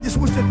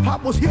wish that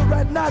Pop was here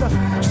right now to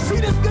see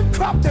this good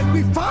crop that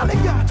we finally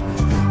got.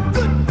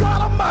 Good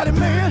God Almighty,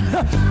 man.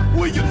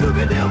 Will you look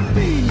at them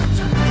beans?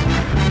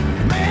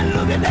 Man,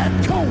 look at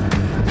that corn.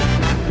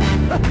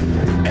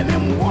 And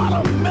them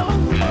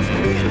watermelons must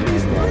be at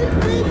least 3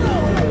 feet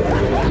long.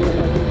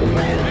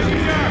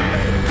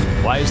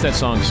 Man, why is that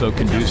song so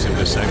conducive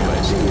to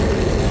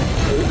segues?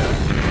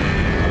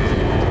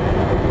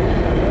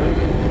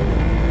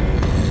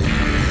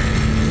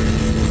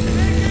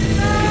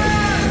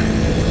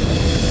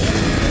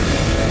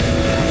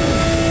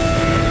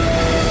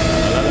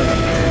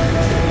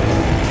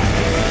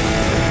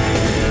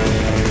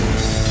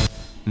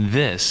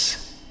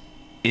 This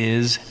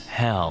is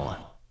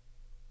hell.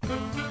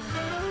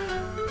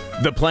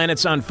 The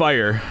planet's on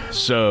fire,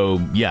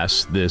 so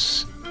yes,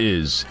 this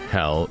is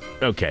hell.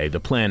 Okay, the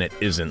planet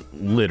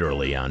isn't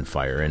literally on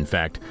fire. In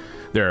fact,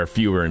 there are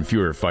fewer and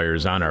fewer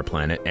fires on our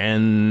planet,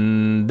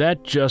 and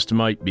that just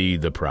might be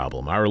the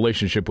problem. Our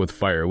relationship with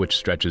fire, which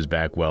stretches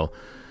back, well,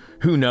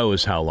 who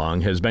knows how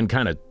long, has been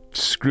kind of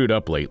screwed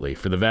up lately.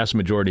 For the vast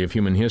majority of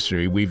human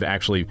history, we've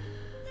actually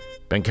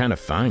been kind of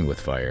fine with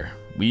fire.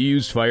 We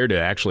used fire to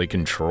actually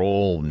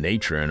control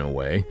nature in a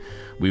way.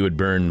 We would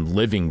burn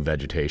living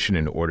vegetation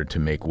in order to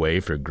make way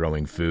for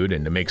growing food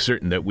and to make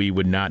certain that we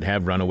would not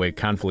have runaway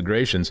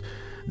conflagrations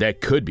that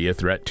could be a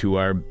threat to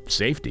our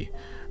safety.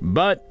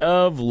 But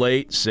of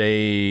late,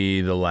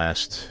 say the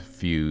past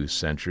few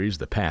centuries,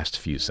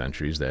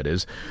 that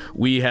is,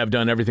 we have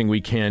done everything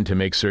we can to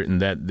make certain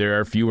that there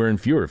are fewer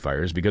and fewer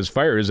fires, because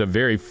fire is a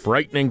very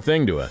frightening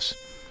thing to us.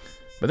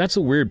 But that's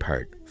the weird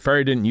part.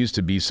 Fire didn't used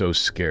to be so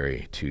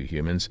scary to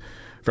humans.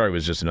 Fire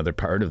was just another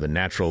part of the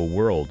natural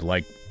world,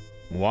 like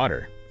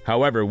water.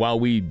 However, while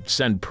we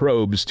send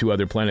probes to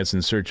other planets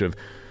in search of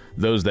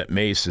those that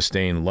may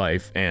sustain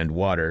life and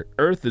water,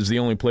 Earth is the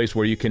only place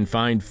where you can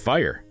find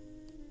fire.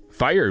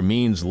 Fire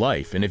means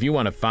life, and if you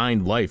want to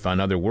find life on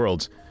other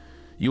worlds,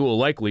 you will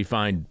likely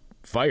find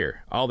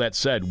fire. All that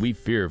said, we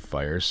fear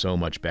fire so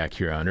much back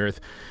here on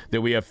Earth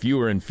that we have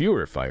fewer and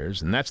fewer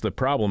fires, and that's the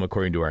problem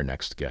according to our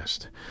next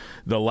guest.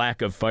 The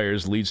lack of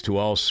fires leads to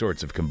all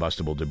sorts of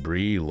combustible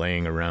debris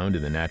laying around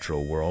in the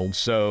natural world,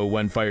 so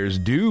when fires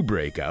do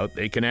break out,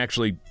 they can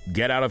actually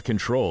get out of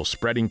control,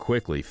 spreading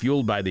quickly,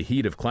 fueled by the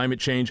heat of climate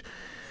change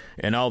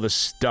and all the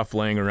stuff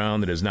laying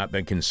around that has not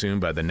been consumed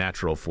by the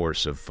natural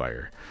force of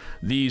fire.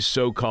 These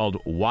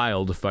so-called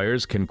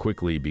wildfires can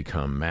quickly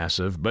become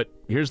massive, but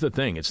here's the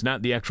thing, it's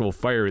not the actual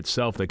fire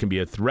itself that can be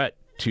a threat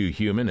to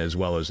human as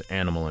well as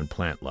animal and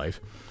plant life.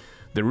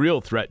 The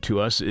real threat to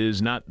us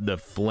is not the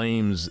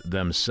flames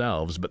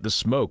themselves, but the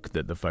smoke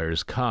that the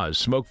fires cause.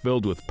 Smoke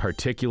filled with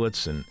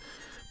particulates and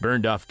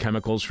burned off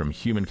chemicals from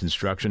human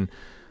construction.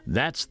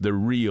 That's the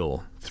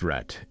real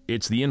threat.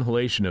 It's the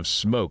inhalation of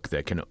smoke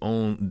that can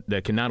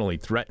not only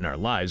threaten our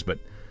lives, but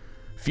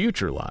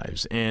future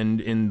lives, and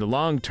in the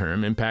long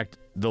term, impact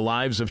the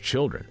lives of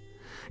children.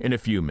 In a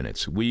few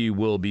minutes, we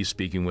will be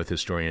speaking with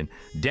historian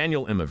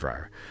Daniel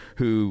Immerwahr,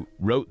 who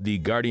wrote the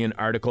Guardian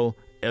article,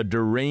 A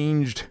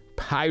Deranged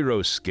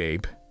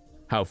Pyroscape,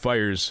 How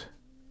Fires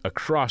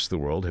Across the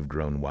World Have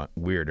Grown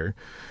Weirder.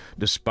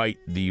 Despite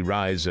the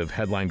rise of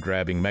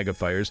headline-grabbing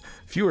megafires,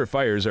 fewer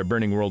fires are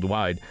burning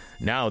worldwide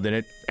now than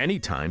at any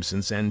time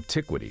since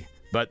antiquity.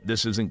 But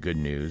this isn't good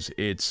news.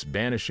 In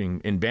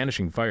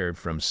banishing fire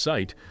from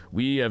sight,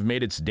 we have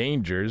made its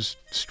dangers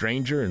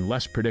stranger and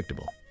less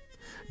predictable.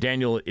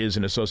 Daniel is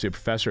an associate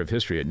professor of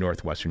history at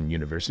Northwestern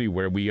University,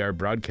 where we are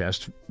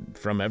broadcast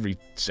from every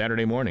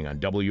Saturday morning on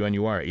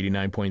WNUR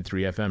 89.3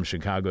 FM,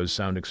 Chicago's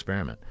Sound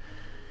Experiment.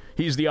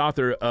 He's the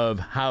author of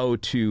How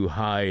to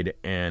Hide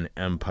an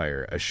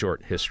Empire, A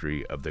Short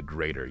History of the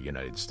Greater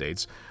United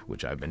States,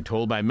 which I've been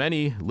told by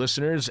many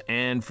listeners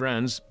and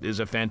friends is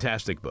a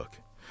fantastic book.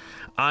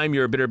 I'm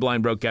your bitter,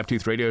 blind, broke,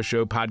 gap-toothed radio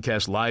show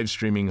podcast live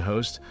streaming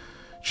host,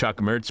 Chuck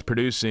Mertz.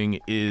 Producing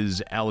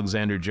is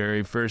Alexander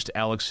Jerry. First,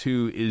 Alex,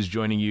 who is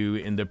joining you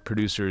in the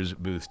producer's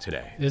booth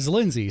today? Is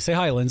Lindsay. Say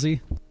hi,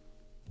 Lindsay.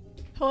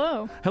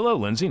 Hello. Hello,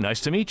 Lindsay.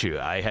 Nice to meet you.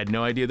 I had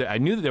no idea I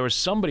knew that there was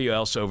somebody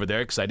else over there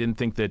because I didn't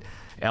think that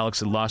Alex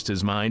had lost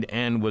his mind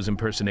and was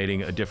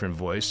impersonating a different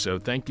voice. So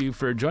thank you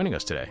for joining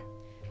us today.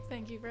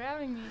 Thank you for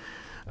having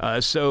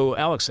me. So,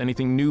 Alex,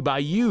 anything new by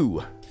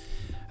you?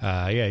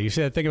 Yeah, you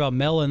said that thing about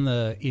Mel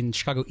in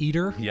Chicago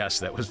Eater. Yes,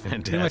 that was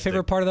fantastic. You know, my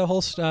favorite part of the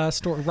whole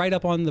story, right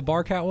up on the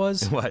bar cat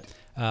was? What?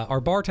 Our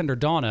bartender,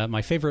 Donna,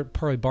 my favorite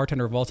probably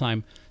bartender of all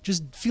time,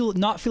 just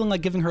not feeling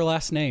like giving her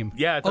last name.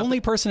 Yeah. Only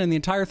person in the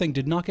entire thing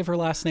did not give her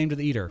last name to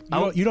the Eater.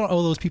 You don't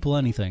owe those people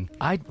anything.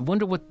 I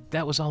wonder what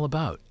that was all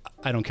about.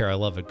 I don't care. I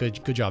love it.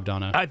 Good job,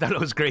 Donna. I thought it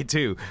was great,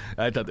 too.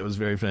 I thought that was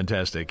very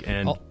fantastic.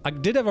 And I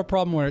did have a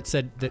problem where it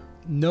said that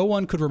no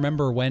one could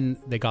remember when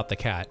they got the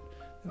cat.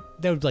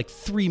 That would be like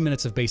 3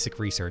 minutes of basic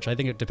research. I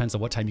think it depends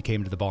on what time you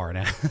came to the bar and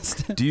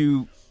asked. Do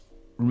you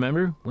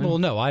remember? Well,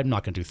 no, I'm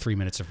not going to do 3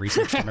 minutes of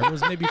research. It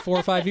was maybe 4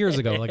 or 5 years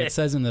ago, like it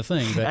says in the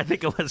thing. But I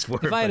think it was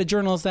 4 if I had a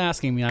journalist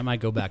asking me, I might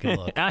go back and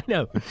look. I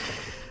know.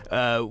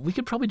 We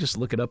could probably just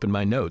look it up in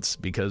my notes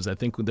because I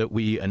think that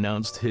we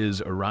announced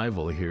his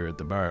arrival here at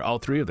the bar. All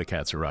three of the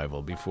cats'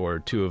 arrival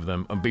before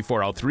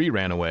all three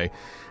ran away,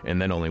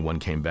 and then only one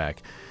came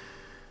back.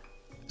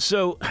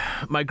 So,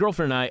 my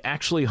girlfriend and I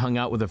actually hung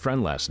out with a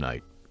friend last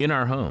night in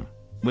our home,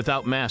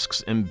 without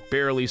masks and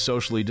barely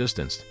socially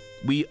distanced.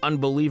 We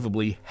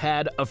unbelievably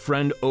had a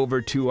friend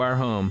over to our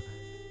home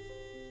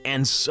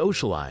and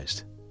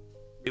socialized.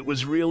 It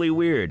was really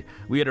weird.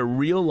 We had a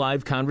real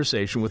live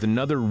conversation with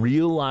another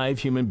real live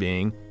human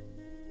being,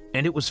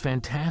 and it was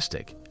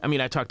fantastic. I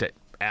mean, I talked to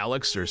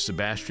Alex or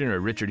Sebastian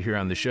or Richard here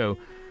on the show,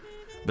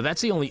 but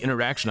that's the only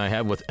interaction I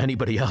have with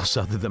anybody else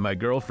other than my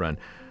girlfriend.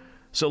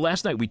 So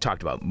last night we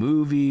talked about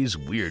movies,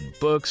 weird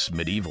books,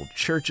 medieval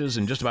churches,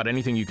 and just about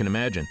anything you can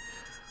imagine.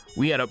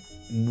 We had a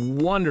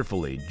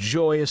wonderfully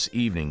joyous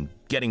evening,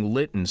 getting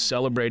lit and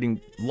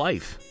celebrating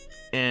life.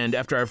 And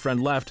after our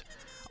friend left,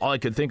 all I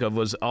could think of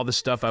was all the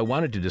stuff I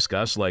wanted to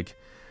discuss, like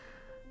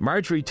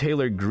Marjorie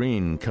Taylor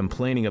Greene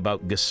complaining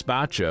about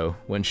gazpacho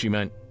when she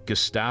meant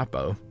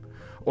Gestapo,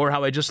 or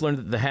how I just learned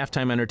that the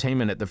halftime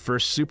entertainment at the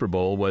first Super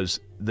Bowl was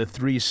the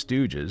Three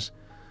Stooges,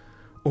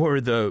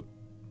 or the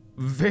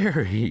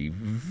very,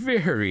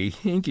 very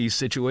hinky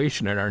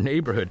situation in our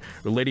neighborhood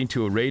relating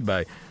to a raid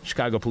by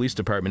Chicago Police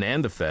Department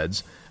and the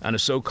feds on a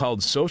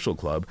so-called social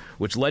club,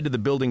 which led to the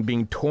building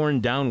being torn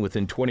down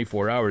within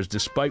 24 hours,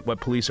 despite what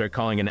police are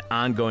calling an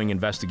ongoing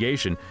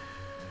investigation.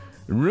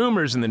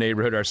 Rumors in the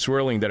neighborhood are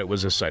swirling that it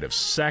was a site of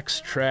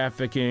sex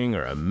trafficking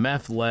or a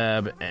meth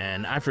lab,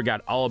 and I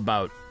forgot all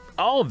about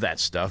all of that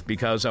stuff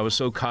because I was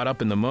so caught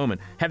up in the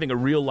moment, having a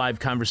real live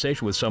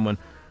conversation with someone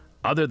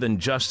other than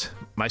just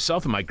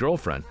myself and my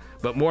girlfriend,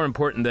 but more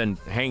important than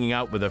hanging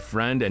out with a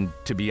friend. And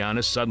to be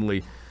honest,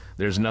 suddenly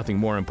there's nothing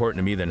more important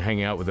to me than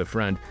hanging out with a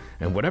friend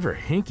and whatever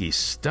hinky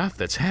stuff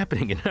that's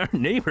happening in our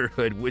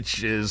neighborhood,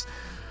 which is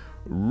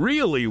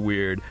really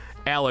weird.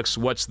 Alex,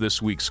 what's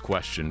this week's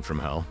question from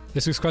hell?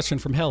 This week's question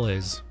from hell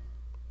is,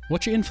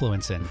 what you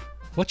influencing?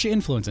 What you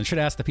influencing? Should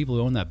ask the people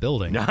who own that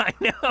building. I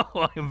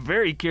know. I'm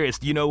very curious.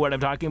 Do you know what I'm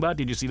talking about?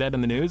 Did you see that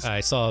in the news?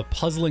 I saw a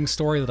puzzling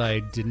story that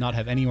I did not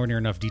have anywhere near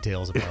enough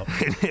details about.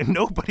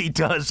 Nobody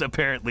does,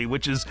 apparently,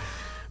 which is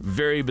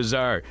very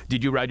bizarre.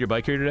 Did you ride your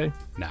bike here today?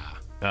 Nah.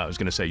 I was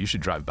going to say, you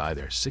should drive by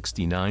there.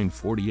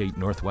 6948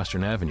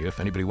 Northwestern Avenue, if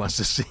anybody wants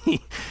to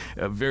see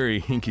a very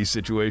hinky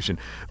situation.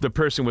 The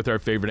person with our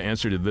favorite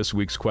answer to this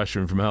week's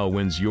question from hell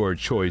wins your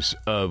choice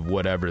of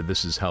whatever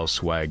This Is Hell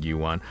swag you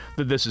want.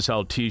 The This Is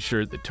Hell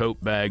t-shirt, the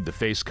tote bag, the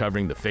face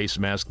covering, the face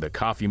mask, the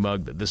coffee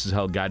mug, the This Is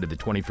Hell Guide to the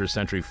 21st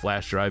Century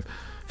flash drive,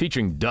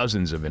 featuring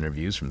dozens of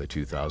interviews from the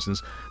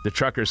 2000s, the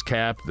trucker's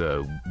cap,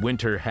 the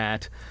winter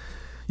hat.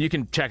 You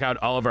can check out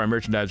all of our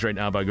merchandise right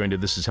now by going to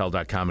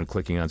thisishell.com and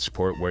clicking on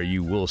support, where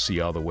you will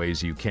see all the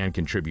ways you can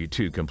contribute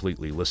to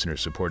completely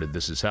listener-supported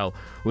This Is Hell.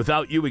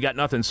 Without you, we got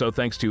nothing, so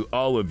thanks to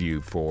all of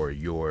you for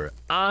your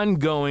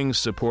ongoing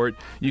support.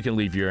 You can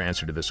leave your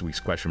answer to this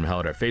week's question from hell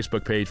at our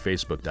Facebook page,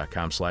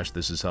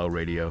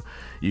 facebook.com/thisishellradio.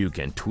 You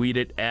can tweet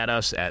it at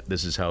us at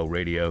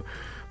thisishellradio.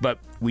 But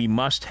we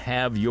must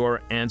have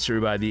your answer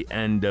by the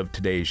end of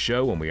today's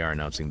show when we are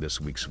announcing this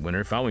week's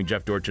winner. Following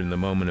Jeff Dorchin in the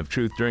Moment of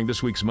Truth, during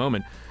this week's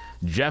moment,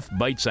 Jeff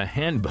bites a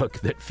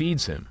handbook that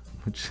feeds him,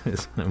 which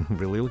is I'm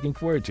really looking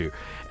forward to.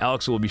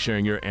 Alex will be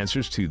sharing your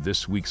answers to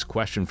this week's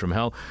question from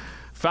hell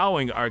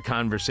following our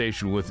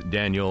conversation with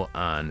Daniel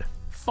on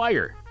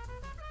fire.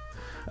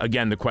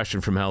 Again, the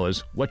question from hell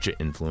is, what you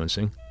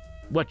influencing?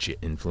 What you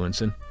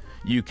influencing?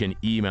 You can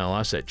email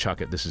us at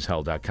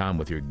chuck@thisishell.com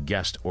with your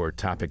guest or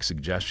topic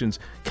suggestions,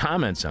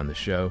 comments on the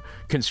show,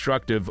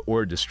 constructive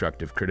or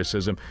destructive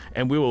criticism,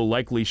 and we will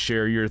likely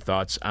share your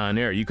thoughts on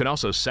air. You can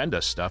also send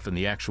us stuff in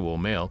the actual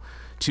mail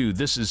to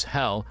This Is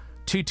Hell,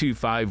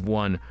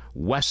 2251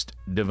 West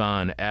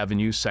Devon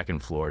Avenue,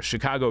 2nd floor,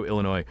 Chicago,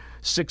 Illinois,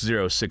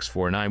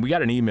 60649. We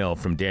got an email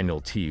from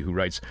Daniel T., who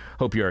writes,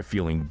 "Hope you are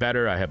feeling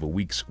better. I have a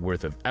week's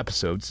worth of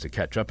episodes to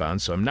catch up on,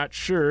 so I'm not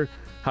sure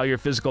how your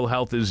physical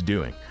health is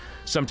doing.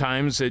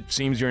 Sometimes it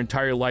seems your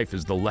entire life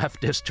is the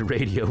leftist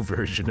radio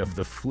version of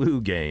the flu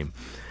game.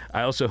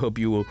 I also hope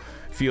you will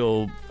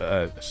feel,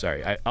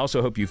 I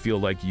also hope you feel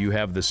like you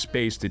have the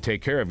space to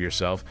take care of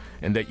yourself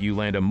and that you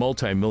land a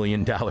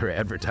multi-million-dollar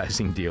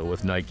advertising deal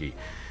with Nike.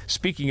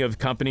 Speaking of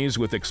companies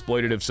with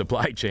exploitative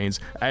supply chains,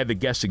 I have a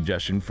guest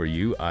suggestion for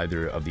you,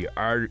 either of the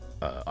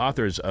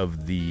authors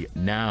of the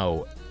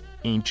now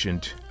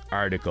ancient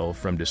article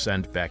from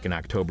Dissent back in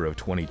October of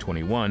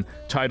 2021,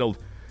 titled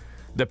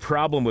The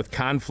Problem with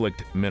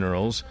Conflict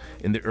Minerals.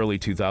 In the early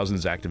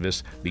 2000s,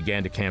 activists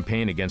began to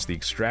campaign against the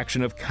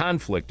extraction of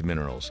conflict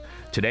minerals.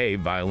 Today,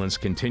 violence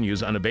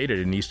continues unabated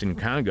in eastern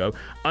Congo,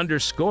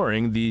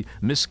 underscoring the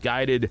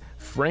misguided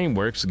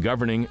frameworks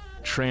governing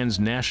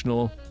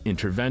transnational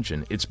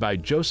intervention. It's by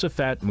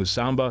Josephat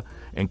Musamba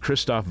and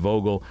Christoph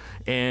Vogel,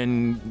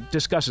 and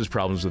discusses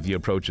problems with the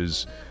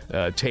approaches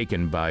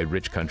taken by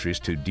rich countries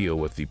to deal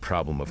with the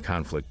problem of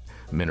conflict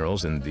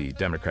minerals in the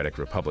Democratic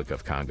Republic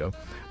of Congo.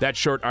 That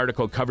short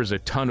article covers a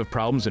ton of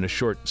problems in a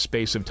short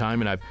space of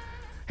time, and I've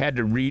Had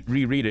to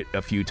reread it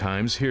a few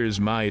times. Here's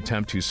my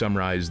attempt to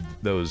summarize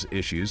those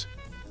issues.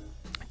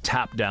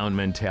 Top-down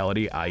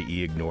mentality,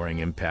 i.e. ignoring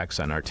impacts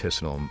on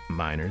artisanal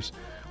miners.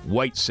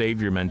 White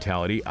savior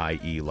mentality,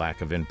 i.e.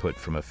 lack of input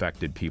from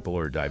affected people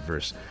or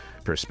diverse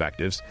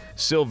perspectives.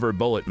 Silver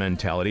bullet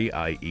mentality,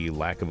 i.e.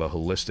 lack of a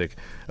holistic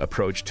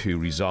approach to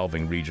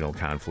resolving regional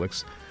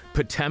conflicts.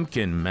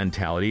 Potemkin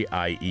mentality,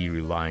 i.e.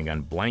 relying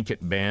on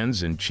blanket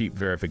bans and cheap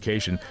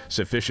verification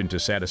sufficient to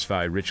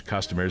satisfy rich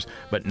customers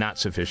but not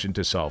sufficient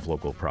to solve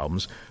local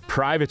problems.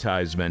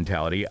 Privatized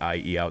mentality,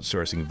 i.e.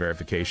 outsourcing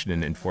verification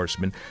and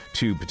enforcement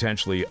to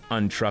potentially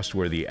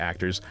untrustworthy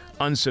actors.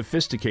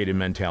 Unsophisticated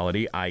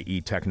mentality, i.e.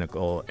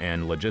 technical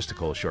and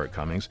logistical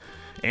shortcomings.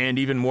 And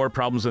even more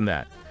problems than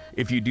that.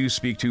 If you do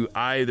speak to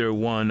either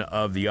one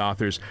of the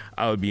authors,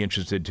 I would be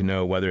interested to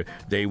know whether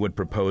they would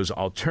propose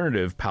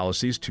alternative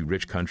policies to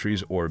rich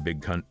countries or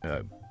big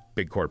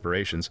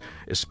corporations,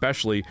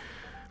 especially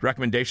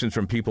recommendations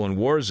from people in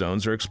war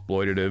zones or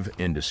exploitative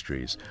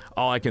industries.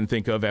 All I can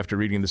think of after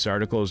reading this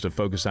article is to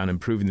focus on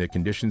improving the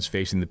conditions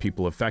facing the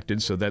people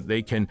affected so that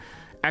they can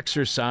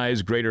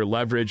exercise greater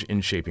leverage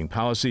in shaping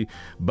policy,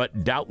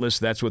 but doubtless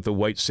that's what the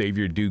white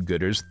savior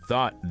do-gooders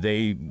thought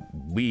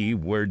we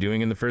were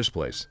doing in the first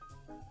place.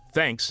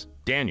 Thanks,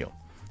 Daniel.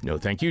 No,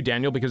 thank you,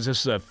 Daniel, because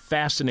this is a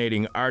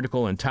fascinating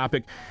article and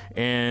topic,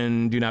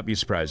 and do not be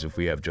surprised if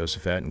we have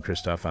Josephat and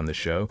Christoph on the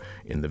show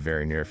in the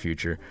very near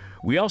future.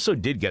 We also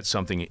did get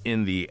something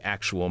in the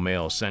actual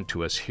mail sent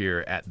to us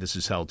here at This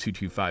Is Hell,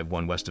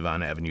 2251 West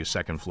Devon Avenue,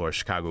 2nd floor,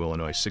 Chicago,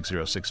 Illinois,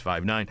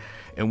 60659,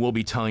 and we'll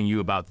be telling you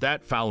about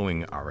that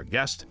following our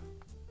guest.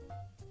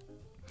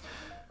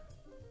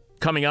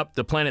 Coming up,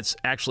 the planet's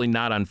actually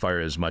not on fire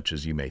as much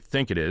as you may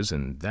think it is,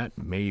 and that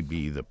may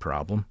be the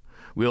problem.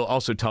 We'll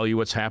also tell you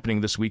what's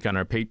happening this week on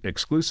our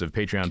exclusive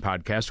Patreon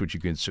podcast, which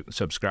you can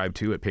subscribe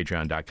to at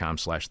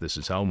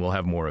patreon.com/thisishell. And we'll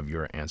have more of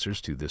your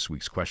answers to this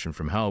week's question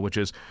from hell, which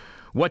is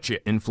what you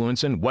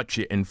influencing,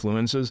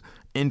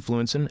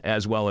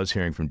 as well as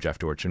hearing from Jeff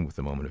Dorchin with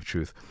the moment of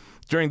truth.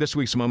 During this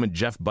week's moment,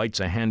 Jeff bites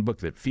a handbook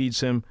that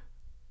feeds him.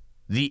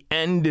 The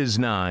end is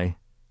nigh,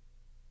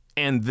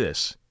 and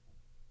this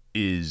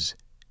is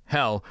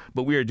hell,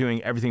 but we are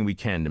doing everything we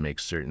can to make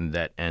certain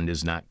that end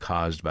is not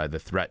caused by the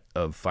threat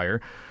of fire.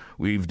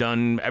 We've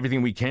done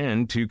everything we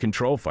can to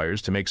control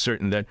fires, to make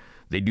certain that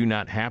they do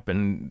not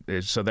happen,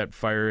 so that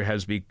fire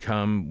has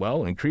become,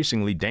 well,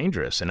 increasingly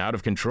dangerous and out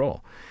of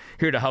control.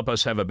 Here to help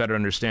us have a better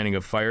understanding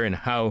of fire and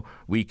how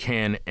we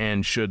can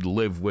and should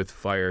live with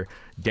fire,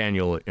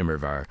 Daniel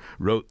Immerwahr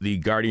wrote the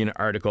Guardian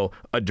article,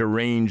 A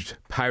Deranged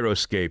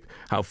Pyroscape,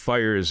 How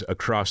Fires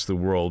Across the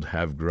World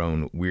Have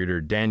Grown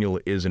Weirder. Daniel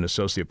is an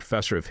associate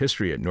professor of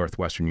history at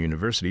Northwestern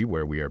University,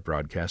 where we are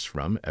broadcast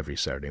from every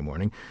Saturday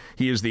morning.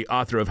 He is the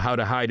author of How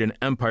to Hide an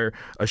Empire,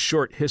 A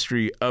Short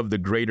History of the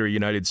Greater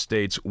United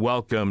States.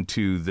 Welcome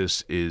to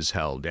This Is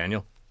Hell,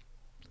 Daniel.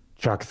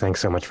 Chuck, thanks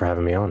so much for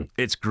having me on.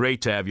 It's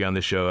great to have you on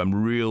the show.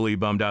 I'm really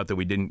bummed out that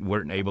we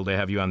weren't able to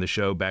have you on the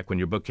show back when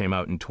your book came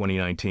out in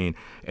 2019,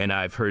 and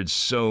I've heard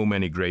so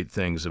many great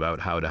things about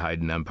How to Hide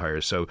an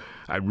Empire, so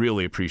I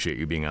really appreciate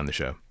you being on the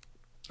show.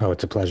 Oh,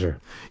 it's a pleasure.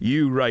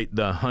 You write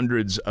the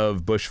hundreds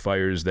of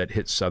bushfires that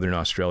hit southern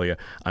Australia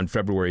on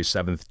February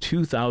 7th,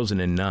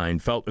 2009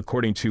 felt,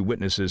 according to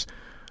witnesses,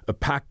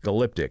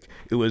 apocalyptic.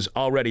 It was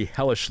already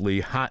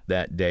hellishly hot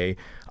that day,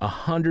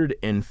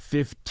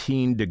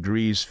 115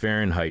 degrees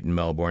Fahrenheit in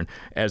Melbourne.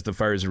 As the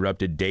fires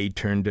erupted, day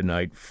turned to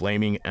night.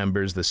 Flaming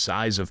embers the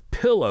size of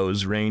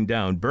pillows rained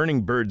down.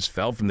 Burning birds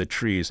fell from the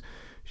trees.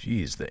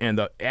 And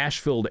the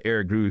ash-filled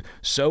air grew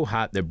so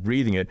hot that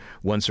breathing it,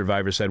 one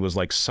survivor said, was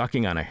like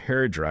sucking on a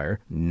hairdryer.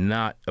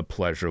 Not a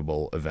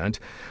pleasurable event.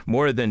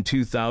 More than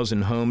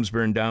 2,000 homes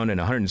burned down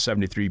and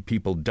 173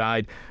 people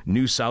died.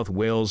 New South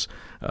Wales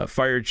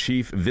fire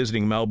chief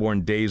visiting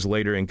Melbourne days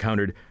later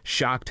encountered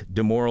shocked,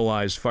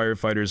 demoralized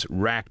firefighters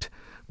racked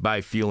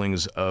by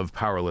feelings of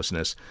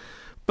powerlessness.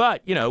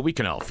 But, we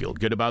can all feel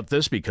good about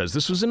this because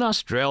this was in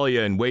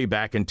Australia and way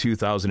back in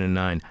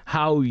 2009.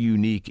 How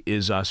unique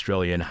is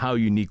Australia and how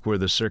unique were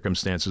the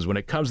circumstances when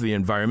it comes to the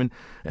environment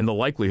and the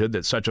likelihood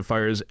that such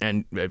fires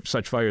and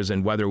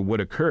weather would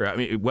occur? I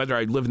mean, whether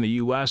I live in the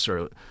U.S.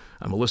 or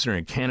I'm a listener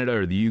in Canada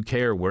or the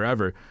U.K. or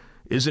wherever,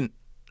 isn't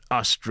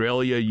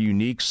Australia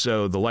unique?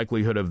 So the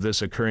likelihood of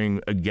this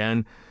occurring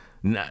again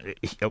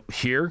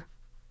here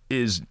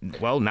is,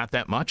 well, not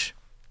that much.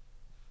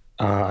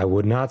 I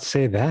would not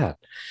say that.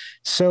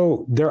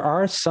 So there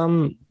are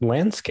some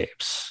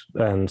landscapes,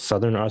 and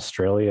Southern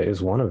Australia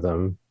is one of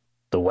them.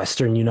 The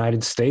Western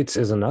United States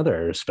is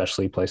another,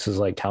 especially places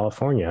like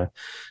California,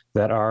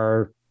 that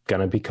are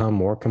going to become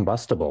more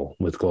combustible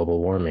with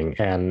global warming.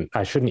 And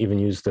I shouldn't even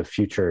use the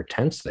future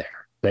tense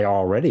there. They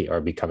already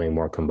are becoming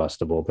more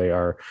combustible. They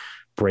are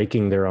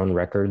breaking their own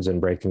records and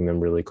breaking them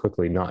really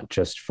quickly, not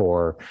just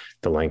for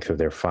the length of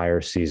their fire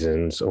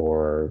seasons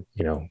or,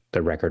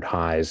 the record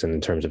highs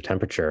in terms of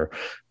temperature,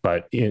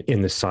 but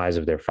in the size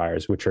of their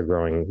fires, which are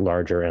growing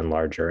larger and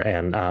larger.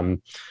 And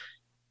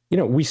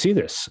We see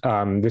this.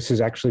 This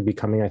is actually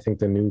becoming, I think,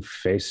 the new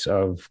face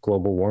of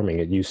global warming.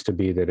 It used to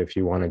be that if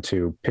you wanted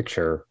to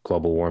picture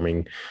global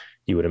warming,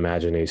 you would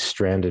imagine a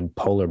stranded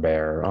polar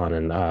bear on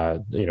an,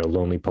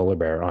 lonely polar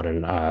bear on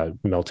an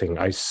melting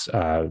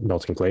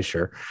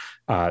glacier.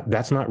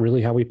 That's not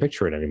really how we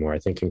picture it anymore. I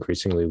think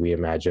increasingly we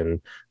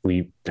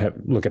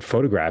look at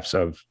photographs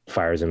of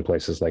fires in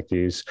places like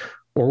these,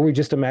 or we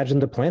just imagine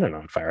the planet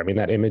on fire. I mean,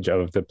 that image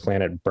of the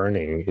planet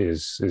burning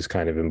is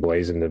kind of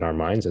emblazoned in our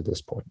minds at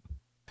this point.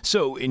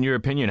 So, in your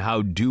opinion,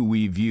 how do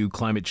we view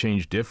climate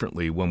change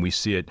differently when we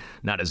see it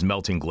not as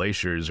melting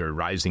glaciers or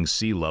rising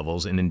sea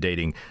levels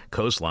inundating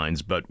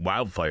coastlines, but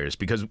wildfires?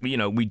 Because, we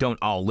don't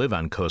all live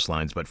on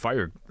coastlines, but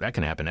fire, that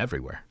can happen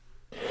everywhere.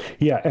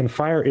 Yeah, and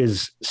fire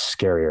is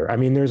scarier. I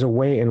mean, there's a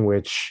way in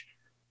which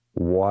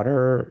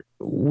water,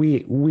 we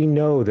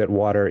know that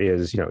water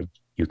is,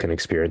 you can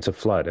experience a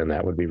flood, and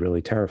that would be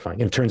really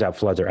terrifying. And it turns out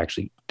floods are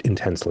actually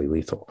intensely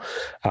lethal.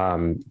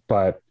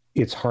 But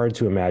it's hard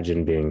to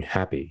imagine being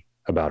happy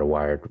about a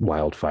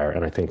wildfire.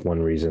 And I think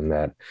one reason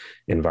that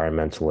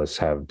environmentalists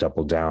have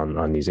doubled down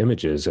on these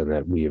images and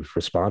that we have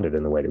responded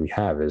in the way that we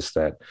have is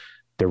that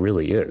there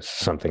really is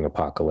something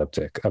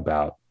apocalyptic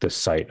about the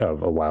sight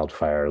of a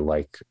wildfire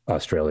like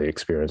Australia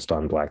experienced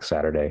on Black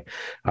Saturday.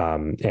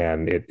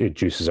 And it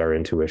juices our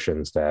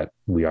intuitions that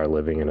we are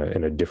living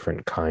in a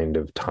different kind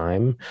of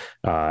time.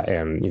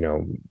 And,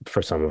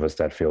 for some of us,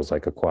 that feels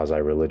like a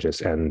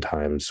quasi-religious end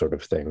time sort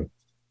of thing.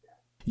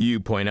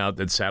 You point out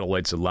that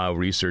satellites allow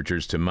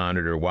researchers to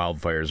monitor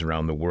wildfires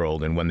around the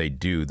world, and when they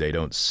do, they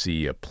don't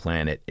see a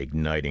planet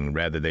igniting.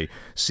 Rather, they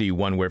see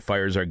one where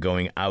fires are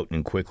going out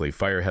and quickly.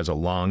 Fire has a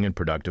long and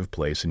productive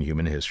place in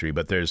human history,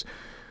 but there's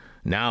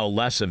now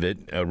less of it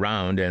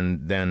around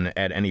than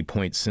at any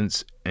point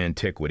since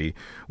antiquity.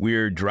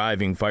 We're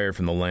driving fire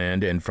from the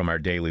land and from our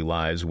daily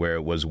lives where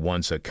it was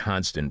once a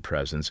constant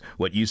presence.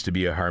 What used to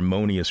be a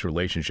harmonious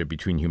relationship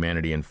between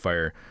humanity and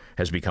fire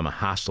has become a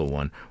hostile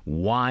one.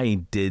 Why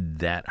did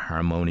that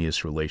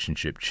harmonious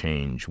relationship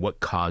change? What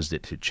caused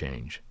it to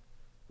change?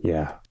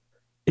 Yeah,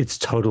 it's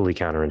totally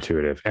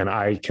counterintuitive. And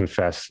I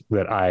confess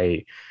that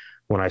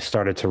when I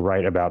started to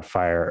write about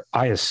fire,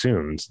 I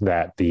assumed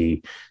that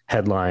the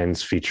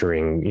headlines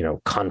featuring,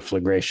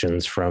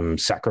 conflagrations from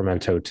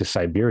Sacramento to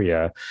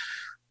Siberia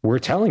were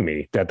telling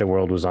me that the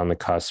world was on the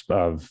cusp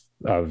of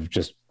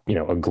just,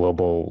 a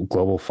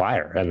global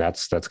fire. And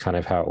that's kind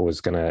of how it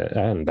was going to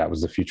end. That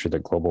was the future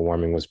that global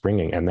warming was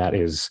bringing. And that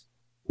is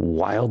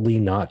wildly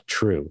not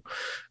true.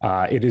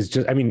 It is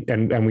just,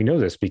 and we know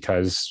this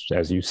because,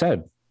 as you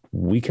said,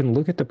 we can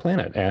look at the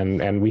planet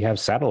and we have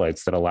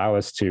satellites that allow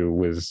us to,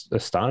 with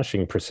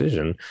astonishing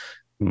precision,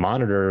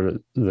 monitor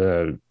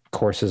the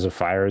courses of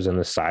fires and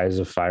the size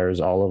of fires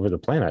all over the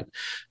planet.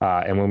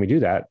 And when we do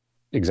that,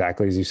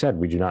 exactly as you said,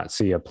 we do not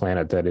see a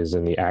planet that is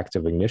in the act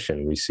of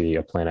ignition. We see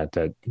a planet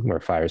where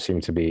fires seem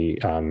to be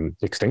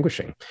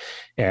extinguishing.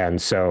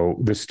 And so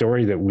the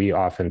story that we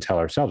often tell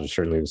ourselves, or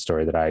certainly the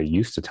story that I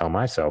used to tell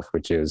myself,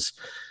 which is,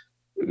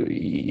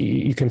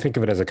 you can think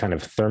of it as a kind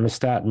of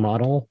thermostat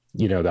model.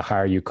 The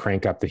higher you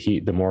crank up the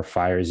heat, the more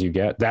fires you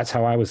get. That's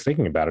how I was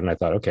thinking about it. And I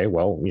thought, okay,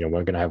 well, we're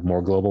going to have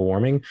more global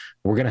warming.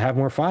 We're going to have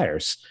more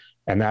fires.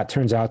 And that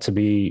turns out to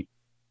be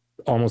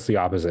almost the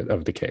opposite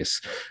of the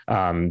case.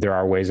 There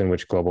are ways in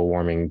which global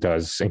warming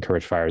does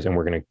encourage fires, and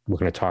we're going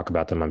to talk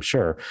about them, I'm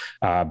sure.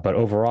 But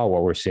overall,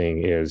 what we're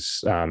seeing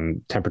is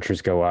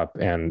temperatures go up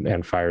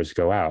and fires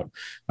go out,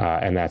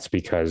 and that's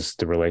because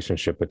the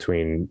relationship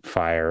between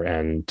fire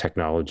and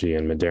technology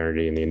and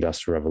modernity and the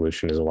Industrial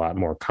Revolution is a lot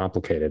more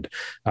complicated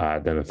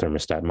than the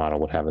thermostat model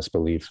would have us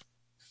believe.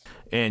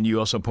 And you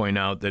also point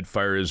out that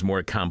fire is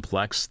more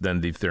complex than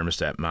the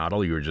thermostat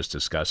model you were just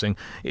discussing.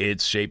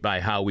 It's shaped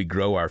by how we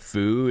grow our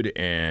food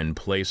and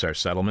place our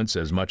settlements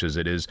as much as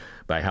it is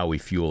by how we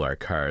fuel our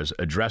cars.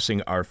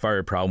 Addressing our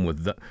fire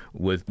problem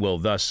will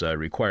thus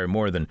require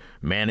more than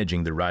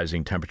managing the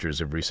rising temperatures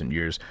of recent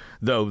years.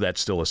 Though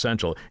that's still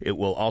essential, it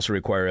will also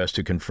require us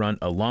to confront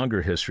a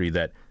longer history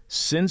that,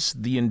 since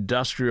the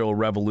Industrial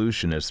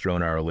Revolution, has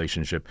thrown our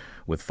relationship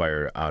with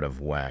fire out of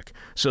whack.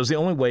 So is the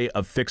only way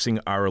of fixing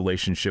our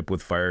relationship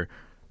with fire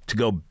to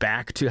go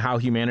back to how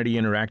humanity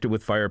interacted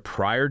with fire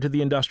prior to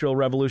the Industrial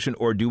Revolution,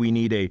 or do we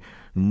need a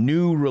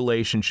new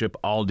relationship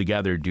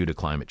altogether due to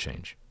climate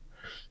change?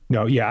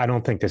 No, I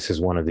don't think this is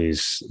one of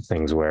these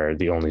things where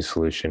the only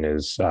solution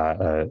is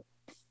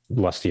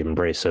lusty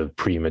embrace of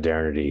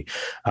pre-modernity.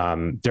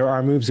 There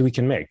are moves that we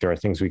can make. There are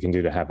things we can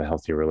do to have a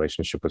healthier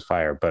relationship with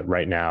fire. But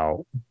right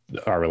now,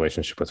 our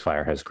relationship with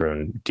fire has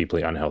grown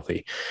deeply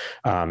unhealthy.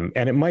 And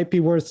it might be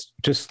worth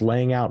just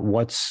laying out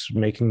what's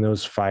making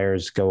those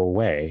fires go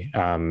away.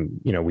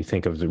 We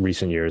think of the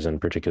recent years,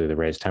 and particularly the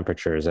raised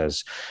temperatures,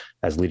 as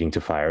leading to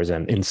fires.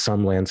 And in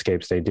some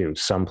landscapes, they do.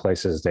 Some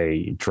places,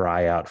 they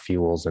dry out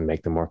fuels and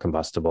make them more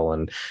combustible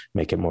and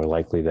make it more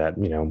likely that,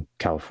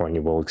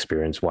 California will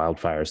experience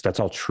wildfires. That's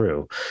all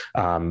true.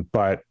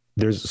 But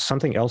there's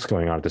something else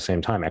going on at the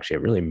same time, actually,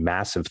 a really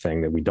massive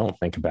thing that we don't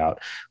think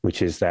about,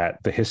 which is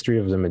that the history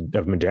of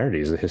modernity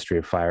is the history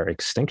of fire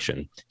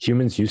extinction.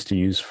 Humans used to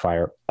use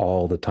fire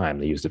all the time.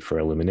 They used it for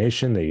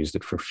illumination. They used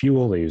it for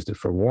fuel. They used it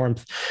for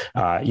warmth.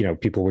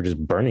 People were just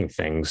burning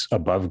things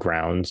above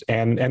ground,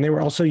 and they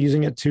were also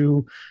using it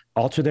to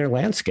alter their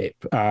landscape.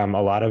 A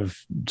lot of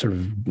sort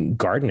of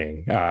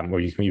gardening, or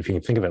you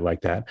can think of it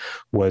like that,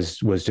 was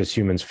just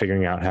humans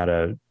figuring out how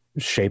to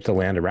shape the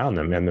land around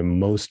them. And the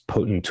most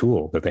potent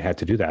tool that they had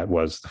to do that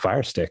was the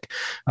fire stick.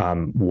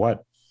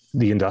 What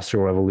the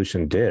Industrial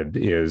Revolution did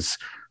is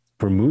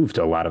removed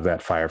a lot of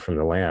that fire from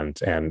the land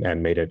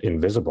and made it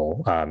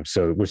invisible.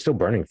 So we're still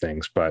burning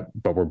things, but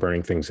we're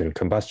burning things in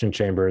combustion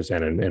chambers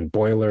and in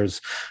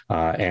boilers.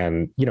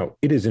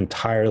 It is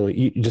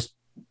entirely, just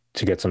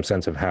to get some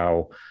sense of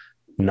how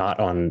not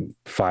on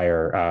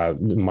fire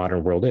the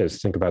modern world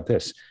is, think about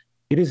this.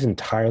 It is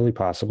entirely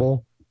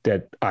possible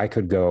that I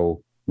could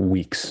go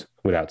weeks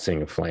without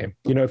seeing a flame.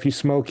 If you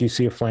smoke, you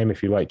see a flame.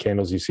 If you light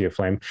candles, you see a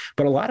flame.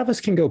 But a lot of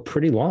us can go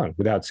pretty long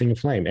without seeing a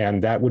flame.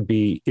 And that would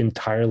be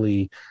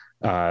entirely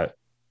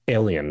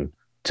alien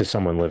to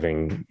someone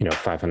living,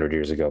 500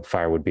 years ago.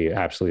 Fire would be an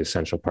absolutely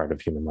essential part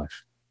of human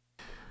life.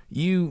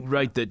 You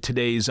write that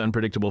today's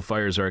unpredictable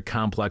fires are a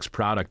complex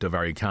product of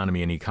our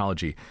economy and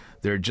ecology.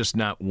 They're just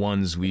not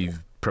ones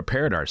we've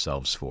prepared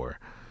ourselves for.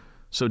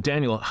 So,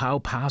 Daniel, how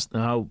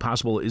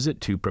possible is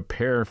it to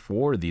prepare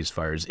for these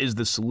fires? Is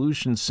the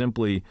solution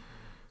simply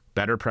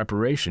better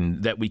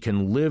preparation, that we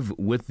can live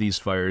with these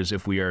fires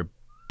if we are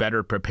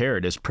better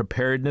prepared? Is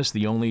preparedness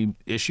the only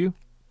issue?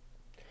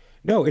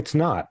 No, it's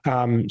not.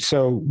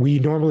 So we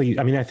normally,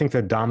 I think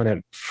the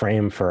dominant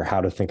frame for how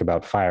to think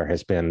about fire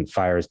has been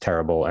fire is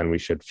terrible and we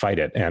should fight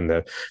it. And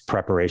the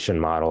preparation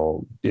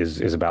model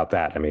is about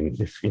that.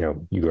 If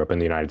you grew up in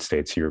the United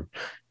States, you're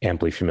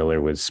amply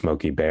familiar with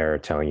Smokey Bear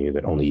telling you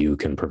that only you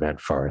can prevent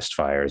forest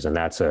fires. And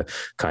that's a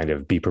kind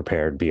of be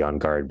prepared, be on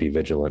guard, be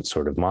vigilant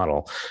sort of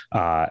model.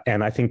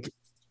 And I think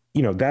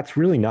that's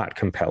really not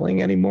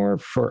compelling anymore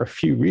for a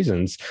few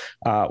reasons.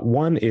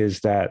 One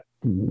is that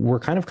we're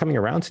kind of coming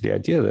around to the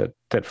idea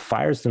that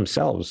fires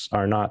themselves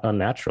are not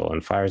unnatural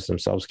and fires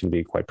themselves can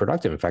be quite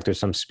productive. In fact, there's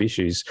some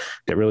species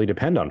that really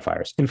depend on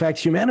fires. In fact,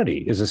 humanity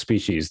is a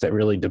species that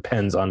really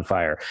depends on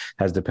fire,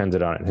 has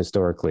depended on it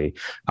historically.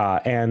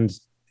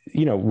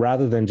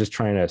 Rather than just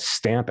trying to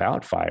stamp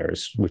out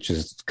fires, which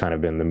has kind of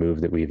been the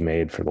move that we've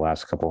made for the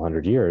last couple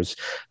hundred years,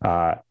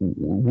 there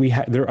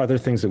are other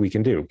things that we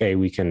can do.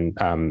 We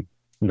can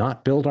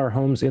not build our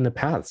homes in the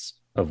paths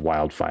of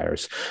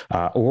wildfires,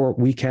 or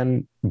we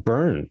can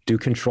do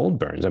controlled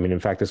burns. In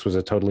fact, this was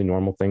a totally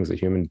normal thing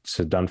that humans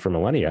had done for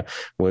millennia,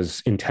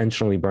 was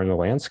intentionally burn the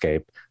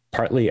landscape,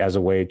 partly as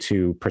a way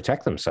to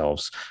protect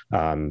themselves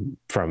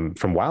from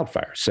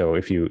wildfire. So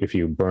if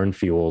you burn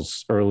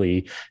fuels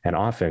early and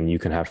often, you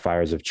can have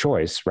fires of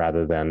choice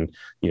rather than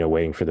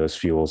waiting for those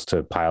fuels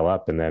to pile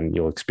up, and then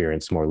you'll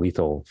experience more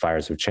lethal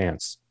fires of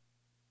chance.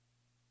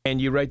 And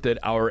you write that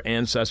our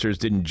ancestors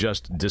didn't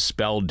just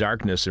dispel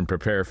darkness and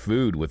prepare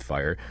food with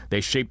fire.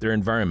 They shaped their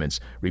environments,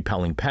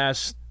 repelling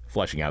pests,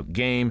 flushing out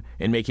game,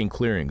 and making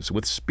clearings.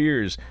 With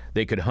spears,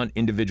 they could hunt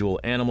individual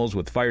animals.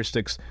 With fire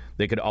sticks,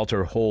 they could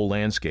alter whole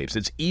landscapes.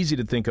 It's easy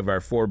to think of our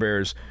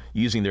forebears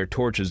using their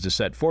torches to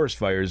set forest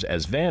fires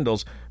as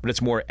vandals, but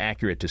it's more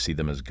accurate to see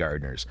them as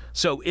gardeners.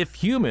 So if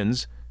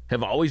humans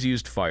have always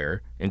used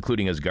fire,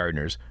 including as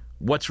gardeners,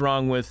 what's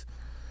wrong with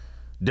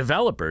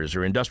developers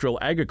or industrial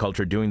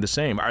agriculture doing the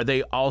same? Are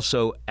they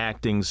also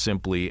acting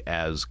simply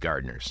as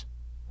gardeners?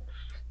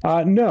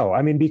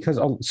 No, because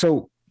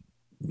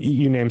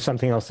you named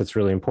something else that's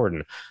really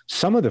important.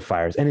 Some of the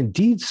fires, and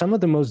indeed some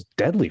of the most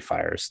deadly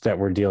fires that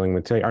we're dealing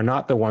with today, are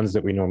not the ones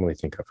that we normally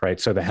think of, right?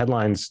 So the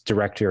headlines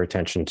direct your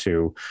attention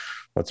to,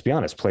 let's be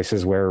honest,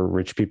 places where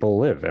rich people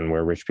live and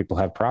where rich people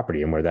have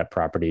property and where that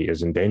property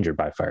is endangered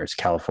by fires.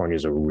 California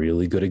is a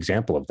really good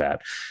example of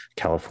that.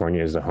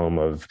 California is the home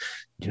of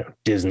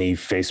Disney,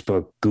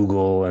 Facebook,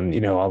 Google,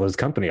 and, all those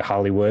companies,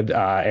 Hollywood.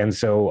 And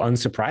so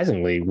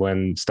unsurprisingly,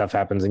 when stuff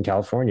happens in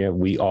California,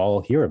 we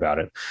all hear about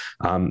it.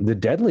 The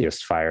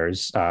deadliest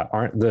fires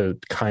aren't the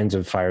kinds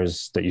of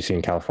fires that you see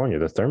in California,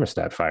 the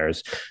thermostat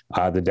fires.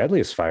 The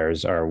deadliest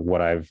fires are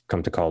what I've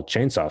come to call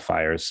chainsaw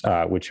fires,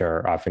 which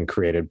are often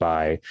created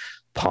by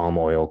palm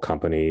oil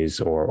companies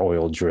or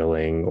oil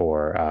drilling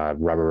or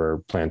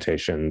rubber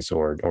plantations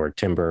or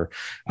timber.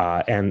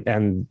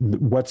 And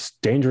what's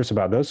dangerous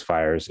about those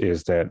fires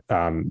is that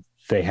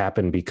they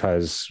happen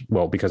because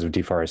of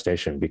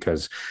deforestation,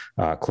 because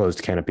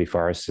closed canopy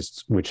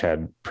forests, which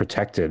had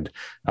protected,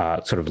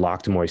 sort of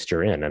locked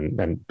moisture in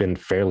and been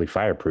fairly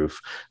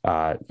fireproof,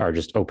 are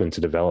just open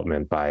to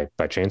development by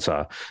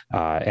chainsaw.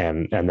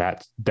 And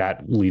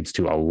that leads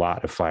to a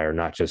lot of fire,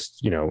 not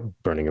just,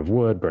 burning of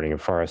wood, burning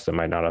of forests that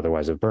might not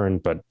otherwise have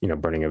burned, but,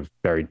 burning of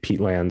buried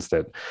peatlands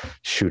that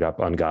shoot up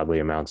ungodly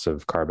amounts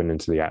of carbon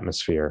into the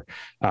atmosphere.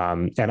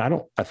 And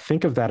I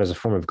think of that as a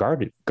form of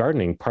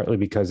gardening, partly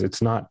because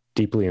it's not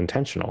deeply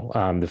intentional.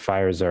 The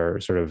fires are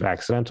sort of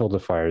accidental. The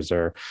fires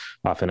are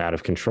often out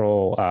of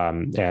control.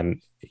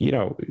 And,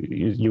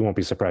 you won't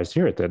be surprised to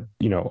hear it that,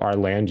 our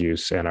land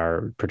use and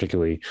our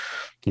particularly,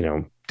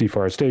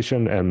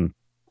 deforestation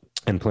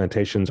and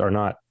plantations are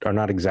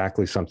not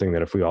exactly something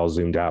that if we all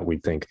zoomed out,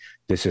 we'd think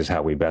this is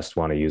how we best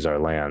want to use our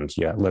land.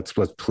 Yeah, let's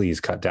please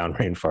cut down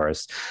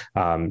rainforests.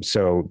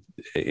 So,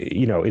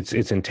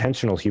 it's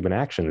intentional human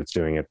action that's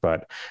doing it,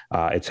 but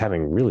it's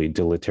having really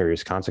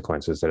deleterious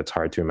consequences that it's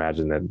hard to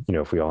imagine that,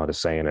 if we all had a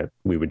say in it,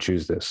 we would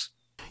choose this.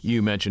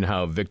 You mentioned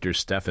how Victor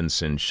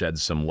Stephenson shed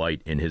some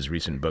light in his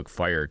recent book,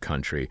 Fire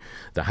Country,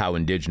 how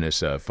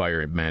indigenous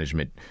fire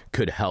management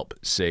could help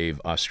save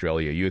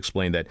Australia. You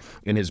explained that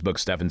in his book,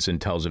 Stephenson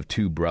tells of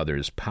two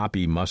brothers,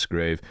 Poppy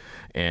Musgrave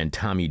and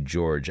Tommy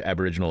George,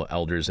 Aboriginal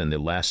elders and the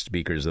last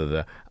speakers of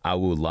the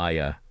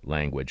Awulaya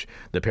language.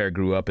 The pair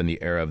grew up in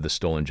the era of the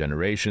stolen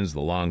generations,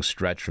 the long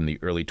stretch from the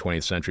early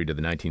 20th century to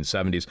the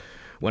 1970s,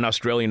 when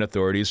Australian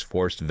authorities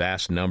forced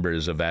vast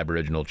numbers of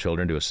Aboriginal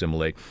children to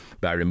assimilate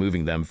by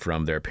removing them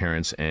from their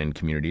parents and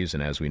communities.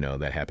 And as we know,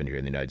 that happened here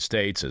in the United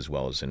States as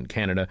well as in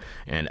Canada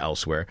and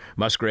elsewhere.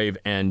 Musgrave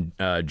and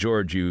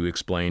George, you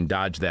explained,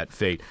 dodged that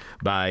fate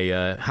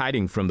by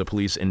hiding from the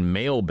police in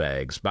mail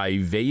bags. By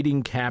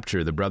evading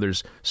capture, the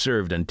brothers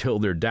served until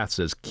their deaths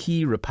as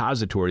key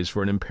repositories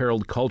for an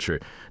imperiled culture.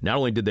 Not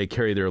only did they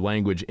carry their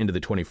language into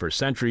the 21st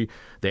century,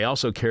 they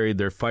also carried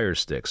their fire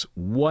sticks.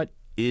 What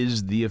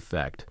is the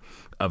effect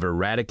of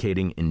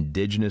eradicating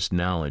indigenous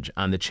knowledge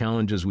on the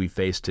challenges we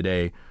face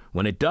today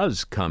when it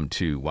does come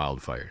to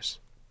wildfires?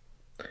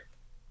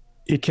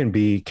 It can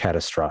be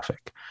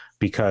catastrophic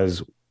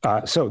because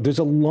so there's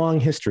a long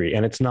history,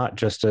 and it's not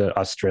just an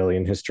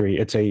Australian history.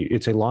 It's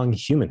a long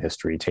human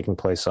history taking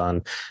place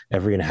on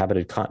every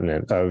inhabited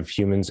continent of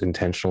humans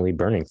intentionally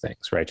burning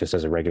things, right? Just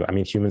as a regular,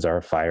 humans are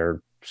a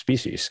fire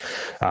species,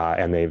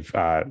 and they've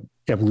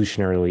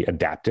evolutionarily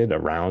adapted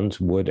around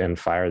wood and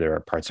fire. There are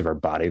parts of our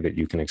body that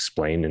you can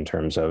explain in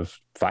terms of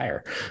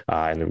fire,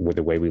 and with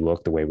the way we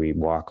look, the way we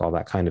walk, all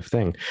that kind of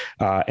thing.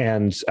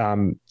 And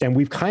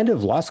we've kind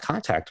of lost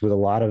contact with a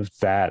lot of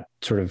that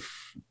sort of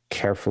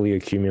carefully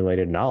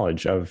accumulated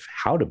knowledge of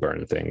how to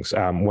burn things.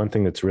 One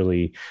thing that's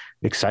really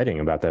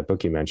exciting about that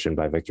book you mentioned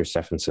by Victor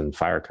Stephenson,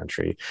 Fire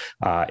Country,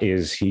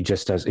 is he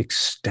just does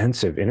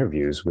extensive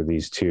interviews with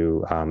these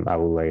two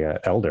Awulaya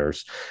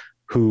elders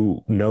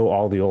who know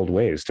all the old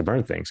ways to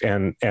burn things.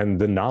 And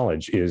the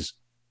knowledge is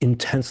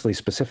intensely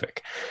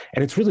specific.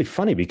 And it's really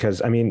funny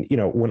because,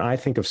 when I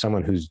think of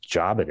someone whose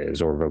job it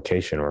is or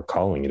vocation or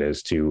calling it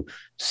is to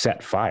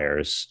set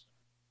fires,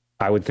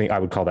 I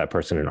would call that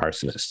person an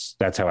arsonist.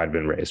 That's how I'd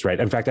been raised, right?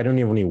 In fact, I don't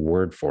even have any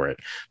word for it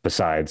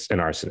besides an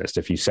arsonist.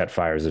 If you set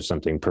fires, there's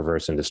something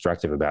perverse and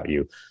destructive about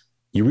you.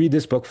 You read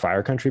this book,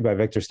 Fire Country by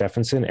Victor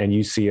Stephenson, and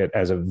you see it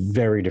as a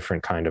very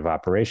different kind of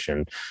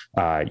operation.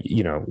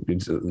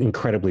 It's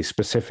incredibly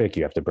specific.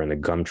 You have to burn the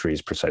gum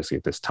trees precisely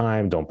at this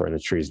time. Don't burn the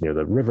trees near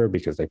the river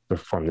because they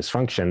perform this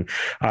function.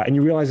 And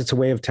you realize it's a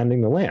way of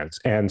tending the land.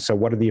 And so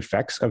what are the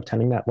effects of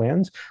tending that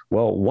land?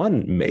 Well,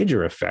 one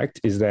major effect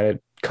is that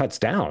it cuts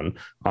down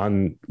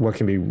on what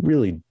can be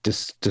really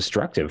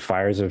destructive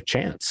fires of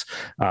chance,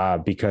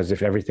 because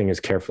if everything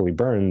is carefully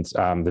burned,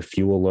 the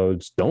fuel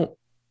loads don't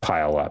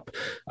pile up.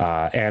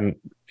 And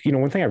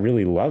one thing I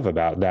really love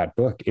about that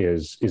book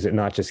is it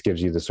not just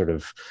gives you the sort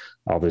of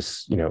all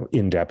this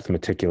in-depth,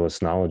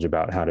 meticulous knowledge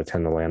about how to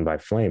tend the land by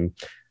flame,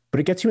 but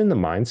it gets you in the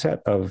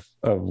mindset of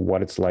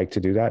what it's like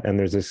to do that. And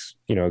there's this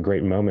a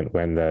great moment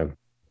when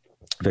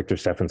Victor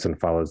Stephenson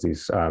follows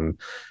these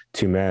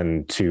two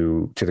men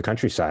to the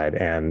countryside,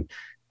 and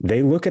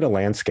they look at a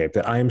landscape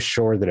that I'm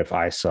sure that if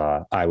I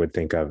saw, I would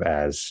think of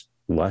as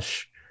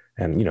lush.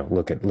 And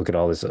look at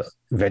all this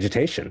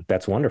vegetation.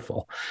 That's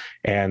wonderful.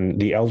 And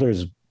the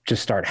elders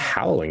just start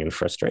howling in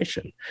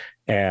frustration.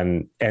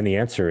 And the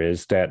answer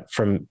is that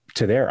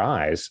to their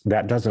eyes,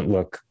 that doesn't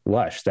look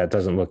lush. That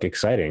doesn't look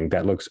exciting.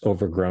 That looks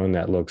overgrown.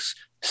 That looks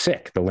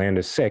sick. The land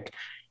is sick.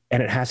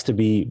 And it has to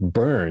be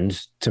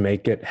burned to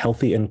make it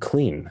healthy and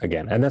clean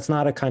again. And that's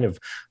not a kind of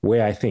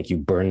way I think you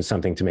burn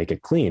something to make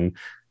it clean.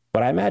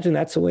 But I imagine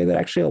that's a way that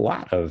actually a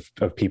lot of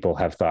people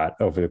have thought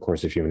over the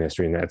course of human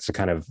history. And that's a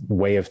kind of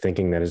way of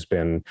thinking that has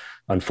been,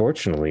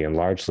 unfortunately and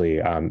largely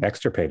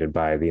extirpated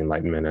by the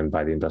Enlightenment and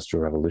by the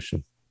Industrial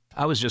Revolution.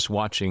 I was just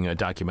watching a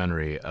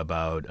documentary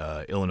about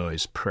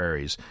Illinois'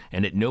 prairies,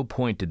 and at no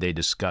point did they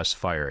discuss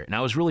fire. And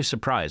I was really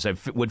surprised. I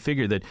would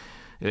figure that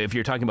if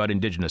you're talking about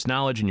indigenous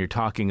knowledge and you're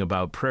talking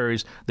about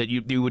prairies, that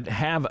you would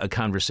have a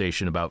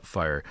conversation about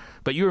fire.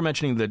 But you were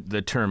mentioning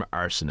the term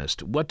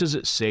arsonist. What does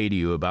it say to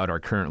you about our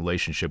current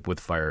relationship with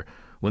fire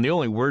when the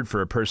only word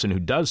for a person who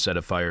does set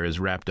a fire is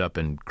wrapped up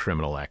in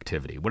criminal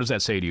activity? What does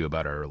that say to you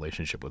about our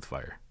relationship with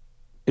fire?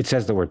 It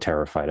says that we're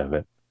terrified of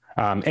it.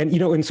 And,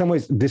 in some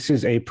ways, this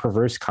is a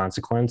perverse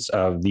consequence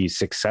of the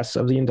success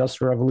of the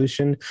Industrial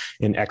Revolution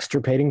in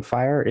extirpating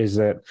fire, is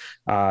that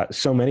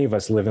so many of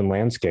us live in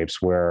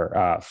landscapes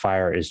where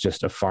fire is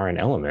just a foreign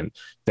element,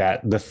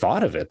 that the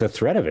thought of it, the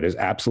threat of it is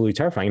absolutely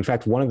terrifying. In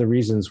fact, one of the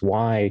reasons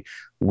why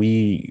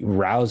we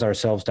rouse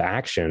ourselves to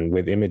action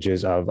with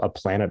images of a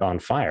planet on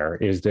fire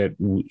is that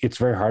it's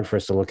very hard for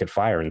us to look at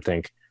fire and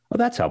think, oh,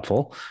 that's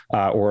helpful,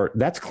 or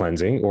that's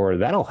cleansing, or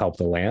that'll help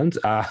the land.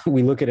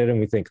 We look at it and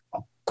we think,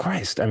 oh,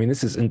 Christ, I mean,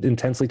 this is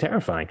intensely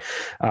terrifying.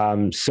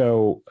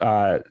 So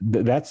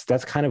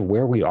that's kind of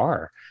where we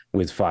are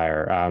with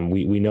fire.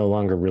 We no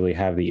longer really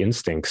have the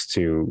instincts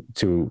to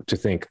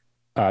think,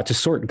 to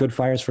sort good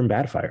fires from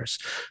bad fires,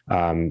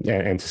 and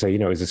to say,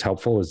 is this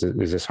helpful? Is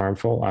this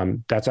harmful?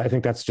 I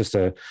think that's just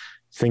a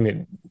thing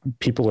that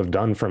people have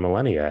done for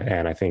millennia.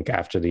 And I think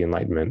after the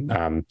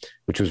Enlightenment,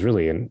 which was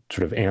really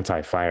sort of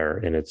anti-fire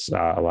in its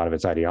a lot of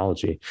its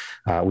ideology,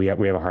 we have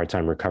a hard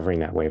time recovering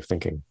that way of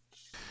thinking.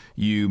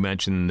 You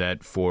mentioned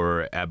that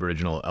for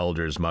Aboriginal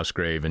elders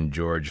Musgrave and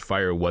George,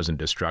 fire wasn't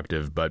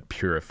destructive but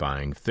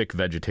purifying. Thick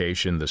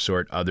vegetation, the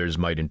sort others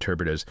might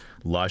interpret as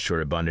lush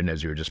or abundant,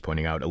 as you were just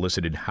pointing out,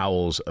 elicited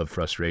howls of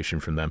frustration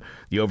from them.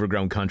 The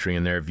overgrown country,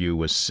 in their view,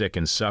 was sick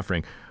and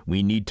suffering.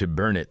 We need to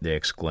burn it, they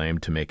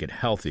exclaimed, to make it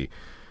healthy.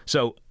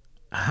 So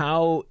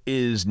how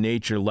is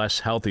nature less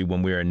healthy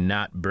when we are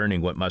not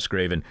burning what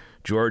Musgrave and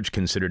George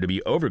consider to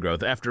be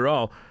overgrowth? After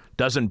all,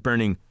 doesn't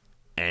burning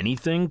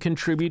anything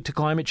contribute to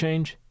climate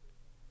change?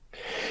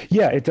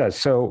 Yeah, it does.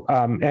 So,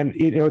 and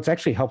it's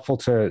actually helpful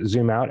to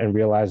zoom out and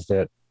realize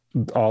that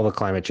all the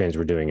climate change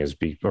we're doing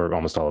or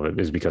almost all of it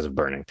is because of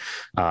burning.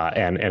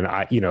 And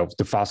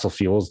the fossil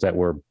fuels that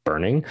we're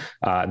burning,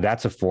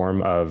 that's a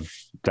form of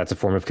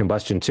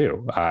combustion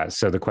too.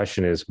 So the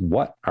question is,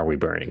 what are we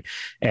burning?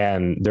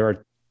 And there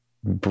are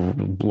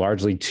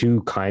largely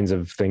two kinds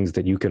of things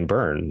that you can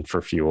burn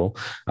for fuel.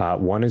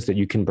 One is that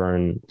you can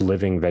burn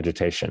living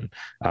vegetation.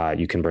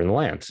 You can burn the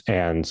land,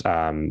 and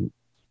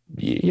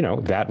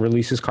that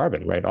releases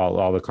carbon, right?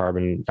 All the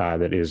carbon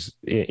that is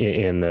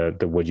in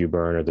the wood you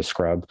burn or the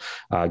scrub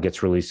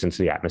gets released into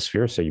the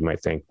atmosphere. So you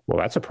might think, well,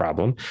 that's a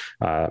problem.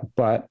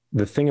 But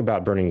the thing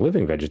about burning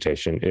living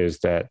vegetation is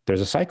that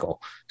there's a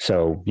cycle.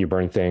 So you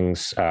burn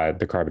things,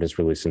 the carbon is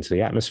released into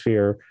the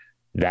atmosphere.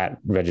 That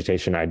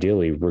vegetation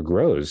ideally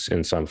regrows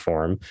in some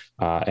form.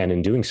 And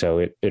in doing so,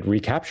 it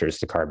recaptures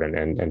the carbon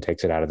and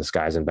takes it out of the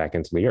skies and back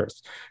into the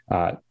earth.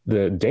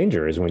 The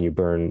danger is when you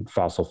burn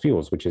fossil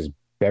fuels, which is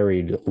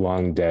buried,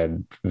 long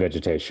dead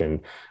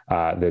vegetation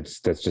that's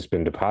just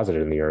been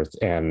deposited in the earth,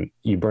 and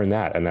you burn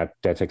that, and that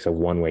takes a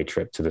one-way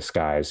trip to the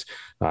skies.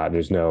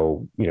 There's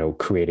no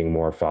creating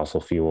more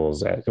fossil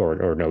fuels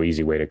or no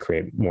easy way to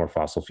create more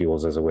fossil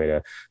fuels as a way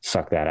to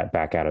suck that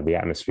back out of the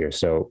atmosphere.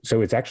 So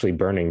it's actually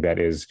burning that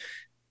has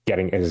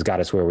got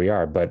us where we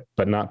are, but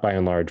not by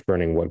and large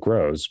burning what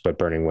grows, but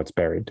burning what's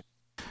buried.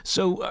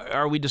 So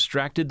are we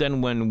distracted then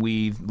when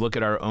we look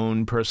at our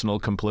own personal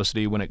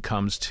complicity when it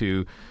comes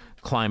to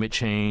climate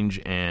change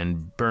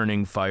and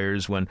burning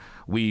fires, when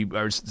we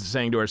are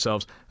saying to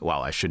ourselves,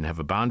 well, I shouldn't have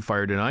a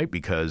bonfire tonight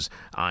because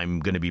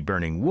I'm going to be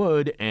burning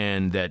wood,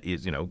 and that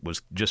is,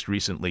 was just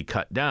recently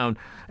cut down,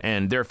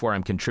 and therefore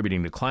I'm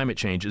contributing to climate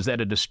change? Is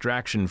that a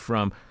distraction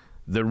from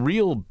the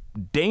real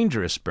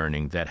dangerous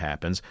burning that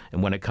happens,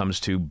 and when it comes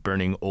to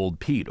burning old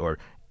peat or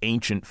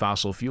ancient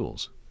fossil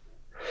fuels?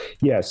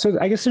 Yeah, so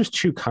I guess there's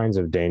two kinds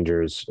of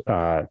dangers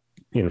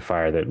in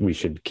fire that we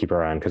should keep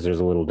our eye on, because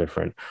there's a little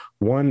different.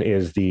 One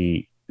is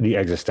the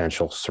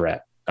existential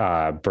threat.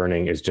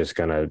 Burning is just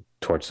going to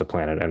torch the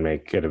planet and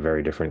make it a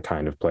very different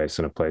kind of place,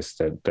 and a place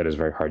that is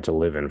very hard to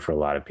live in for a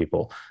lot of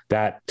people.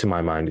 That, to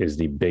my mind, is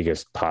the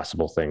biggest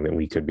possible thing that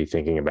we could be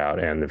thinking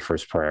about, and the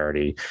first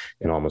priority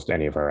in almost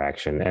any of our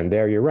action. And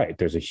there, you're right.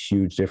 There's a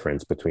huge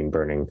difference between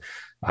burning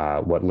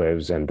what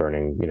lives and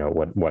burning,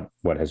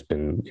 what has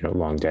been,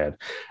 long dead.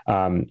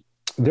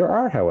 There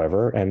are,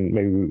 however, and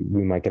maybe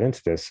we might get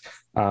into this,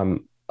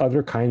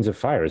 other kinds of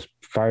fires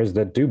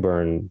that do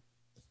burn.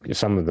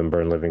 Some of them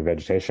burn living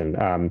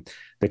vegetation.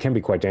 They can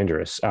be quite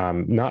dangerous,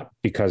 not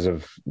because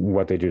of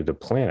what they do to the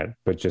planet,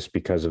 but just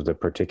because of the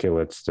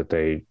particulates that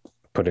they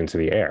put into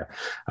the air.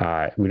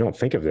 We don't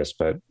think of this,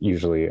 but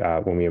usually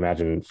when we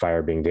imagine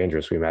fire being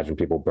dangerous, we imagine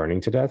people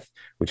burning to death,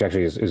 which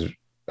actually is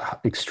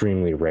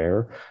extremely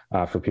rare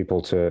for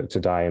people to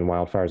die in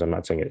wildfires. I'm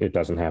not saying it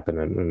doesn't happen,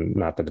 and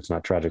not that it's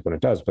not tragic when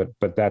it does,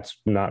 but that's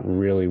not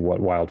really what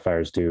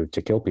wildfires do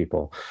to kill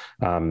people.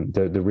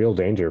 The real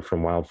danger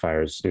from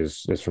wildfires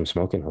is from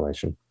smoke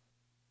inhalation.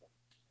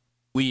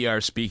 We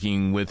are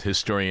speaking with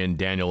historian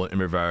Daniel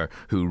Immerwahr,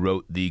 who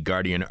wrote the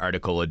Guardian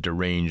article, A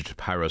Deranged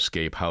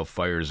Pyroscape, How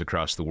Fires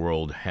Across the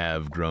World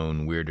Have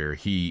Grown Weirder.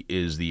 He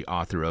is the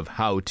author of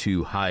How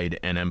to Hide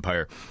an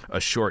Empire, a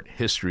short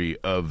history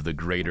of the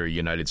greater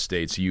United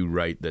States. You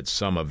write that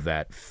some of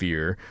that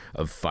fear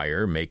of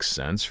fire makes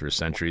sense. For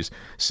centuries,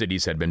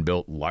 cities had been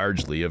built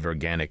largely of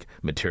organic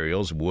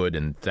materials. Wood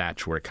and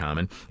thatch were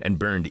common and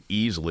burned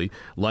easily.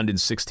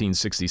 London's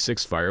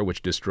 1666 fire,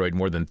 which destroyed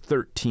more than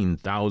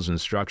 13,000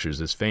 structures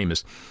as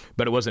famous,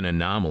 but it wasn't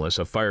anomalous.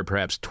 A fire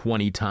perhaps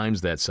 20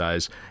 times that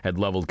size had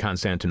leveled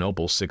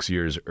Constantinople 6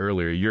 years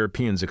earlier.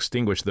 Europeans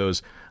extinguished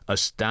those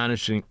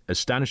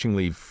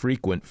astonishingly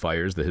frequent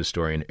fires, the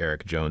historian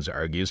Eric Jones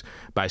argues,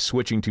 by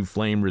switching to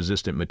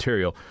flame-resistant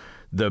material.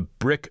 The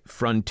brick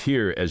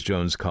frontier, as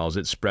Jones calls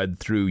it, spread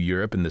through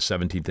Europe in the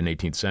 17th and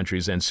 18th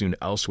centuries and soon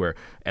elsewhere.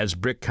 As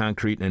brick,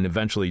 concrete, and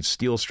eventually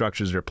steel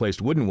structures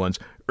replaced wooden ones,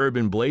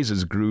 urban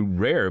blazes grew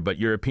rare, but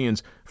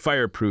Europeans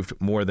fireproofed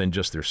more than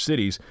just their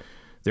cities.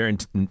 Their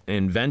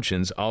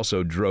inventions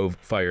also drove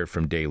fire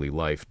from daily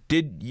life.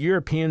 Did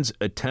Europeans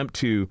attempt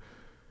to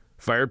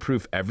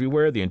fireproof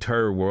everywhere, the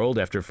entire world,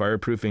 after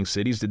fireproofing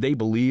cities? Did they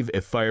believe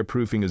if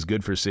fireproofing is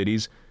good for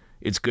cities,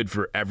 it's good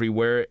for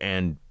everywhere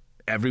and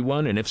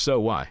everyone? And if so,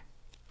 why?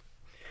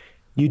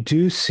 You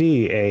do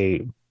see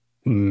a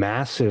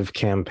massive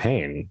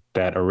campaign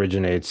that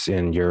originates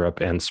in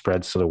Europe and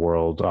spreads to the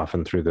world,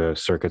 often through the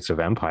circuits of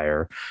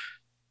empire,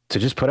 to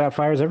just put out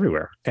fires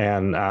everywhere.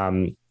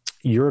 And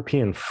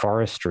European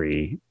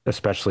forestry,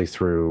 especially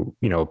through,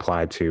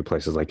 applied to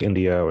places like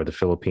India or the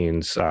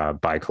Philippines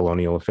by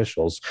colonial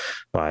officials,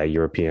 by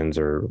Europeans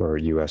or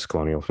U.S.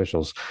 colonial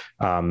officials,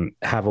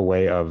 have a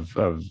way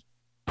of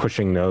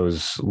pushing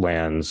those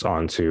lands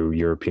onto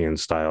European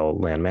style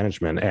land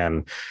management.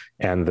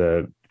 And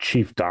the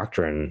chief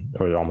doctrine,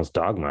 or almost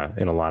dogma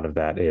in a lot of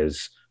that,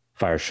 is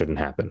fire shouldn't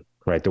happen,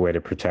 right? The way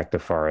to protect the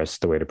forest,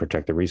 the way to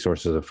protect the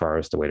resources of the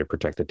forest, the way to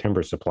protect the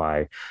timber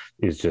supply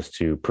is just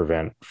to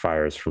prevent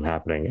fires from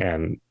happening.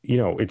 And,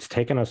 it's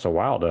taken us a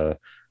while to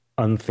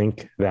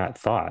unthink that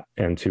thought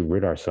and to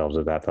rid ourselves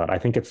of that thought. I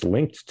think it's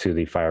linked to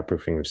the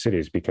fireproofing of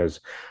cities, because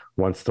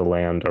once the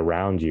land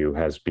around you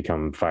has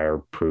become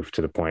fireproof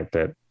to the point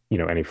that,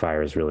 any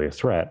fire is really a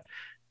threat,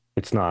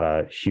 it's not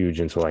a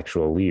huge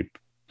intellectual leap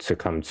to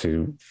come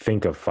to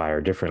think of fire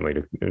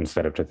differently,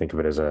 instead of to think of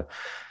it as a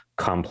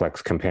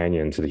complex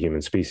companion to the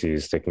human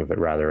species, thinking of it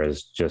rather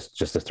as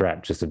just a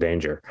threat, just a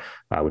danger,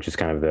 which is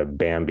kind of the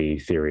Bambi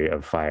theory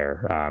of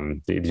fire.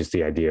 Just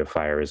the idea of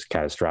fire is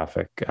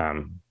catastrophic.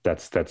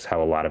 That's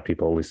how a lot of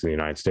people, at least in the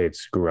United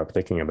States, grew up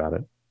thinking about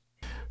it.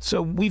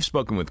 So we've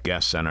spoken with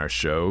guests on our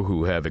show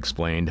who have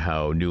explained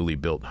how newly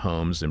built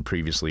homes in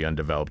previously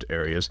undeveloped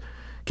areas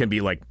can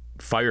be like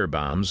fire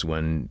bombs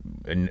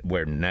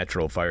where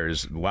natural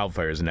fires,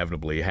 wildfires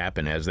inevitably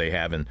happen, as they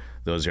have in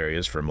those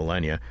areas for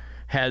millennia.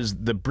 Has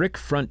the brick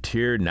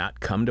frontier not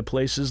come to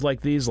places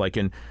like these, like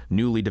in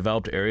newly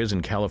developed areas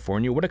in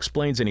California? What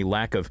explains any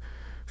lack of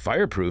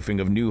fireproofing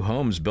of new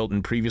homes built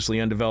in previously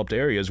undeveloped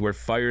areas where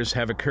fires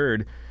have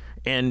occurred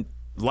and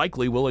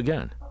likely will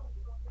again?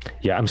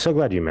 Yeah, I'm so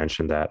glad you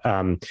mentioned that.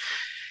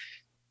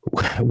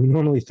 We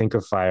normally think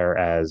of fire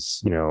as,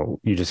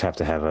 you just have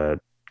to have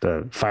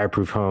the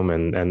fireproof home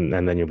and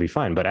then you'll be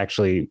fine. But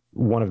actually,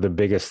 one of the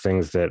biggest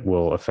things that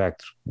will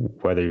affect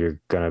whether you're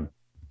going to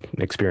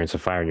experience a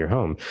fire in your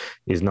home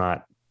is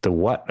not the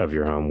what of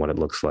your home, what it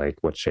looks like,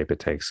 what shape it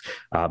takes,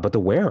 but the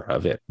where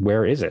of it.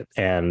 Where is it?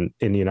 And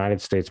in the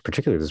United States,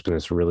 particularly, there's been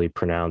this really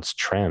pronounced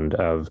trend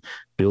of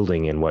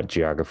building in what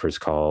geographers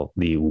call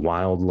the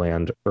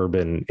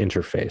wildland-urban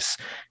interface.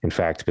 In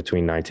fact,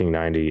 between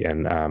 1990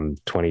 and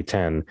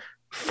 2010,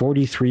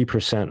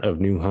 43% of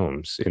new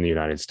homes in the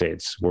United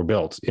States were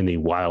built in the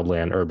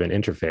wildland urban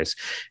interface.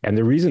 And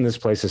the reason this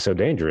place is so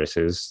dangerous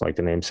is, like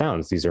the name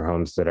sounds, these are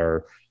homes that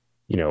are,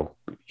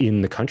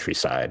 in the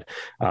countryside,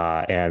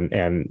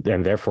 and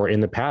therefore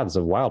in the paths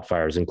of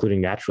wildfires,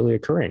 including naturally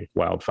occurring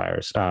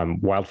wildfires,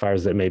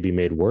 wildfires that may be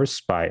made worse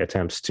by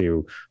attempts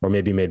to, or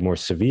maybe made more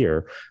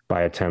severe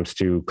by attempts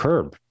to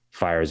curb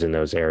fires in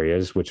those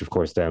areas, which of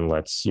course then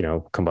lets,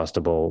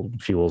 combustible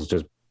fuels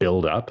just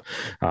build up,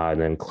 and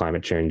then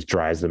climate change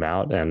dries them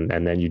out, and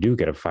then you do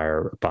get a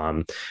fire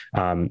bomb.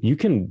 You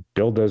can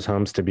build those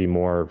homes to be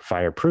more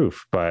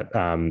fireproof, but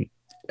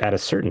at a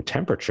certain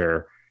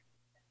temperature,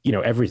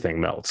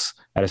 everything melts.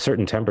 At a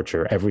certain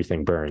temperature,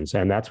 everything burns.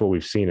 And that's what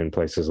we've seen in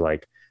places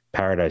like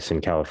Paradise in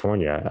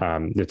California.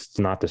 It's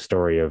not the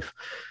story of,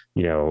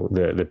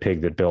 the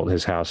pig that built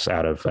his house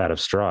out of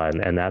straw.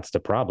 And that's the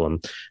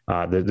problem.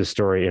 The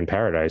story in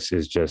Paradise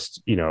is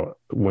just,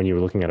 when you're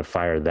looking at a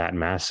fire that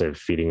massive,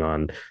 feeding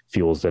on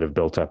fuels that have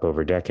built up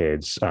over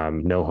decades,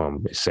 no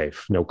home is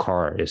safe. No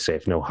car is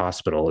safe. No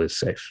hospital is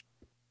safe.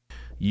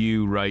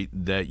 You write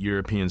that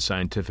European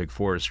scientific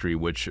forestry,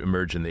 which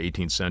emerged in the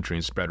 18th century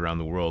and spread around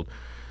the world,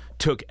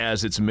 took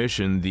as its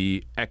mission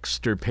the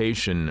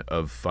extirpation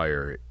of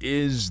fire.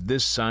 Is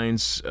this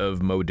science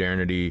of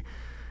modernity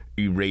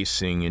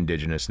erasing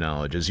indigenous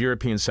knowledge? Is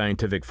European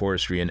scientific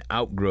forestry an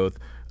outgrowth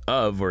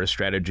of, or a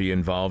strategy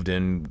involved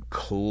in,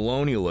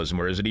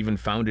 colonialism, or is it even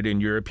founded in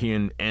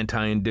European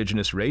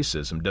anti-indigenous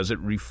racism? Does it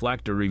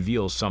reflect or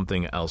reveal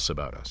something else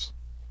about us?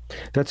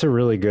 That's a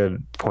really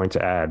good point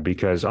to add,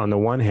 because on the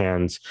one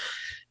hand,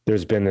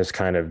 there's been this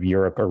kind of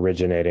Europe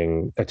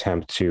originating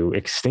attempt to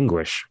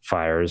extinguish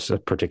fires,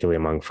 particularly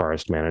among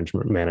forest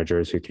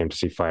managers who came to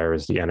see fire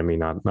as the enemy,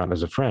 not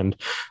as a friend.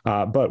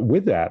 But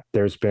with that,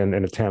 there's been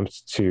an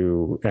attempt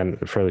to, and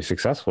a fairly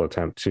successful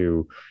attempt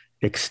to,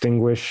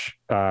 extinguish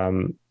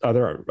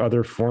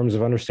other forms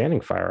of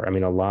understanding fire. I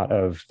mean, a lot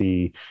of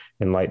the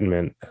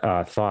Enlightenment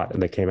thought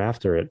that came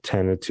after it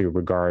tended to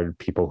regard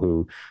people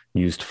who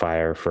used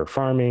fire for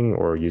farming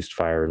or used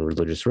fire in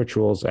religious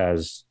rituals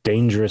as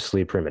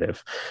dangerously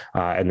primitive.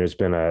 And there's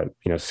been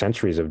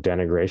centuries of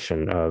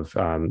denigration of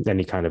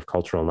any kind of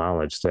cultural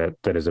knowledge that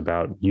is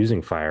about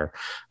using fire,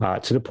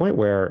 to the point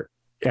where,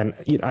 and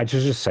I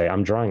just say,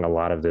 I'm drawing a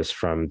lot of this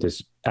from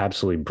this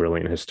absolutely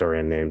brilliant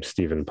historian named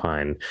Stephen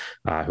Pine,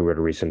 who wrote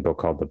a recent book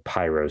called The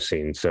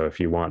Pyrocene. So if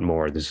you want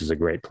more, this is a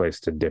great place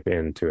to dip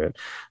into it.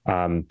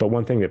 But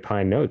one thing that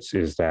Pine notes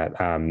is that,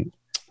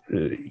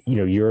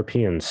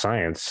 European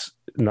science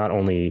not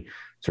only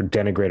sort of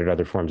denigrated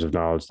other forms of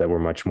knowledge that were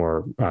much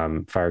more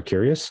fire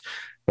curious,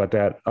 but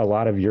that a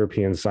lot of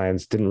European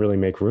science didn't really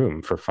make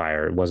room for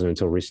fire. It wasn't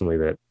until recently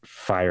that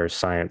fire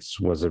science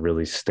was a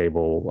really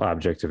stable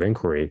object of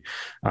inquiry.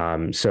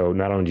 So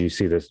not only do you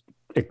see this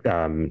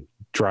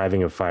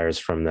driving of fires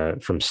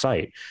from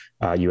sight,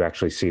 you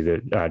actually see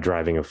the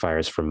driving of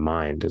fires from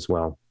mind as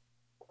well.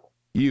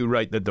 You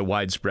write that the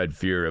widespread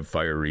fear of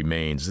fire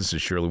remains. This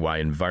is surely why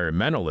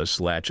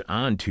environmentalists latch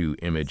onto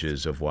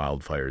images of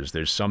wildfires.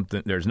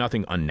 There's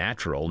nothing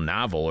unnatural,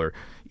 novel, or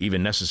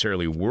even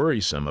necessarily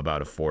worrisome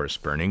about a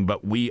forest burning,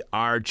 but we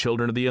are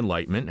children of the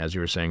Enlightenment, as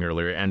you were saying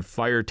earlier, and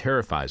fire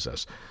terrifies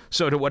us.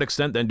 So to what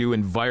extent then do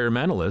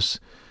environmentalists,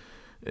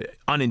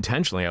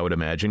 unintentionally I would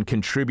imagine,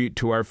 contribute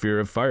to our fear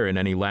of fire and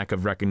any lack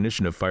of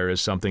recognition of fire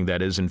as something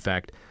that is in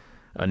fact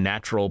a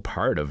natural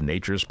part of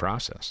nature's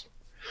process?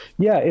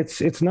 Yeah,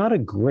 it's not a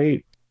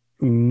great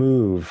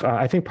move.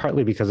 I think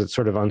partly because it's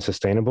sort of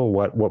unsustainable.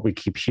 What we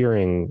keep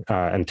hearing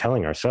and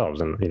telling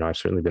ourselves, and I've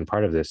certainly been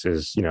part of this,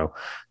 is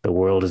the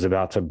world is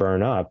about to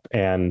burn up,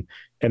 and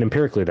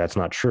empirically that's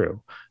not true.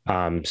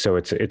 So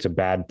it's a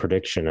bad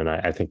prediction, and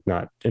I think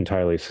not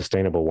entirely a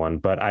sustainable one.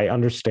 But I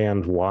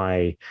understand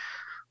why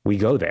we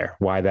go there,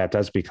 why that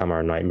does become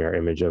our nightmare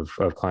image of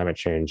climate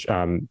change.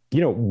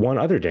 One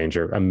other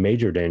danger, a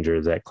major danger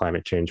that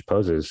climate change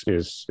poses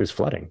is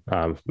flooding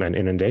and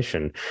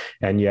inundation.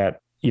 And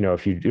yet,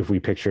 if we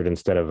pictured,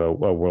 instead of a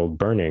world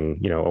burning,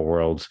 a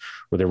world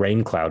with a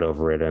rain cloud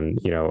over it and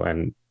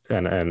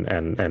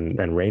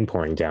rain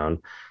pouring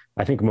down,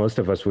 I think most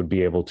of us would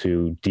be able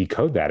to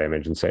decode that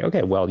image and say,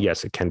 okay, well,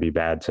 yes, it can be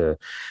bad to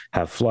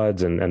have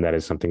floods, and that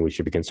is something we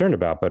should be concerned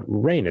about. But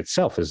rain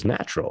itself is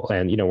natural.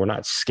 And, we're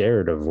not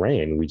scared of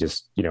rain. We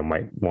just,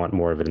 might want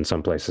more of it in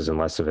some places and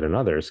less of it in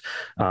others.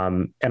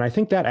 And I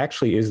think that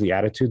actually is the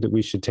attitude that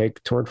we should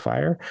take toward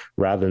fire,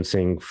 rather than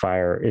seeing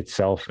fire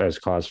itself as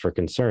cause for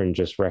concern,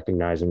 just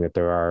recognizing that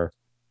there are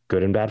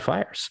good and bad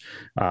fires.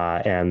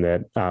 And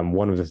that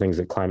one of the things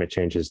that climate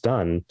change has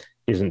done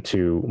isn't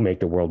to make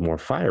the world more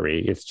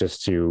fiery. It's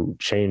just to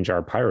change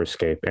our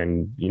pyroscape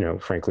and,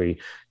 frankly,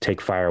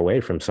 take fire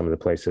away from some of the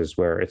places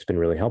where it's been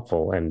really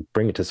helpful and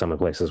bring it to some of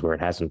the places where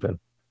it hasn't been.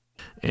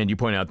 And you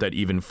point out that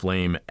even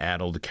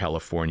flame-addled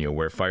California,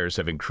 where fires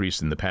have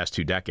increased in the past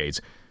 2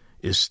 decades,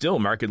 is still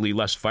markedly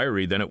less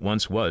fiery than it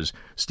once was.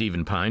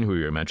 Stephen Pine, who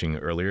you were mentioning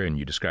earlier and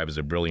you describe as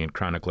a brilliant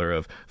chronicler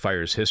of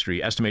fire's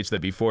history, estimates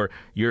that before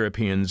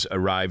Europeans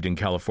arrived in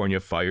California,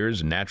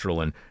 fires,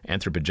 natural and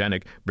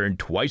anthropogenic, burned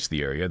twice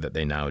the area that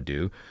they now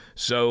do.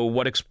 So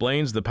what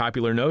explains the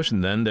popular notion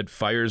then that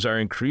fires are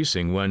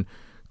increasing when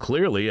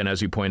clearly, and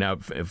as you point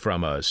out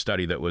from a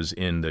study that was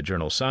in the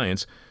journal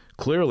Science,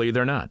 clearly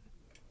they're not?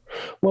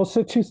 Well,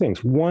 so 2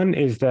 things. One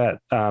is that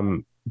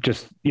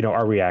just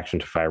our reaction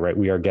to fire, right?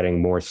 We are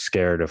getting more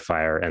scared of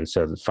fire, and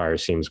so the fire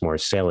seems more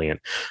salient.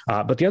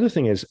 But the other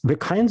thing is the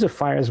kinds of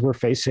fires we're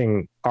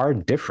facing are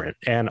different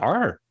and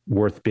are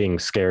worth being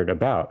scared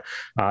about.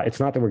 It's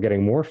not that we're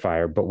getting more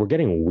fire, but we're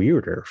getting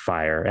weirder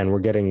fire, and we're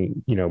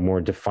getting,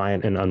 more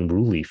defiant and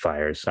unruly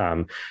fires.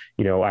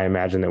 I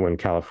imagine that when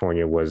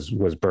California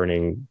was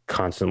burning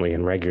constantly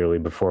and regularly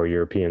before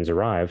Europeans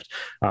arrived,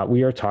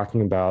 we are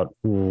talking about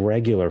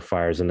regular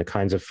fires and the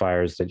kinds of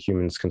fires that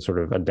humans can sort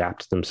of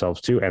adapt themselves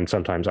to, and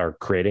sometimes are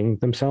creating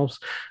themselves.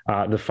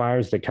 The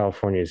fires that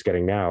California is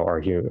getting now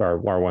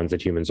are ones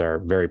that humans are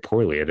very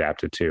poorly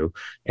adapted to,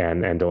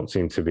 and don't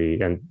seem to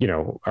be, and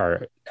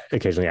are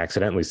occasionally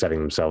accidentally setting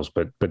themselves,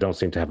 but don't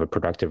seem to have a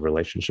productive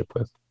relationship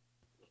with.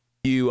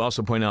 You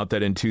also point out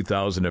that in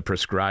 2000, a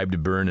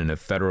prescribed burn in a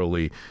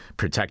federally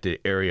protected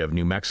area of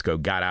New Mexico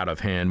got out of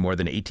hand. More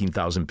than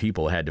 18,000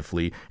 people had to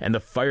flee, and the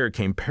fire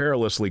came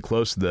perilously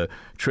close to the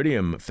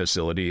tritium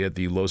facility at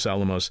the Los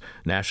Alamos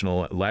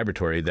National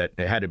Laboratory that,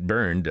 had it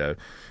burned,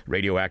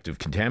 radioactive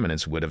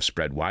contaminants would have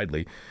spread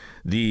widely.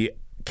 The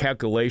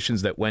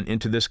calculations that went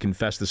into this,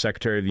 confessed the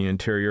Secretary of the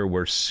Interior,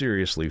 were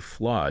seriously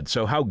flawed.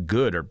 So how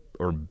good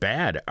or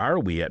bad are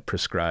we at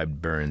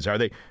prescribed burns? Are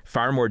they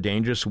far more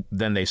dangerous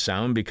than they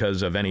sound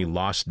because of any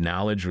lost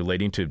knowledge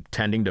relating to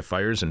tending to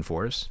fires in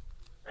forests?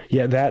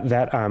 Yeah,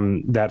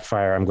 that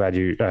fire, I'm glad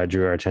you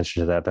drew our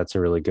attention to that. That's a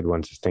really good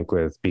one to think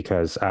with,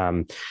 because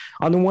on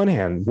the one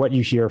hand, what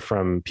you hear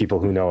from people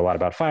who know a lot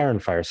about fire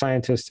and fire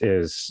scientists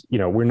is,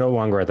 we're no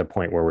longer at the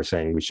point where we're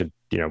saying we should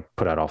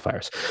put out all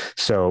fires.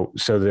 So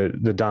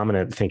the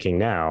dominant thinking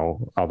now,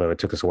 although it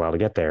took us a while to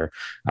get there,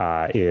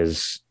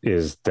 is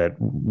that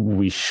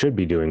we should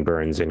be doing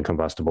burns in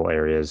combustible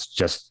areas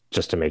just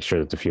to make sure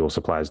that the fuel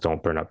supplies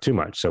don't burn up too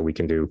much. So we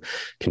can do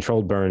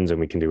controlled burns and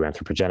we can do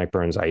anthropogenic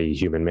burns, i.e.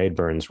 human-made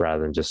burns,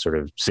 rather than just sort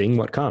of seeing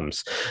what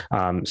comes.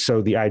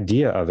 So the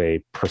idea of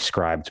a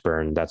prescribed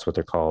burn, that's what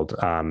they're called,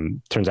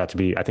 turns out to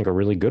be, I think, a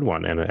really good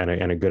one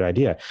and a good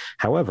idea.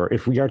 However,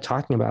 if we are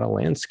talking about a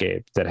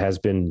landscape that has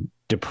been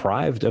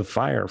deprived of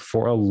fire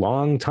for a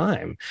long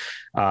time,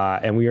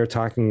 and we are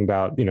talking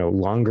about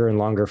longer and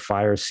longer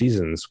fire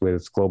seasons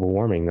with global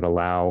warming that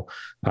allow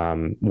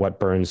what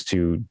burns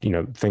to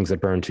things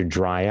that burn to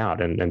dry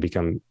out and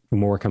become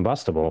more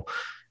combustible,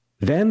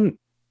 then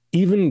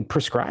even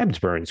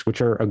prescribed burns,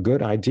 which are a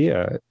good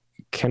idea,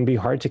 can be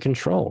hard to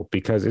control,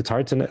 because it's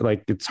hard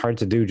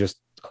to do just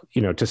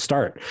to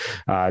start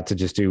to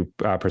just do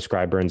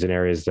prescribed burns in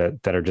areas that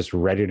are just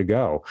ready to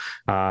go.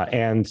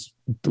 And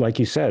like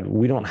you said,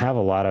 we don't have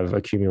a lot of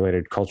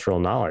accumulated cultural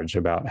knowledge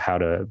about how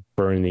to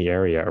burn the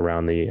area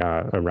around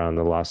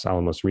the Los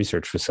Alamos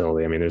research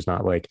facility. I mean, there's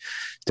not like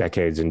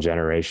decades and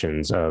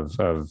generations of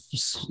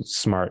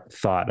smart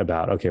thought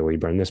about, okay, well, you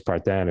burn this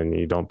part then and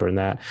you don't burn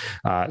that.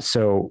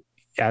 So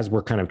as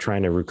we're kind of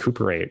trying to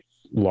recuperate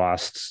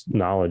lost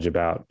knowledge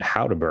about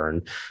how to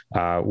burn,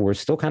 we're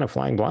still kind of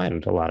flying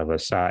blind, a lot of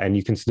us. And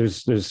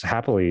there's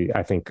happily,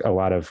 I think, a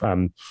lot of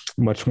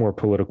much more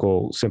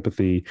political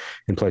sympathy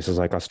in places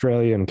like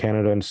Australia and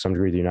Canada, and to some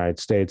degree the United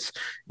States,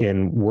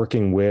 in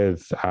working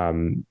with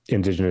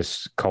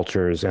indigenous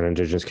cultures and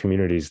indigenous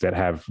communities that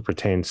have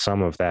retained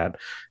some of that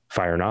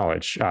fire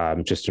knowledge,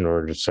 just in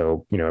order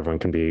so everyone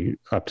can be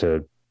up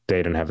to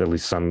date and have at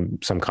least some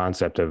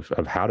concept of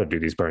how to do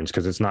these burns,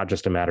 because it's not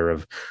just a matter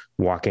of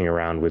walking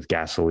around with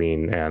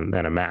gasoline and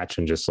a match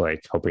and just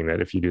like hoping that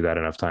if you do that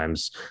enough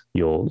times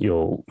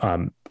you'll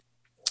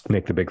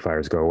make the big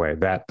fires go away.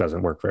 That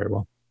doesn't work very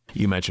well.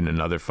 You mentioned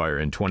another fire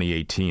in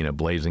 2018. A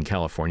blaze in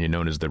California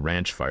known as the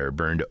Ranch Fire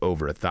burned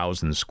over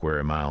 1,000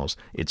 square miles.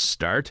 Its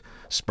start?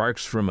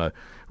 Sparks from a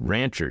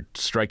rancher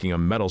striking a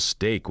metal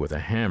stake with a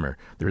hammer.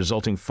 The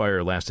resulting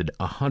fire lasted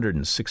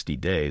 160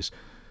 days.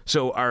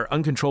 So are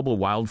uncontrollable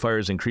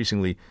wildfires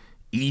increasingly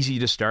easy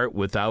to start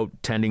without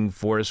tending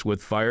forests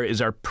with fire?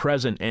 Is our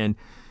present and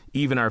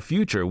even our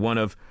future one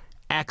of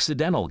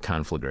accidental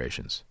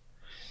conflagrations?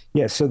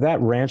 Yeah, so that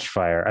ranch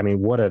fire, I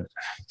mean, can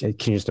you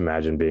just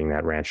imagine being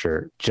that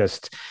rancher,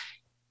 just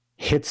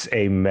hits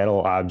a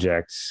metal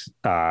object,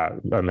 a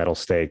metal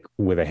stake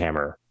with a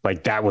hammer.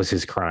 Like that was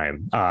his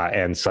crime,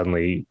 and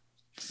suddenly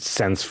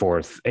sends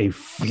forth a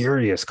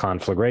furious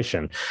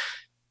conflagration.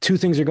 Two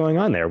things are going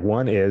on there.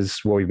 One is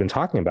what we've been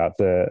talking about,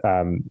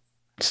 the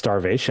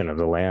starvation of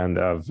the land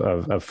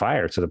of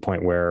fire, to the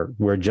point where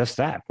we're just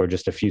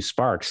a few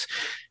sparks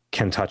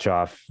can touch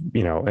off,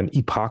 an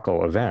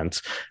epochal event.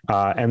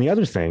 And the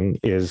other thing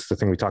is the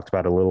thing we talked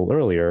about a little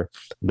earlier,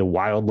 the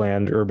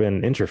wildland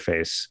urban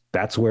interface.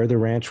 That's where the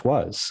ranch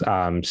was.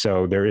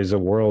 So there is a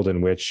world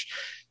in which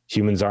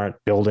humans aren't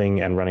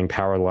building and running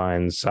power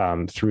lines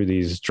through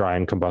these dry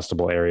and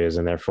combustible areas,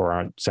 and therefore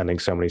aren't sending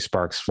so many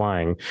sparks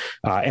flying,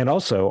 and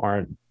also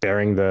aren't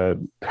bearing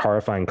the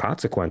horrifying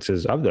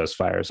consequences of those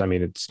fires. I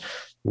mean, it's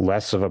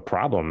less of a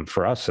problem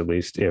for us, at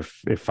least,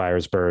 if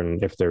fires burn,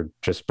 if they're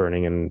just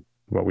burning in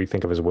what we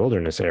think of as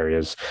wilderness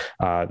areas.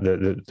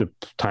 The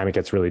time it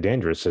gets really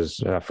dangerous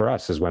is for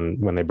us is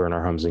when they burn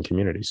our homes and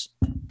communities.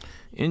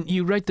 And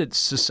you write that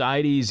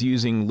societies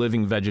using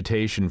living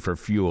vegetation for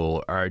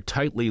fuel are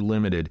tightly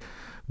limited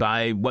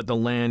by what the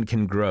land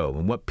can grow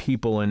and what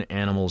people and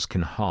animals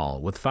can haul.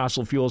 With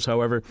fossil fuels,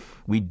 however,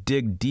 we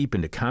dig deep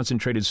into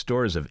concentrated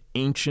stores of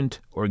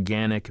ancient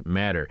organic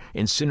matter,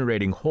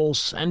 incinerating whole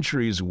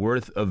centuries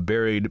worth of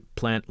buried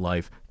plant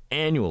life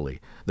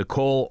annually. The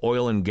coal,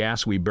 oil, and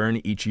gas we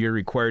burn each year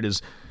required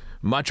as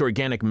much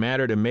organic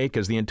matter to make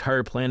as the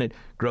entire planet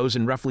grows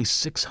in roughly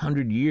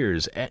 600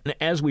 years. And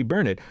as we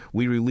burn it,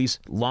 we release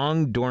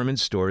long dormant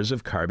stores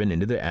of carbon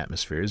into the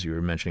atmosphere, as you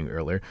were mentioning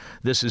earlier.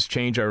 This has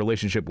changed our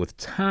relationship with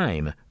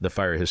time, the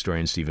fire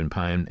historian Stephen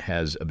Pyne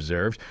has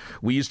observed.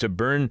 We used to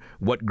burn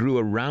what grew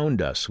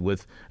around us,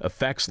 with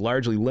effects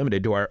largely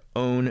limited to our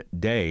own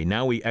day.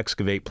 Now we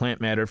excavate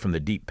plant matter from the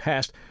deep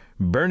past,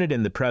 burn it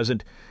in the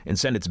present, and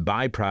send its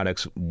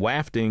byproducts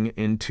wafting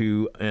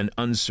into an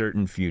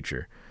uncertain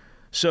future.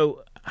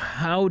 So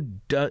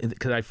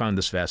because I found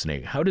this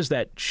fascinating, how does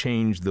that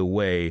change the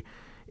way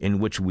in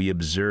which we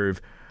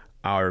observe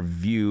our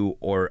view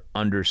or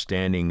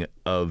understanding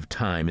of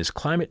time? Is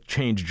climate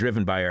change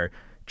driven by our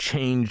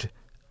changed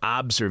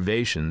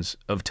observations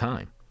of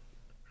time?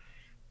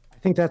 I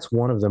think that's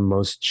one of the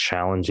most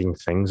challenging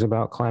things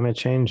about climate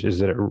change, is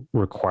that it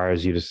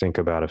requires you to think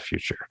about a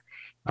future.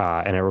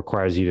 And it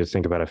requires you to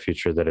think about a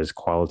future that is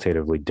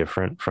qualitatively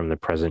different from the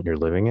present you're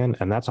living in.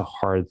 And that's a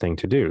hard thing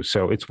to do.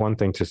 So it's one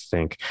thing to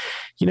think,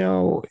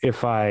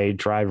 if I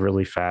drive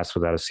really fast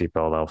without a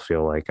seatbelt, I'll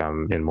feel like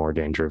I'm in more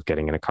danger of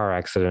getting in a car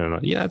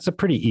accident. Yeah, it's a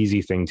pretty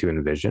easy thing to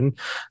envision.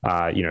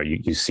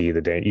 You see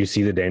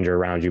the danger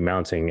around you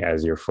mounting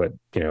as your foot,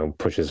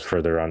 pushes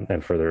further on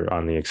and further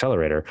on the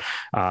accelerator.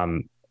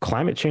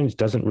 Climate change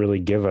doesn't really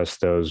give us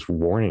those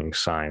warning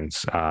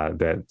signs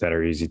that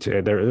are easy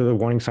to. The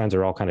warning signs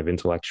are all kind of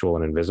intellectual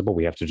and invisible.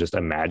 We have to just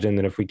imagine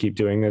that if we keep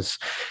doing this,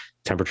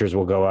 temperatures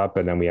will go up,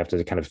 and then we have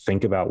to kind of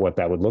think about what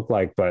that would look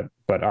like. But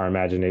our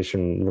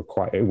imagination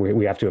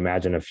we have to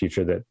imagine a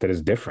future that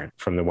is different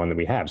from the one that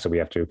we have. So we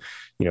have to,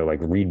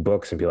 read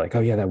books and be like, oh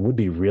yeah, that would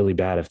be really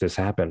bad if this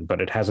happened, but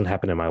it hasn't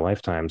happened in my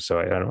lifetime. So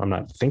I'm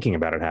not thinking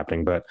about it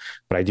happening, but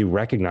I do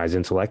recognize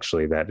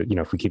intellectually that,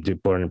 if we keep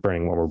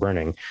burning what we're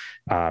burning,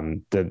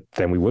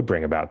 then we would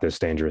bring about this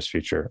dangerous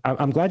future.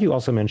 I'm glad you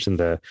also mentioned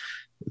the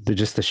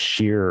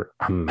sheer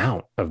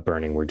amount of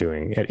burning we're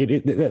doing.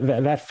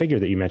 That figure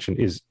that you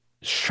mentioned is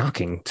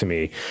shocking to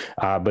me,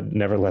 but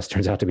nevertheless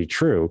turns out to be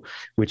true,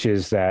 which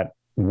is that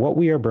what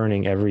we are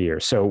burning every year.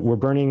 So we're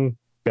burning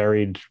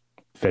buried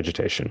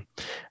vegetation.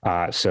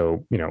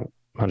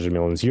 Hundreds of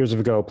millions of years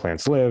ago,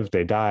 plants lived,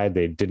 they died,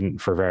 they didn't,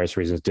 for various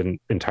reasons,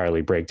 didn't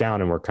entirely break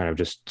down and were kind of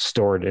just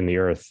stored in the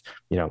earth,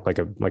 like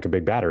a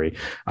big battery.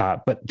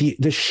 But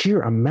the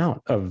sheer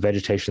amount of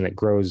vegetation that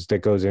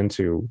goes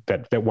into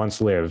that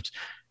once lived,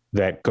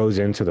 that goes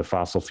into the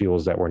fossil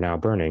fuels that we're now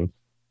burning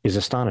is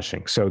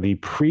astonishing. So the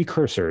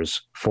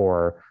precursors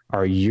for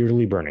our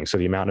yearly burning, so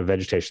the amount of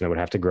vegetation that would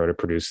have to grow to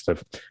produce the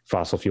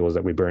fossil fuels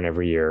that we burn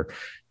every year,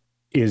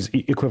 is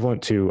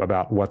equivalent to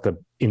about what the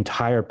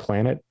entire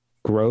planet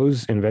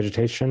grows in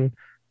vegetation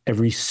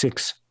every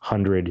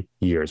 600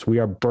 years. We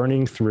are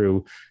burning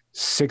through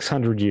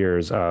 600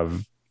 years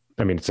of,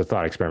 it's a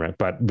thought experiment,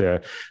 but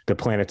the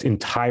planet's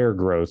entire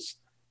growth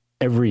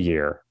every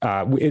year.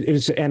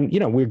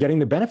 We're getting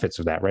the benefits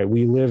of that, right?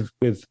 We live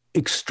with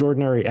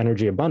extraordinary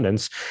energy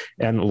abundance,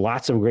 and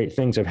lots of great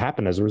things have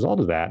happened as a result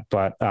of that.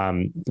 But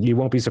you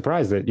won't be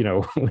surprised that,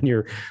 when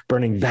you're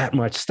burning that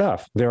much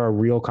stuff, there are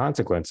real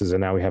consequences. And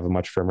now we have a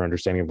much firmer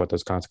understanding of what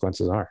those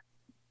consequences are.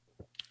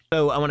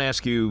 So I want to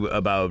ask you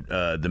about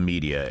the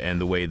media and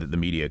the way that the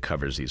media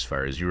covers these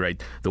fires. You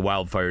write the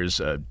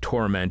wildfires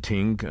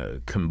tormenting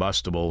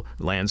combustible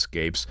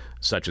landscapes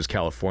such as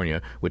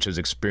California, which has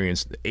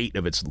experienced 8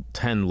 of its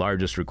 10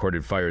 largest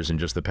recorded fires in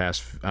just the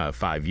past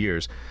 5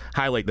 years,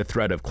 highlight the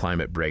threat of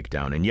climate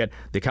breakdown. And yet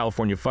the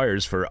California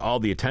fires, for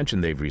all the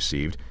attention they've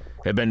received,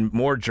 have been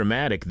more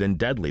dramatic than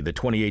deadly. The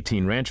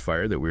 2018 ranch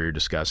fire that we were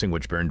discussing,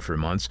 which burned for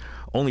months,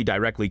 only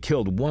directly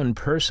killed 1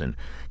 person.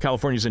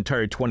 California's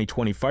entire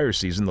 2020 fire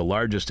season, the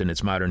largest in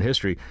its modern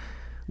history,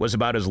 was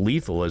about as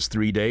lethal as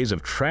 3 days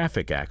of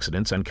traffic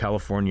accidents on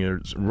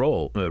California's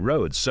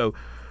roads. So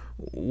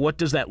what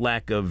does that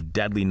lack of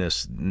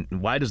deadliness,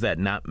 why does that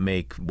not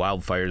make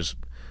wildfires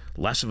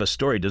less of a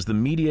story? Does the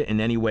media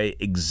in any way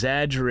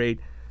exaggerate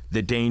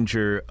the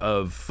danger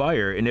of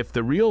fire? And if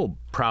the real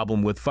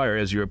problem with fire,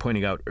 as you were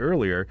pointing out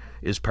earlier,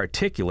 is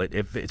particulate,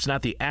 if it's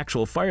not the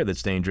actual fire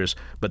that's dangerous,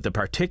 but the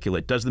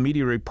particulate, does the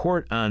media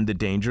report on the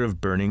danger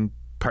of burning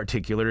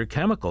particular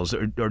chemicals?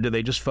 Or do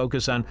they just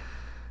focus on,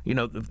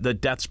 the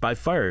deaths by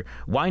fire?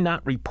 Why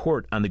not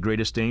report on the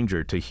greatest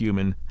danger to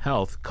human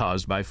health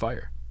caused by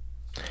fire?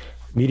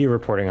 Media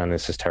reporting on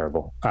this is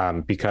terrible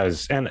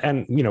because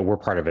we're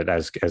part of it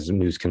as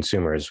news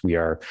consumers. We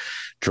are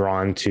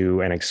drawn to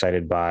and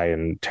excited by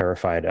and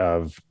terrified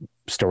of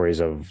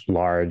stories of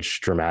large,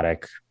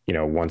 dramatic,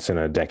 once in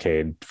a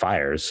decade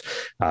fires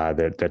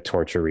that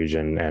torch a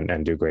region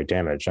and do great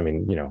damage.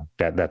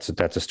 That's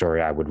a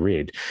story I would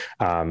read,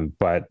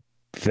 but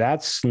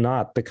that's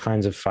not the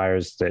kinds of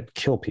fires that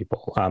kill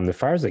people. The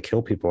fires that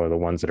kill people are the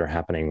ones that are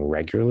happening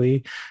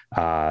regularly,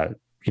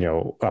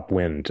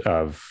 upwind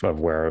of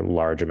where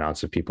large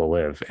amounts of people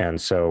live. And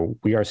so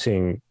we are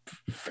seeing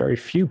very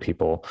few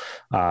people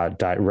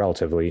die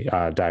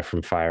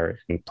from fire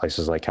in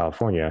places like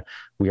California.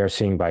 We are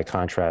seeing, by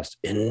contrast,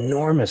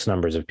 enormous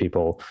numbers of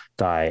people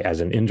die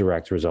as an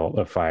indirect result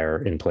of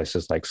fire in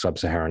places like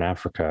sub-Saharan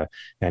Africa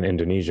and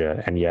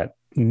Indonesia. And yet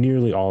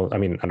nearly all, I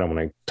don't want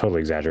to totally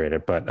exaggerate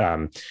it, but,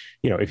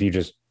 if you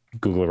just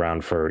Google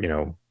around for,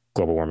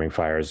 global warming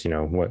fires,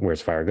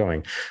 where's fire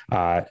going?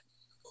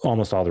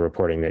 Almost all the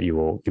reporting that you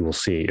will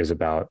see is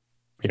about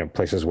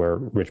places where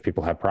rich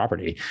people have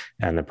property,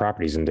 and the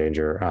property's in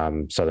danger.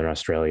 Southern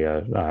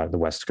Australia, the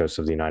west coast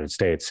of the United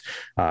States.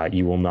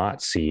 You will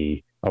not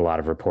see a lot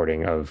of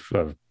reporting of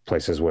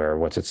places where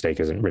what's at stake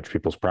isn't rich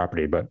people's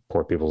property, but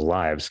poor people's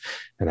lives,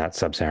 and that's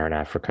sub-Saharan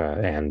Africa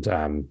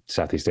and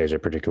Southeast Asia,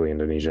 particularly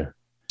Indonesia.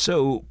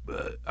 So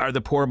are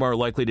the poor more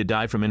likely to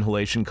die from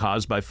inhalation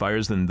caused by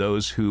fires than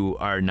those who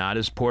are not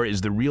as poor?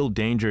 Is the real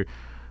danger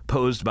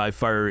posed by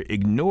fire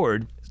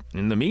ignored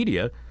in the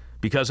media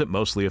because it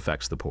mostly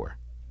affects the poor?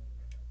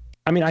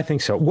 I mean, I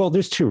think so. Well,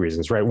 there's two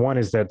reasons, right? One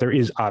is that there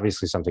is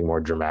obviously something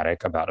more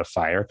dramatic about a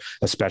fire,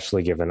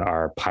 especially given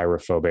our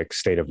pyrophobic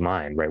state of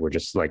mind, right? We're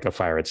just like a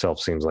fire itself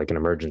seems like an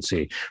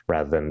emergency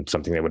rather than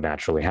something that would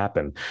naturally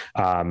happen.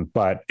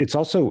 But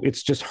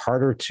it's just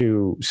harder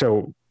to,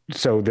 so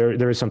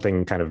there is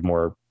something kind of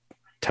more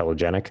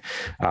telegenic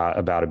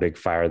about a big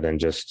fire than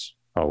just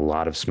a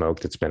lot of smoke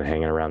that's been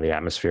hanging around the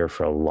atmosphere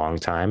for a long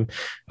time.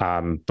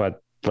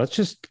 But let's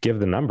just give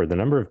the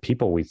number of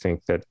people we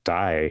think that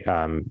die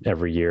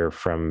every year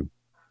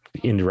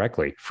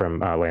indirectly from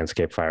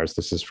landscape fires.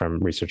 This is from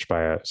research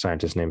by a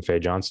scientist named Faye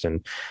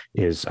Johnston,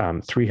 is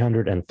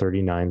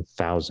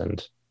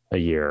 339,000 a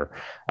year.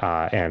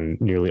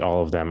 And nearly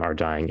all of them are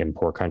dying in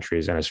poor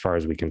countries. And as far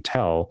as we can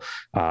tell,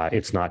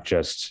 it's not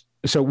just,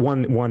 so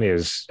one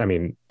is, I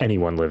mean,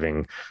 anyone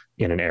living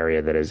in an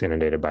area that is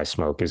inundated by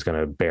smoke is going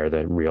to bear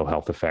the real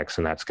health effects,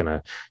 and that's going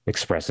to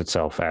express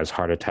itself as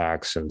heart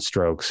attacks and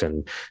strokes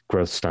and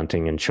growth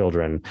stunting in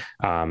children.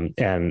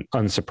 And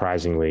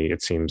unsurprisingly,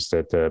 it seems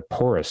that the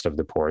poorest of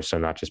the poor, so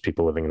not just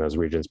people living in those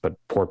regions, but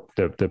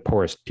the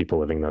poorest people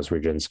living in those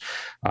regions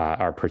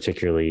are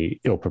particularly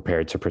ill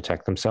prepared to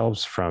protect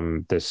themselves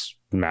from this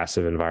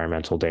massive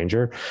environmental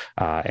danger.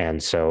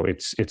 And so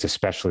it's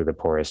especially the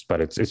poorest,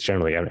 but it's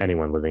generally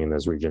anyone living in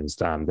those regions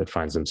that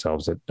finds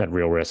themselves at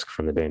real risk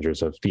from the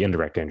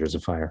indirect dangers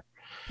of fire.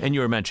 And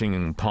you were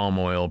mentioning palm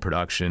oil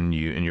production.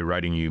 In your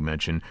writing, you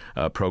mentioned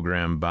a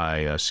program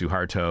by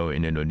Suharto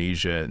in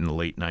Indonesia in the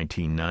late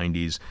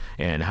 1990s,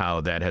 and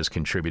how that has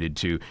contributed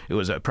to, it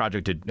was a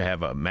project to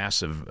have a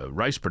massive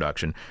rice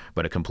production,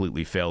 but it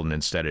completely failed, and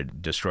instead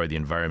it destroyed the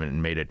environment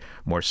and made it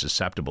more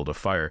susceptible to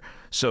fire.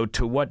 So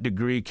to what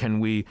degree can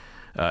we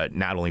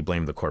not only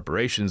blame the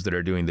corporations that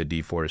are doing the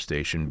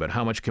deforestation, but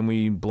how much can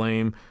we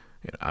blame,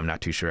 I'm not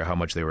too sure how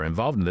much they were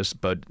involved in this,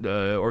 but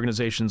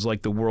organizations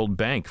like the World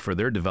Bank for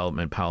their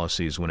development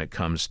policies when it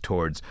comes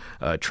towards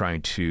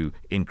trying to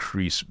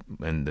increase,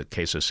 in the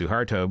case of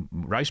Suharto,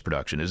 rice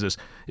production? Is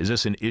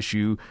this an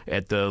issue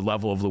at the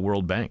level of the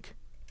World Bank?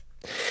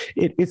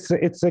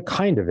 It's a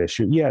kind of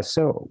issue. Yeah.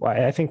 So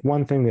I think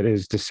one thing that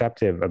is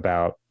deceptive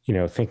about,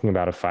 thinking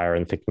about a fire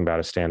and thinking about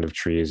a stand of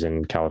trees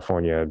in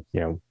California,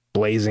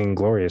 blazing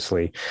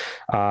gloriously,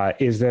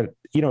 is that,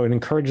 it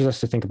encourages us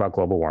to think about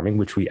global warming,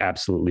 which we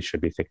absolutely should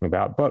be thinking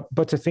about,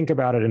 but to think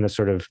about it in a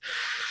sort of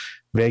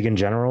vague and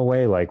general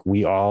way, like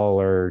we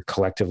all are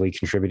collectively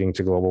contributing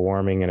to global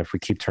warming. And if we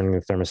keep turning the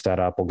thermostat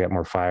up, we'll get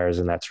more fires.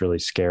 And that's really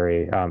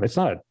scary. It's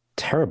not a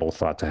terrible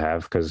thought to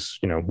have, because,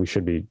 we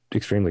should be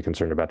extremely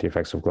concerned about the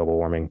effects of global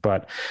warming,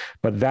 but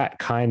that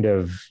kind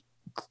of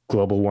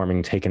global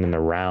warming taken in the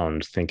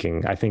round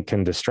thinking, I think,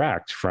 can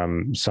distract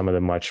from some of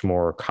the much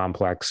more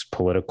complex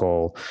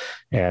political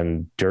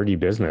and dirty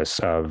business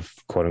of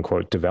quote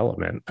unquote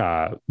development,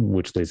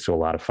 which leads to a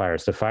lot of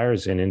fires. The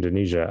fires in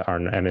Indonesia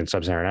and in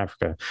sub-Saharan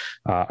Africa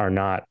are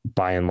not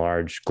by and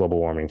large global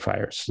warming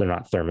fires. They're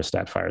not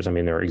thermostat fires. I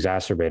mean, they're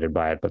exacerbated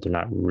by it, but they're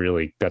not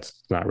really,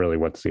 that's not really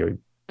what's the,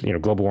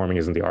 global warming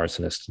isn't the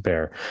arsonist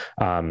there.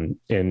 In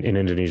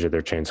Indonesia,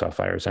 they're chainsaw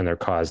fires, and they're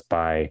caused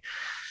by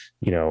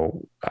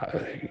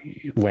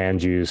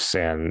land use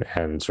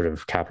and sort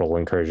of capital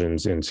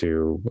incursions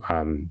into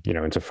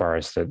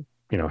forests that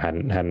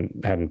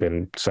hadn't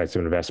been sites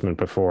of investment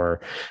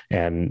before,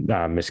 and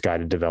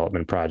misguided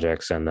development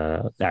projects and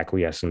the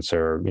acquiescence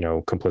or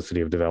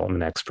complicity of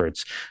development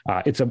experts.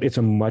 It's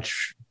a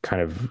much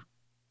kind of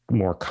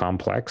more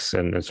complex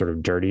and a sort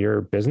of dirtier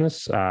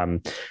business.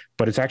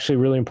 But it's actually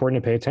really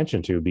important to pay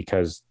attention to,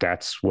 because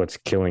that's what's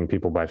killing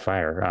people by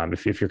fire.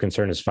 If your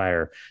concern is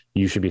fire,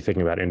 you should be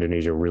thinking about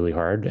Indonesia really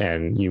hard,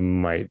 and you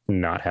might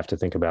not have to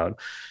think about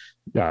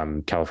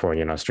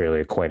California and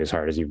Australia quite as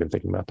hard as you've been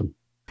thinking about them.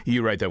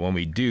 You write that when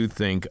we do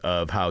think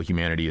of how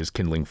humanity is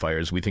kindling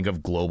fires, we think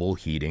of global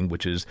heating,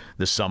 which is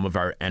the sum of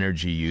our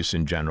energy use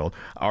in general.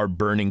 Our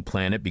burning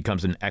planet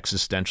becomes an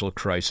existential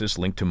crisis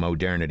linked to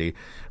modernity,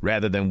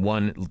 rather than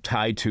one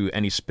tied to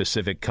any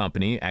specific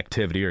company,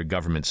 activity, or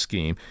government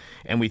scheme.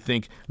 And we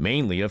think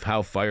mainly of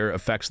how fire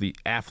affects the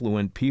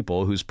affluent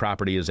people whose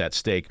property is at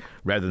stake,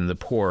 rather than the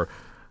poor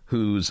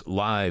whose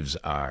lives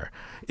are.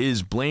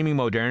 Is blaming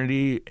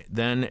modernity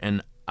then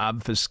an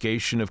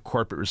obfuscation of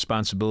corporate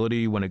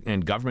responsibility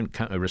and government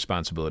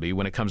responsibility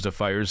when it comes to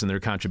fires and their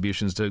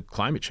contributions to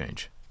climate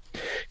change?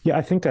 Yeah,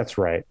 I think that's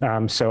right.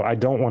 So I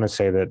don't want to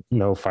say that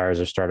no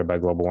fires are started by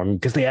global warming,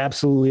 because they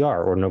absolutely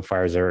are, or no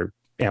fires are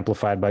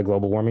amplified by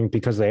global warming,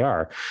 because they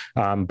are.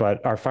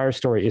 But our fire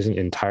story isn't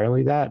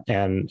entirely that.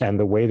 And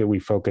the way that we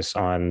focus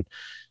on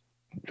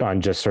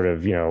just sort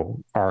of,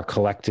 our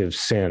collective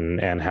sin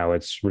and how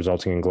it's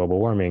resulting in global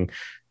warming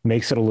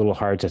makes it a little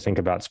hard to think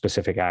about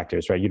specific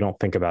actors, right? You don't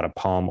think about a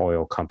palm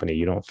oil company.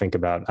 You don't think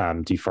about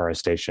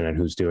deforestation and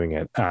who's doing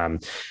it.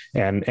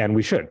 And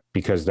we should,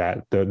 because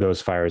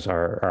those fires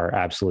are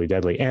absolutely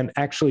deadly. And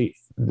actually,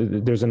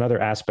 there's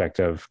another aspect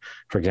of,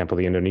 for example,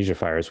 the Indonesia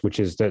fires, which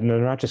is that they're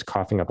not just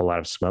coughing up a lot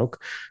of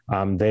smoke.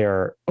 They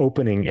are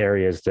opening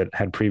areas that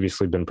had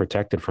previously been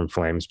protected from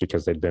flames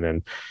because they'd been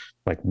in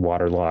like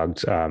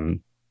waterlogged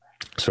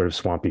sort of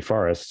swampy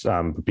forests.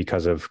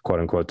 Because of quote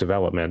unquote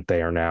development,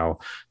 they are now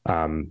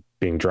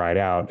being dried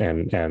out,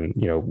 and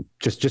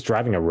just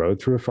driving a road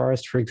through a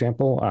forest, for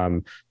example,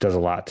 does a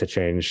lot to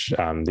change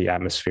the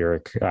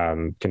atmospheric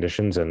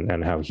conditions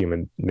and how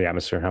humid the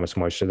atmosphere, how much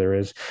moisture there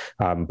is.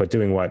 But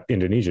doing what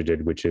Indonesia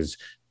did, which is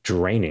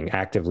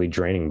actively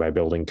draining by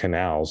building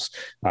canals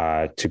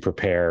to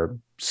prepare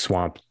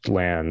swamped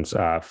lands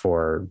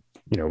for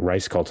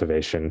rice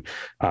cultivation,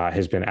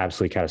 has been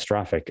absolutely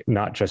catastrophic.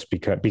 Not just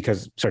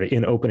because sort of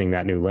in opening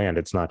that new land,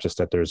 it's not just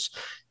that there's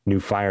new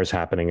fires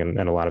happening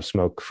and a lot of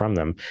smoke from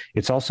them.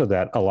 It's also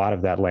that a lot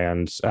of that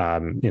land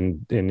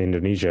in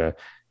Indonesia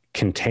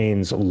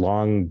contains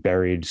long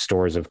buried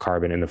stores of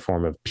carbon in the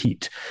form of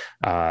peat.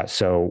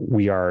 So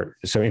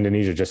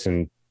Indonesia just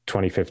in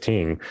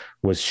 2015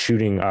 was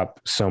shooting up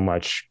so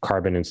much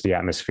carbon into the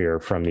atmosphere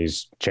from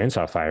these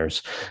chainsaw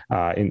fires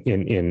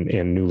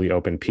in newly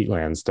opened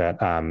peatlands that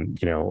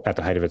at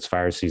the height of its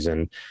fire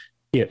season,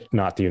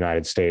 not the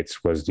United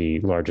States, was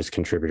the largest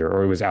contributor,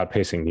 or it was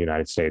outpacing the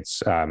United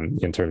States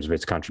in terms of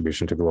its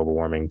contribution to global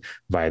warming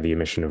via the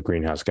emission of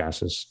greenhouse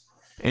gases.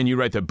 And you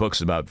write that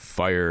books about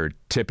fire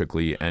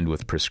typically end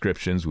with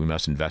prescriptions. We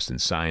must invest in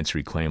science,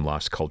 reclaim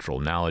lost cultural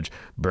knowledge,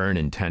 burn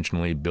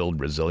intentionally, build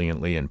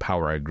resiliently, and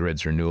power our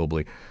grids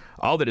renewably.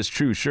 All that is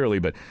true, surely,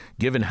 but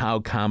given how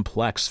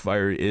complex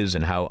fire is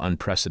and how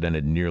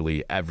unprecedented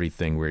nearly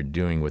everything we're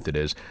doing with it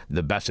is,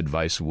 the best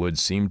advice would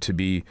seem to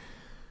be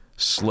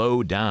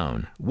slow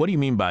down. What do you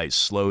mean by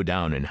slow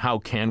down, and how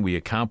can we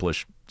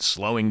accomplish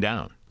slowing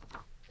down?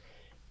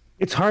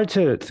 It's hard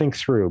to think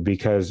through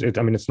because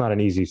it's not an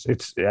easy.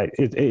 It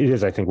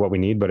is, I think, what we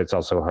need, but it's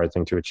also a hard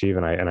thing to achieve,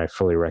 and I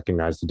fully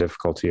recognize the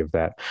difficulty of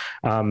that.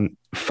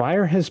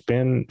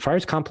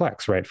 Fire's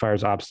complex, right?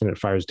 Fire's obstinate.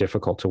 Fire's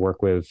difficult to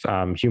work with.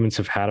 Humans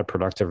have had a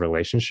productive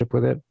relationship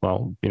with it.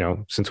 Well,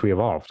 since we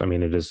evolved.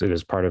 It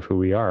is part of who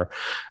we are.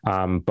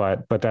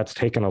 But that's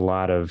taken a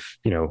lot of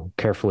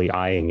carefully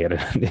eyeing it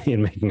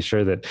and making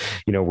sure that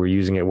we're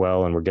using it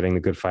well and we're getting the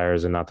good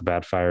fires and not the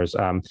bad fires.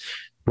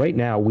 Right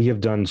now, we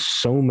have done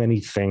so many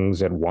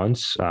things at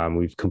once.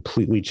 We've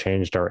completely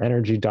changed our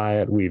energy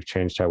diet. We've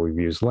changed how we've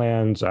used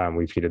lands.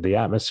 We've heated the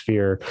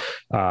atmosphere.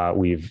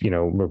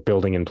 We're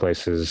building in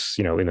places,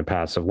 in the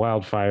paths of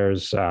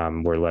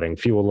wildfires. We're letting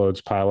fuel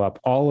loads pile up.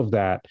 All of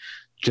that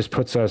just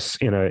puts us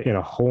in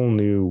a whole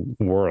new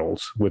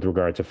world with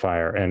regard to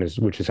fire,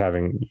 which is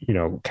having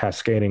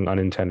cascading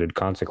unintended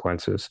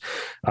consequences,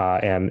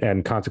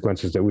 and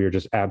consequences that we are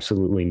just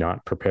absolutely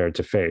not prepared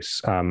to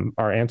face.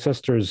 Our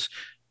ancestors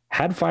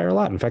had fire a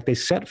lot. In fact, they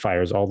set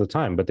fires all the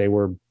time, but they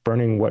were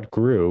burning what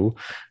grew,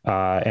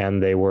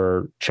 and they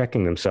were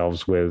checking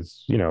themselves with,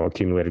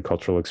 accumulated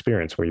cultural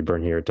experience. Where you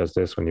burn here, it does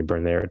this. When you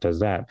burn there, it does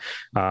that.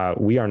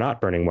 We are not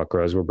burning what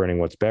grows. We're burning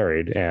what's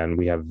buried, and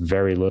we have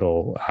very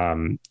little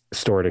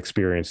stored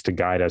experience to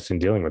guide us in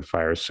dealing with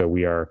fires. So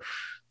we are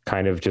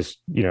kind of just,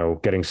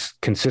 getting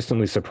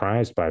consistently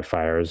surprised by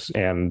fires,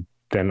 and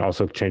then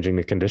also changing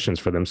the conditions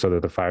for them so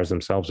that the fires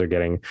themselves are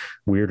getting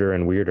weirder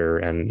and weirder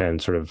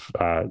and sort of,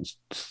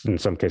 in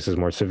some cases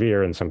more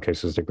severe, in some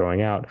cases they're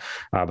going out,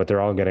 but they're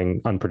all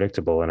getting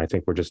unpredictable. And I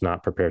think we're just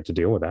not prepared to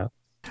deal with that.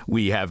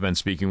 We have been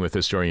speaking with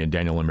historian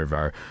Daniel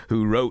Immerwahr,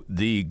 who wrote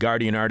the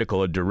Guardian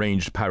article, A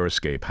Deranged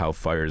Pyroscape, How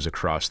Fires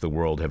Across the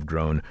World Have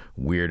Grown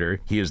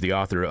Weirder. He is the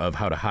author of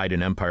How to Hide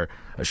an Empire,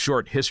 A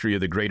Short History of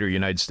the Greater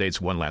United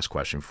States. One last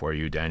question for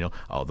you, Daniel,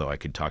 although I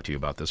could talk to you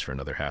about this for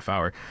another half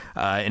hour.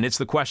 And it's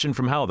the question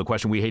from hell, the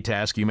question we hate to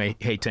ask, you may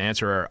hate to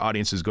answer, our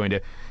audience is going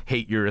to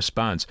hate your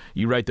response.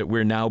 You write that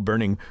we're now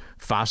burning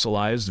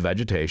fossilized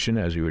vegetation,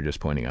 as you were just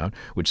pointing out,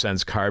 which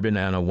sends carbon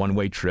on a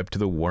one-way trip to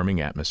the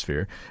warming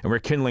atmosphere. And we're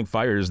kindling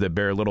fires that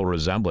bear little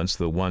resemblance to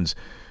the ones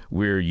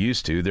we're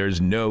used to.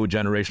 There's no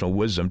generational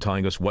wisdom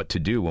telling us what to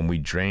do when we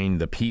drain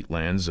the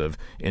peatlands of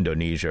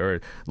Indonesia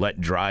or let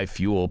dry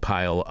fuel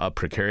pile up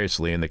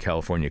precariously in the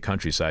California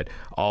countryside,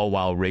 all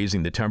while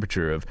raising the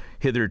temperature of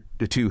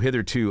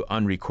hitherto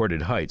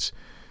unrecorded heights.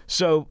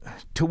 So,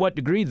 to what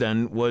degree,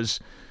 then, was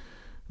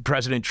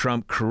President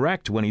Trump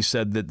correct when he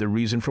said that the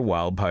reason for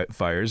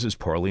wildfires is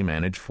poorly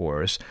managed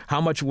forests?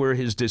 How much were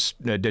his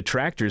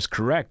detractors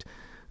correct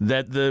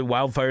that the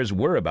wildfires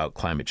were about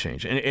climate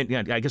change?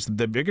 And I guess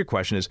the bigger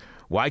question is,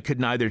 why could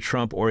neither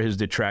Trump or his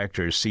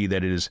detractors see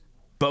that it is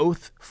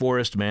both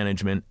forest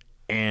management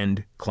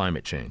and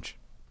climate change?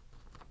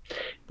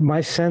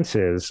 My sense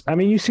is,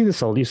 you see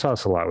this, you saw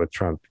this a lot with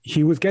Trump.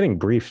 He was getting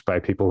briefed by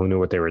people who knew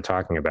what they were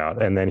talking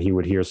about, and then he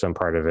would hear some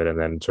part of it and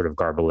then sort of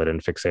garble it and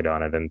fixate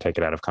on it and take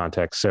it out of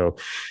context. So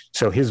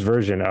his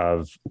version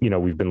of,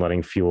 we've been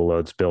letting fuel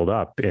loads build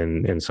up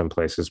in some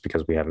places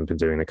because we haven't been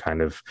doing the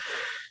kind of,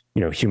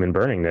 human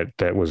burning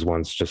that was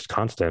once just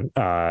constant,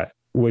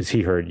 was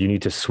he heard, you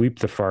need to sweep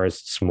the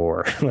forests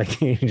more. Like,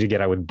 you need to get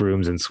out with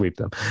brooms and sweep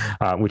them,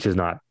 which is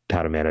not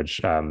how to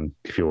manage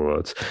fuel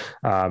loads.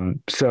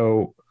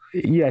 So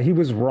yeah, he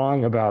was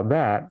wrong about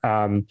that.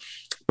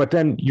 But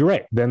then you're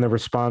right. Then the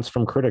response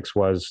from critics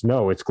was,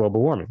 no, it's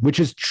global warming, which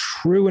is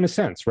true in a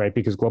sense, right?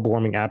 Because global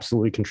warming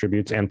absolutely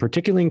contributes. And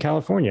particularly in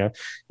California,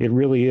 it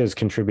really is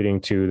contributing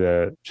to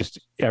the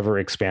just ever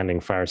expanding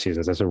fire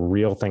seasons. That's a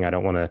real thing. I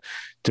don't want to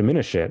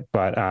diminish it,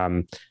 but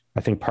I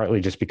think partly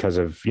just because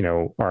of,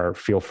 our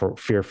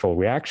fearful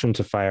reaction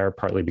to fire,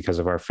 partly because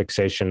of our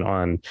fixation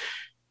on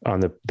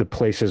the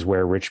places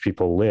where rich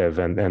people live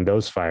and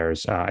those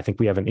fires. I think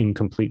we have an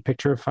incomplete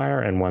picture of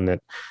fire, and one that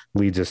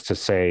leads us to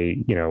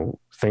say,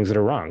 things that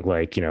are wrong,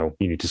 like, you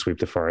need to sweep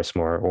the forest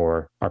more,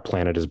 or our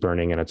planet is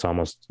burning and it's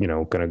almost,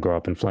 going to go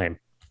up in flame.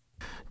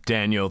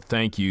 Daniel,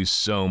 thank you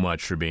so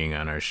much for being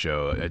on our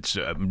show. It's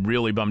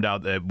really bummed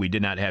out that we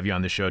did not have you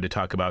on the show to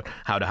talk about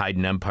How to Hide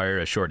an Empire,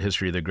 A Short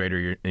History of the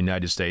Greater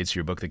United States,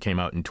 your book that came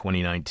out in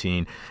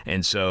 2019.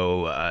 And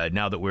so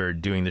now that we're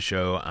doing the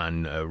show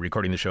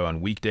recording the show on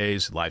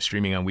weekdays, live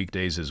streaming on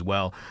weekdays as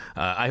well,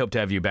 I hope to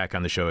have you back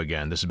on the show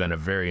again. This has been a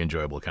very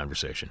enjoyable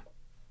conversation.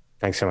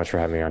 Thanks so much for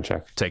having me on,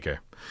 Chuck. Take care.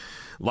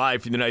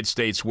 Live from the United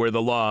States, where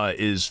the law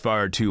is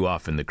far too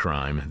often the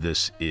crime,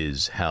 this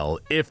is hell.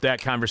 If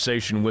that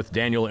conversation with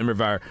Daniel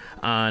Immerwahr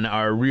on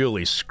our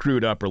really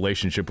screwed up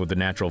relationship with the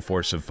natural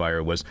force of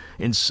fire was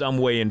in some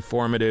way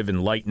informative,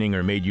 enlightening,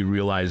 or made you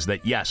realize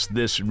that, yes,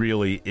 this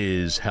really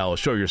is hell,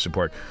 show your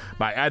support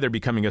by either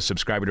becoming a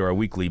subscriber to our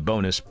weekly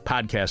bonus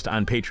podcast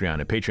on Patreon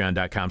at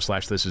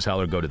patreon.com/thisishell,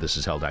 or go to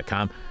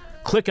thisishell.com.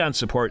 Click on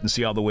support and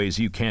see all the ways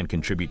you can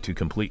contribute to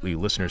completely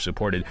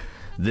listener-supported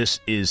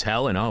This Is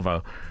Hell and all of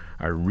our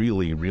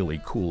really, really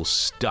cool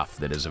stuff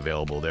that is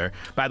available there.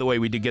 By the way,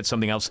 we did get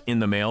something else in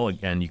the mail,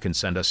 and you can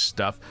send us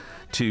stuff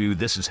to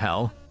This Is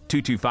Hell,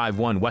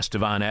 2251 West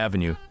Devon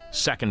Avenue,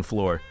 2nd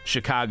floor,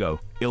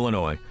 Chicago,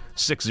 Illinois,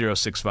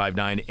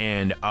 60659,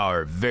 and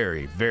our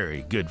very,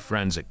 very good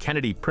friends at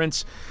Kennedy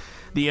Prints,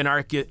 the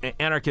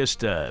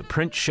anarchist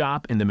print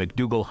shop in the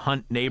McDougal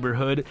Hunt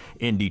neighborhood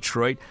in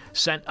Detroit,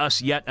 sent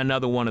us yet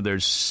another one of their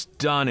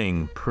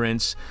stunning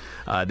prints.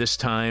 This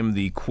time,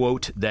 the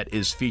quote that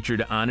is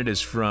featured on it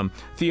is from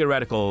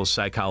theoretical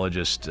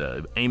psychologist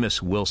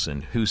Amos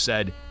Wilson, who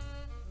said,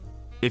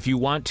 "If you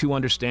want to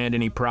understand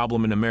any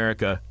problem in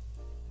America,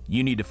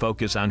 you need to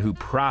focus on who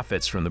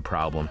profits from the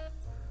problem,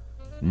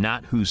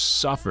 not who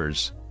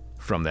suffers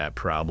from that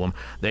problem."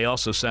 They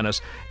also sent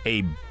us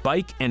a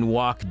Bike and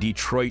Walk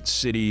Detroit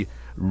City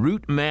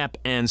route map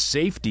and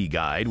safety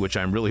guide, which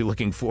I'm really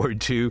looking forward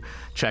to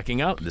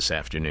checking out this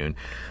afternoon.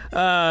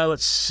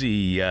 Let's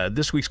see.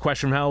 This week's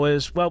question from hell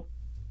is, well,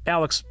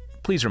 Alex,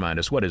 please remind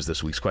us, what is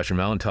this week's question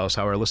from hell, and tell us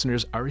how our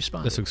listeners are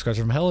responding. This week's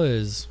question from hell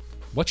is,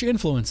 what you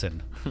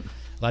influencing?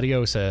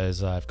 Ladio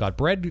says, I've got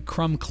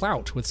breadcrumb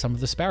clout with some of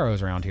the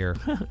sparrows around here.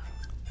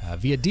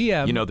 Via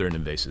DM. They're an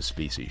invasive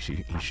species.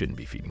 You shouldn't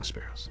be feeding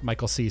sparrows.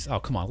 Michael C. Oh,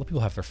 come on. Let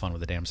people have their fun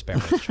with the damn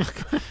sparrows.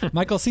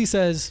 Michael C.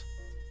 says,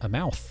 a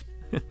mouth.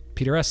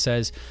 Peter S.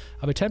 says,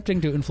 I'm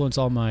attempting to influence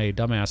all my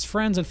dumbass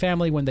friends and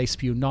family when they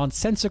spew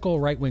nonsensical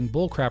right-wing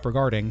bullcrap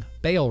regarding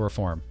bail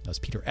reform. That's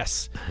Peter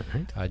S.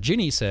 Right.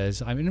 Ginny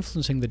says, I'm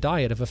influencing the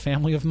diet of a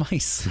family of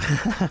mice.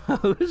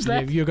 Who's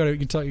that? You're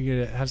going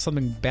to have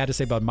something bad to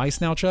say about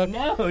mice now, Chuck?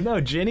 No,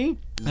 Ginny?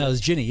 That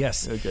was Ginny,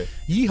 yes. Okay.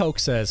 Yehoke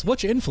says,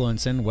 what you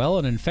influencing? Well,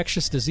 an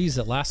infectious disease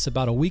that lasts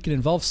about a week and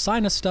involves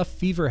sinus stuff,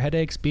 fever,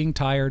 headaches, being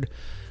tired.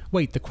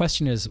 Wait, the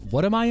question is,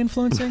 what am I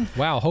influencing?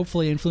 Wow,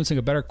 hopefully influencing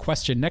a better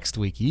question next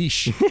week.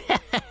 Yeesh.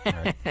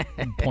 Right.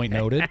 Point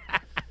noted.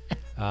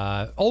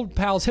 Old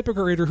Pals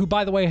Hypocrite Reader, who,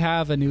 by the way,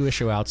 have a new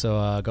issue out,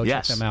 so go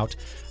check them out,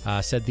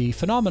 said, the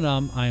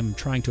phenomenon I'm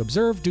trying to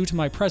observe due to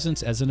my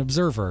presence as an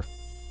observer.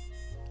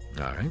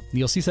 All right.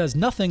 Neil C. says,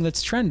 nothing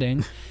that's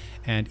trending.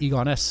 And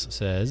Egon S.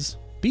 says,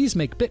 bees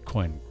make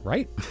Bitcoin,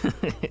 right?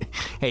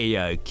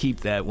 Hey, keep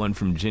that one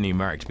from Ginny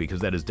marked,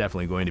 because that is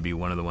definitely going to be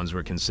one of the ones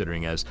we're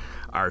considering as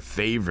our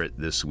favorite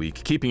this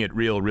week. Keeping it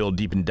real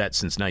deep in debt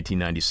since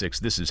 1996.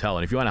 This is hell.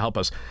 And if you want to help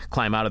us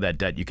climb out of that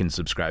debt, you can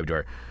subscribe to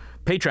our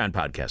Patreon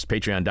podcast,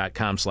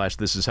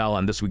 patreon.com/thisishell.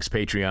 On this week's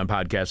Patreon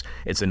podcast,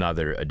 it's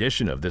another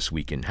edition of This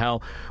Week in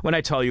Hell, when I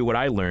tell you what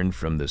I learned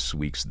from this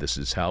week's This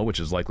Is Hell, which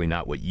is likely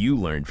not what you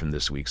learned from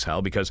this week's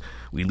hell, because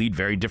we lead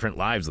very different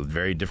lives with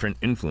very different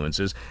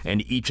influences,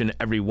 and each and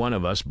every one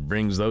of us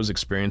brings those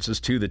experiences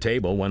to the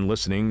table when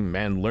listening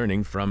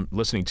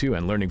to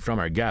and learning from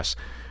our guests.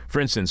 For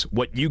instance,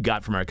 what you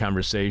got from our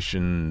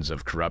conversations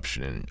of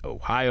corruption in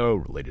Ohio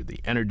related to the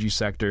energy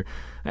sector,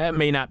 that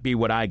may not be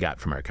what I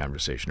got from our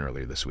conversation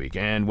earlier this week.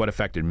 And what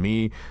affected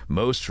me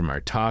most from our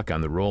talk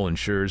on the role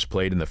insurers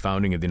played in the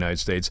founding of the United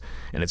States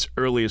and its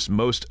earliest,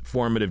 most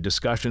formative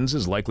discussions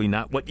is likely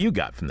not what you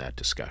got from that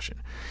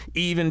discussion.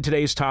 Even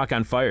today's talk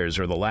on fires,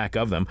 or the lack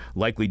of them,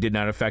 likely did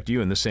not affect you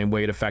in the same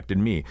way it affected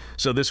me.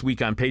 So this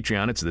week on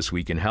Patreon, it's This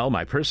Week in Hell,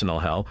 my personal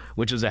hell,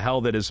 which is a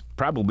hell that is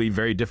probably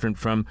very different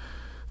from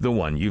the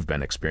one you've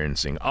been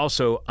experiencing.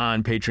 Also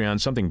on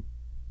Patreon, something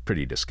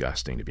pretty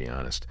disgusting, to be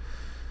honest.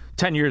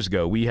 10 years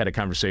ago, we had a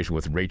conversation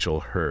with Rachel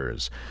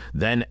Hers,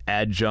 then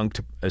adjunct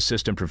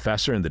assistant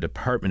professor in the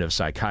Department of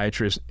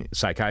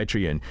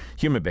Psychiatry and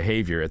Human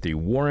Behavior at the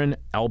Warren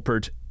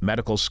Alpert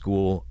Medical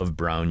School of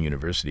Brown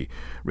University.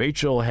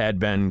 Rachel had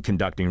been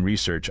conducting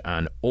research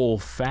on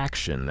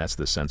olfaction, that's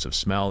the sense of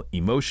smell,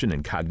 emotion,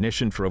 and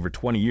cognition, for over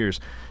 20 years.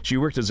 She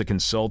worked as a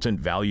consultant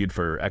valued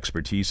for her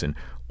expertise in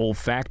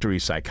olfactory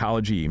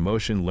psychology,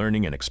 emotion,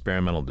 learning, and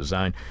experimental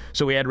design.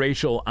 So we had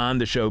Rachel on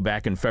the show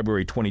back in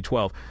February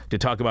 2012 to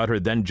talk about her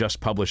then just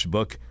published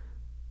book,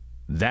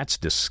 That's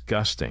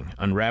Disgusting,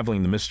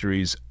 Unraveling the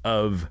Mysteries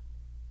of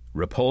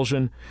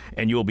Repulsion.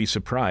 And you'll be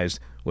surprised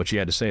what she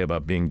had to say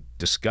about being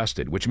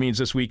disgusted, which means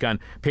this week on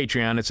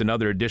Patreon, it's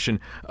another edition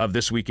of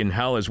This Week in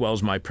Hell, as well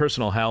as my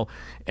personal hell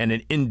and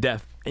an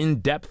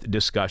in-depth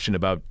discussion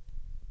about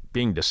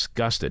being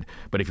disgusted.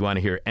 But if you want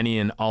to hear any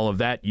and all of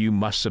that, you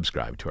must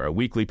subscribe to our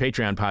weekly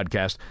Patreon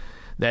podcast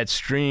that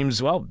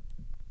streams, well,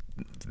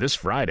 this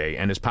Friday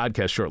and is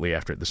podcast shortly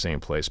after at the same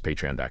place,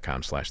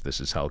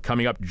 patreon.com/thisishell.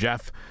 Coming up,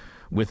 Jeff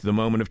with the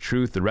moment of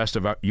truth, the rest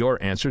of your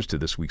answers to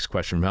this week's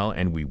question from hell,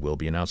 and we will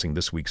be announcing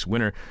this week's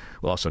winner.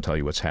 We'll also tell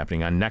you what's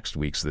happening on next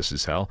week's This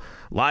Is Hell.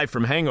 Live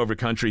from Hangover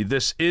Country,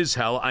 this is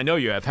Hell. I know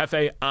you have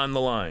Hefe on the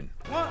line.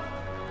 1,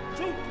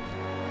 2,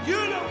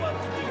 you know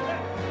what to do.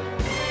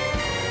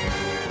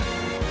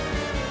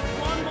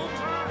 One more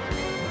time.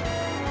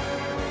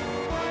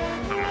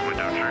 The moment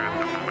of truth,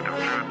 the moment of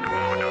truth, the moment of truth,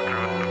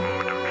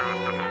 the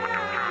moment of truth, the moment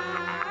of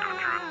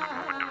truth, the moment of truth, the moment of truth, the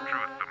moment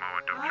of truth,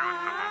 the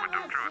moment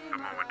of truth, the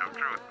moment of truth, the moment of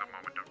truth, the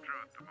moment of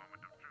truth.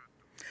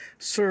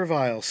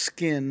 Servile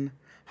skin,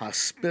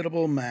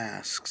 hospitable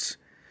masks.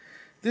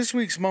 This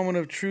week's moment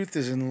of truth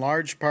is in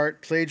large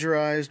part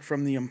plagiarized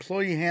from the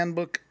employee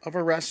handbook of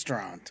a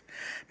restaurant.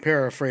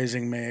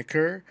 Paraphrasing may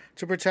occur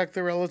to protect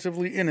the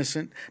relatively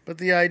innocent, but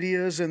the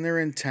ideas and their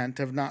intent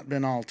have not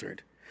been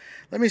altered.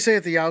 Let me say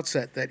at the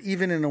outset that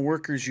even in a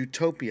worker's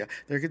utopia,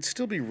 there could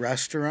still be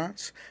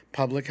restaurants,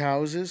 public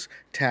houses,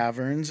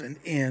 taverns, and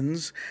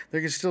inns.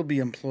 There could still be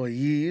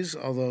employees,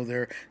 although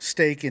their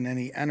stake in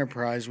any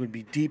enterprise would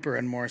be deeper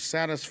and more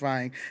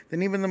satisfying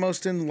than even the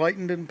most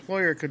enlightened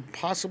employer could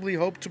possibly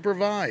hope to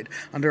provide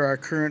under our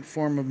current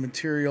form of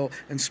material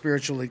and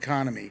spiritual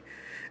economy.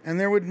 And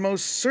there would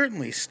most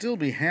certainly still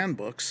be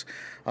handbooks,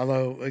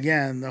 although,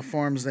 again, the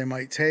forms they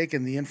might take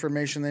and the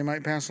information they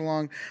might pass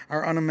along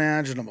are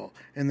unimaginable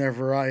in their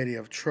variety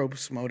of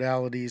tropes,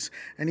 modalities,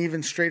 and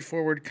even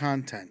straightforward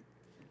content.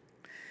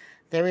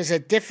 There is a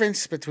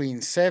difference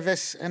between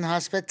service and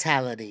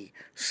hospitality,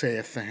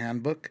 saith the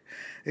handbook.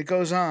 It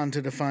goes on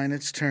to define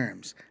its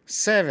terms.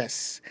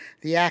 Service,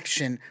 the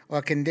action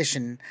or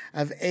condition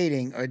of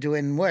aiding or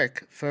doing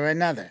work for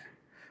another,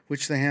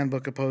 which the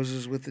handbook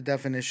opposes with the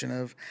definition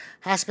of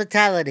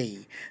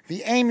hospitality,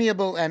 the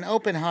amiable and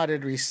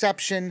open-hearted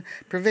reception,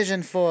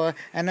 provision for,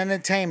 and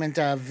entertainment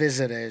of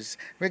visitors,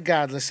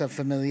 regardless of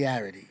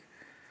familiarity.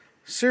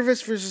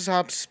 Service versus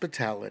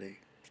hospitality.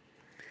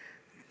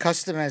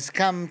 Customers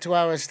come to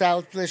our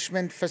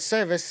establishment for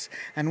service,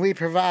 and we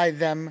provide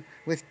them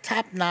with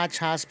top-notch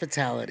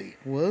hospitality.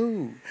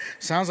 Whoa,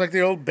 sounds like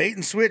the old bait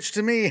and switch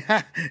to me.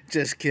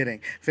 Just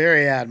kidding.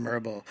 Very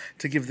admirable.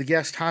 To give the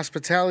guest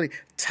hospitality,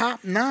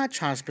 top-notch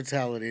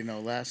hospitality, no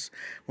less,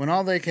 when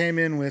all they came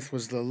in with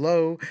was the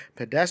low,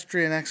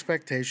 pedestrian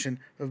expectation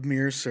of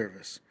mere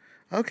service.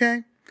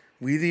 Okay.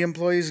 We, the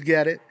employees,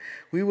 get it.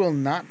 We will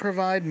not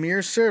provide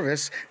mere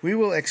service. We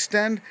will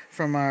extend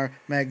from our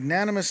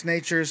magnanimous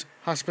nature's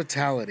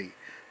hospitality.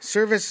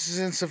 Service is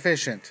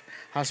insufficient.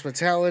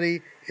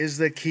 Hospitality is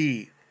the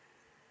key.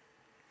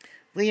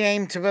 We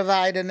aim to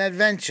provide an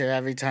adventure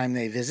every time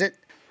they visit.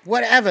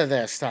 Whatever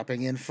they're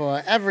stopping in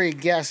for, every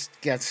guest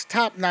gets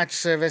top-notch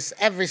service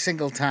every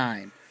single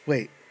time.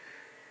 Wait.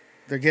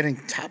 They're getting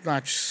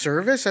top-notch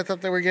service? I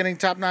thought they were getting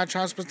top-notch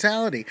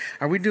hospitality.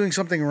 Are we doing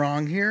something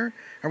wrong here?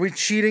 Are we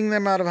cheating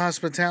them out of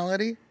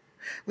hospitality?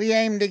 We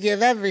aim to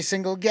give every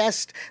single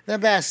guest the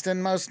best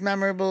and most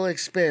memorable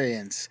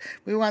experience.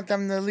 We want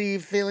them to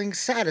leave feeling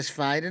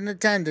satisfied and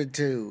attended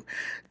to.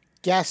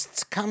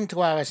 Guests come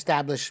to our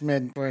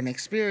establishment for an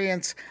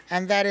experience,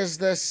 and that is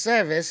the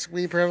service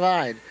we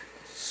provide.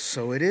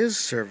 So it is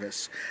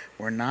service.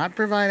 We're not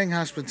providing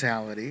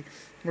hospitality.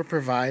 We're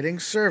providing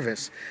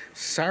service.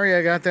 Sorry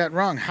I got that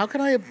wrong. How could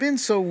I have been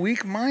so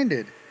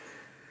weak-minded?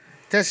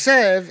 To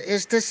serve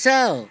is to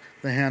sell,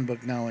 the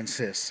handbook now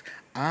insists.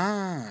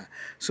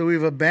 So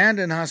we've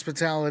abandoned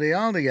hospitality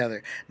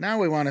altogether. Now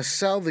we want to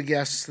sell the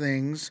guests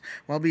things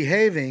while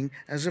behaving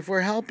as if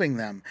we're helping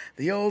them.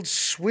 The old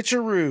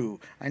switcheroo.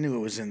 I knew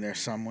it was in there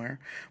somewhere.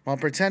 While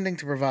pretending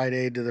to provide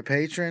aid to the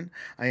patron,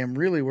 I am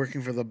really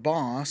working for the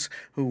boss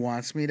who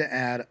wants me to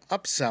add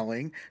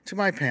upselling to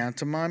my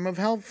pantomime of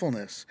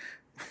helpfulness.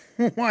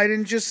 Why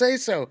didn't you say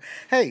so?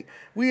 Hey,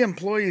 we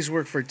employees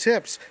work for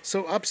tips,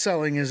 so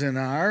upselling is in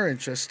our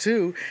interest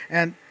too,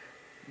 and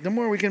the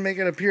more we can make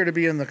it appear to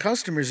be in the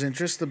customer's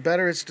interest, the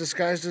better it's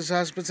disguised as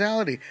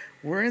hospitality.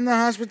 We're in the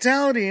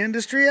hospitality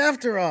industry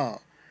after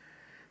all.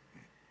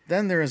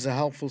 Then there is a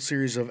helpful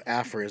series of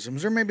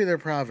aphorisms, or maybe they're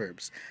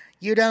proverbs.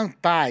 You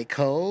don't buy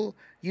coal,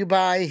 you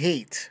buy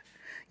heat.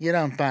 You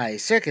don't buy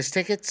circus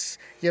tickets,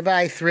 you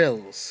buy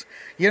thrills.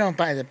 You don't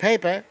buy the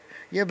paper,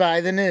 you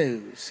buy the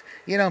news.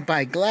 You don't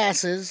buy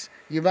glasses,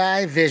 you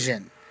buy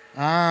vision.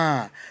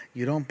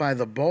 You don't buy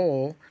the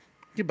bowl,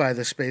 you buy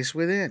the space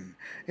within.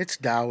 It's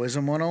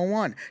Taoism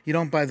 101. You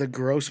don't buy the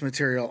gross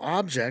material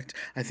object,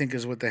 I think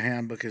is what the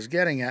handbook is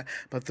getting at,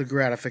 but the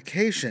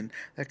gratification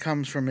that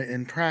comes from it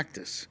in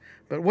practice.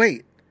 But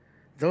wait,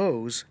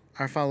 those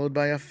are followed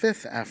by a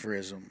fifth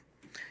aphorism.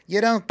 You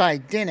don't buy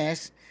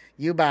dinners,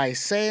 you buy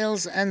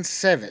sales and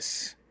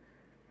service.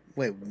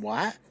 Wait,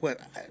 what?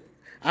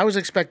 I was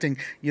expecting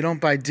you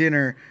don't buy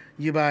dinner,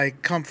 you buy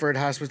comfort,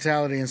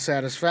 hospitality, and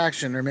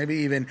satisfaction, or maybe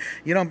even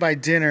you don't buy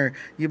dinner,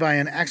 you buy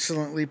an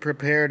excellently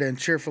prepared and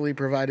cheerfully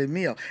provided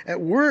meal.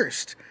 At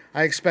worst,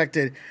 I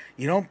expected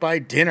you don't buy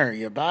dinner,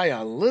 you buy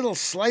a little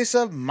slice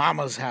of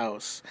mama's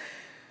house.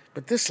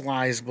 But this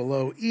lies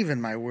below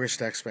even my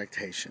worst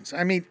expectations.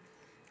 I mean,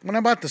 when I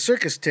bought the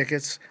circus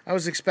tickets, I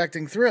was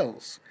expecting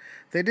thrills.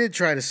 They did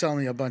try to sell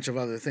me a bunch of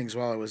other things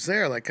while I was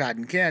there, like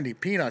cotton candy,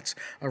 peanuts,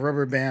 a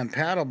rubber band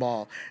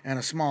paddleball, and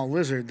a small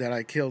lizard that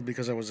I killed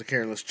because I was a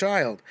careless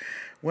child.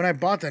 When I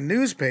bought the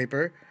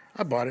newspaper,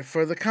 I bought it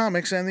for the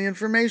comics and the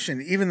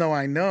information, even though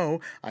I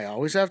know I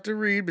always have to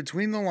read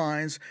between the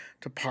lines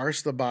to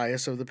parse the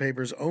bias of the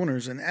paper's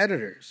owners and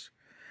editors.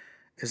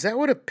 Is that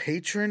what a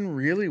patron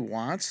really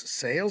wants,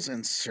 sales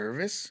and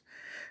service?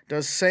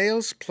 Does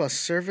sales plus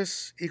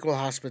service equal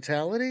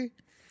hospitality?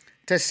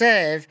 To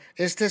serve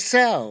is to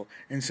sell,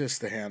 insists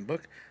the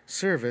handbook.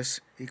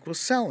 Service equals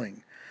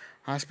selling.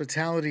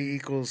 Hospitality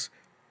equals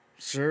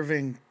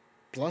serving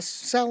plus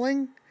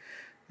selling?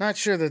 Not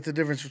sure that the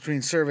difference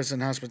between service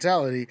and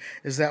hospitality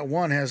is that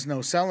one has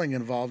no selling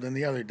involved and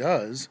the other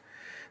does.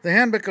 The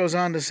handbook goes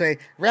on to say,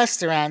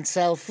 restaurants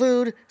sell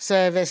food,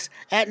 service,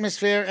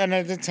 atmosphere, and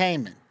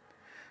entertainment.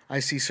 I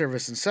see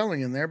service and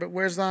selling in there, but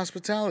where's the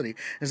hospitality?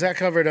 Is that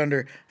covered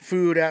under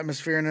food,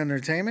 atmosphere, and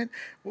entertainment?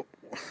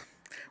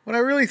 What I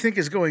really think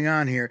is going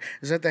on here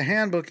is that the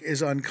handbook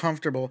is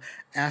uncomfortable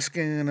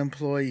asking an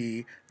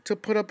employee to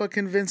put up a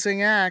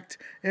convincing act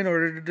in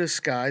order to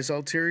disguise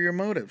ulterior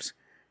motives.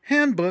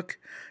 Handbook,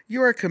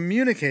 you are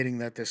communicating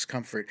that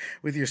discomfort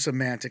with your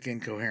semantic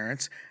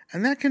incoherence,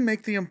 and that can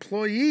make the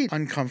employee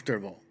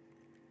uncomfortable.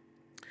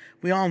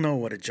 We all know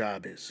what a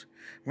job is.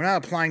 We're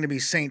not applying to be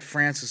St.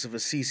 Francis of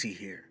Assisi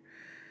here.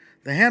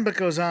 The handbook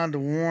goes on to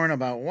warn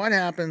about what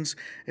happens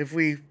if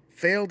we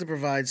fail to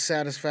provide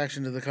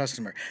satisfaction to the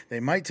customer. They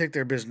might take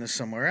their business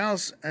somewhere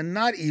else and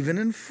not even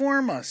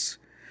inform us.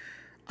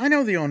 I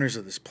know the owners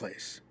of this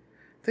place.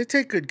 They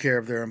take good care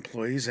of their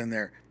employees and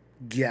their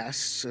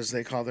guests, as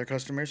they call their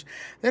customers.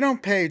 They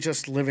don't pay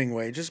just living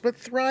wages, but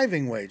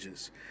thriving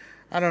wages.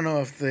 I don't know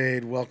if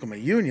they'd welcome a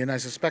union. I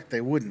suspect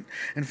they wouldn't.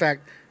 In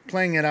fact,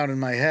 playing it out in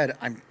my head,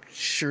 I'm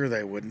sure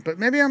they wouldn't. But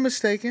maybe I'm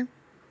mistaken.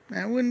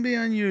 That wouldn't be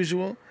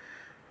unusual.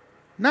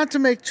 Not to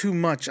make too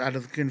much out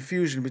of the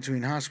confusion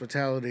between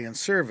hospitality and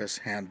service,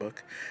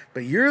 handbook,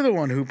 but you're the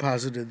one who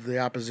posited the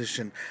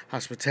opposition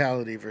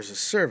hospitality versus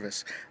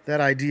service. That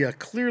idea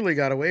clearly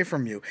got away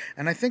from you,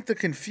 and I think the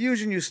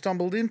confusion you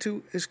stumbled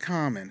into is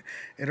common.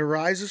 It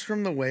arises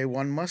from the way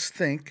one must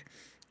think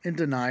in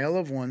denial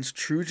of one's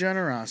true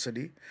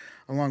generosity,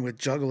 along with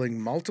juggling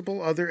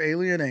multiple other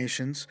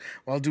alienations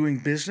while doing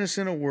business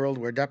in a world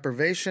where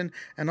deprivation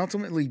and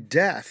ultimately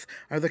death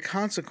are the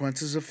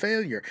consequences of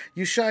failure.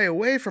 You shy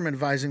away from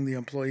advising the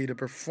employee to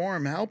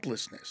perform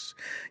helplessness.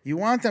 You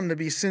want them to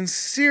be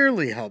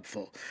sincerely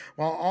helpful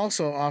while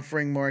also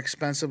offering more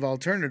expensive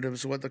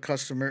alternatives to what the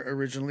customer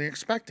originally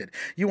expected.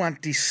 You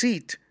want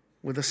deceit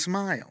with a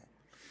smile.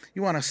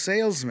 You want a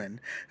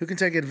salesman who can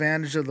take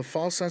advantage of the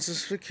false sense of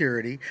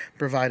security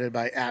provided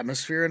by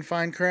atmosphere and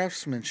fine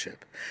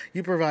craftsmanship.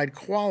 You provide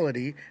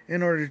quality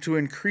in order to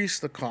increase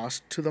the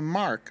cost to the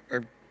mark,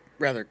 or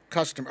rather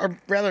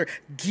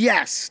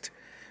guest,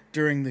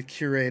 during the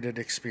curated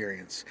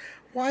experience.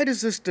 Why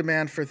does this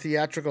demand for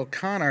theatrical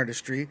con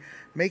artistry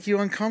make you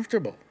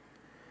uncomfortable?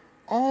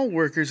 All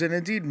workers, and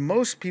indeed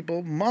most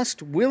people,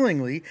 must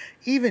willingly,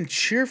 even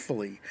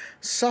cheerfully,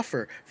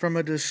 suffer from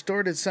a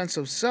distorted sense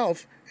of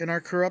self in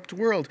our corrupt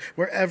world,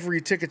 where every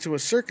ticket to a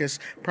circus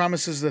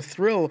promises the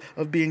thrill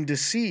of being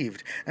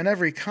deceived, and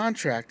every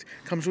contract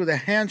comes with a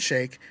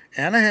handshake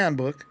and a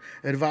handbook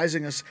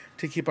advising us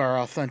to keep our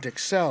authentic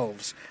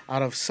selves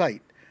out of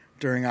sight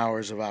during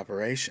hours of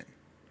operation.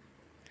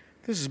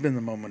 This has been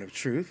the Moment of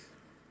Truth.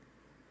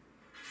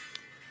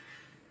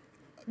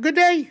 Good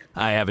day.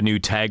 I have a new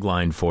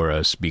tagline for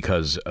us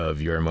because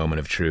of your moment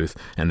of truth,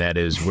 and that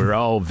is, we're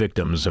all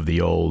victims of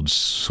the old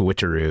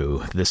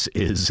switcheroo. This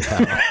is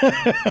hell.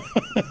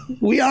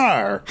 We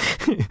are.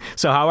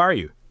 So how are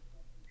you?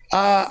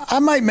 I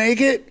might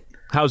make it.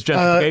 How's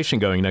gentrification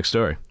going next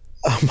door?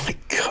 Oh my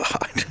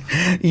God.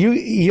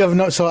 You have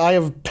no, so I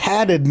have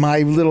padded my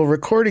little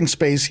recording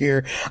space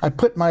here. I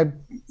put my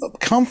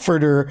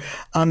comforter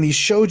on these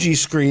shoji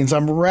screens.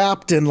 I'm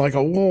wrapped in like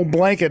a wool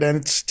blanket, and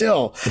it's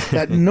still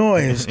that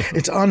noise.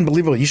 It's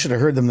unbelievable. You should have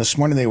heard them this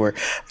morning. They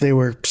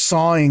were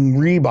sawing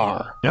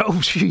rebar. Oh,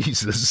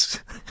 Jesus.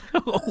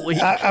 Holy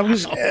I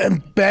was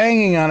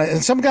banging on it,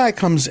 and some guy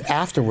comes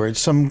afterwards.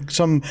 Some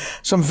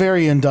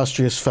very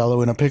industrious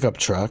fellow in a pickup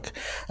truck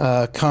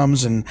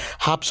comes and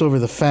hops over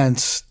the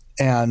fence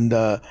and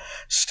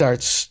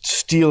starts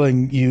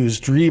stealing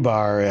used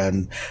rebar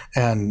and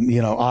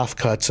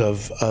offcuts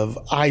of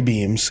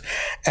I-beams,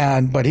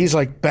 but he's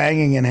like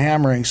banging and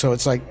hammering, so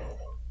it's like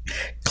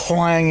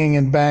clanging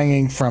and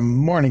banging from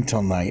morning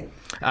till night.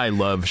 I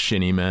love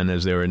shinny men,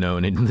 as they were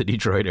known in the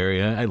Detroit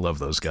area. I love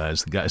those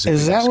guys. The guys.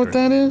 Is that what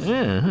that is?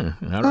 Yeah.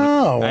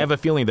 I have a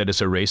feeling that it's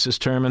a racist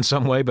term in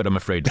some way, but I'm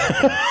afraid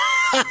to.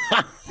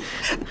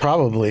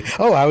 Probably.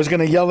 Oh, I was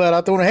going to yell that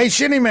out the window. Hey,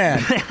 shinny man,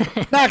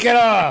 knock it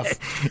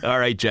off. All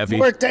right, Jeffy.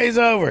 Work day's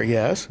over.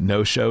 Yes.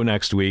 No show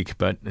next week,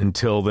 but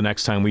until the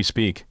next time we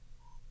speak,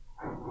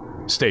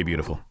 stay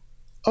beautiful.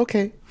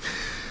 Okay.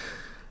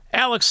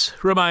 Alex,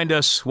 remind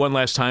us one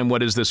last time,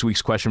 what is this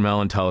week's question,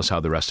 Mel, and tell us how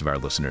the rest of our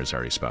listeners are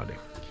responding.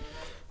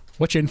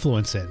 What you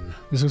influence in?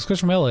 This week's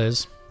question, Mel,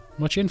 is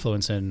what you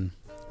influence in?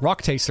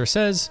 Rock Taster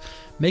says,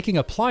 making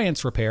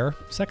appliance repair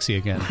sexy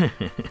again.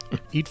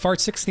 Eat Fart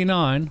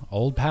 69,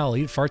 old pal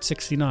Eat Fart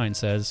 69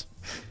 says,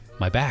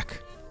 my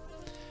back.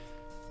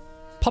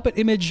 Puppet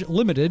Image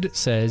Limited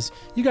says,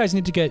 you guys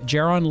need to get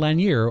Jaron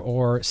Lanier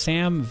or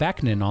Sam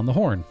Vaknin on the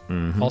horn.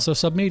 Mm-hmm. Also,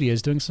 Submedia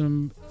is doing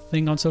some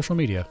thing on social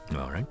media.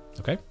 All right.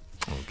 Okay.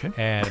 Okay.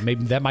 And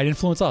maybe that might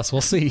influence us.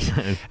 We'll see.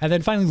 And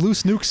then finally,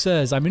 Loose Nuke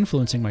says, I'm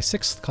influencing my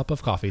 6th cup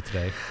of coffee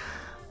today.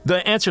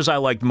 The answers I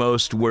liked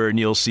most were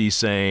Neil C.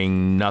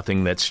 saying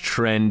nothing that's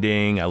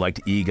trending. I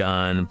liked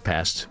Egon,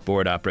 past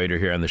board operator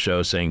here on the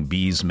show, saying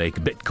bees make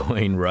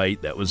Bitcoin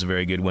right. That was a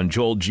very good one.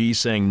 Joel G.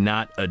 saying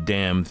not a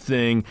damn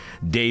thing.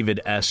 David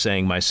S.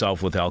 saying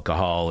myself with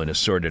alcohol and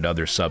assorted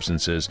other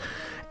substances.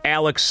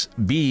 Alex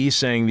B.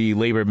 saying the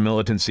labor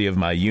militancy of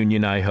my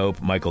union, I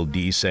hope. Michael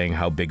D. saying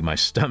how big my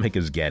stomach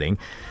is getting.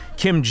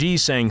 Kim G.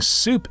 saying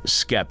soup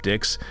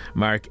skeptics.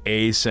 Mark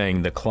A.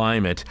 saying the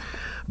climate.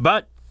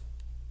 But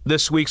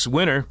this week's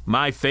winner,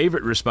 my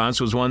favorite response,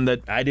 was one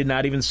that I did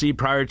not even see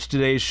prior to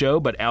today's show,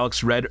 but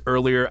Alex read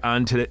earlier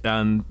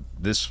on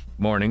this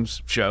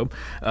morning's show.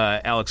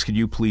 Alex, could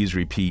you please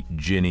repeat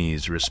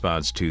Ginny's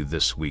response to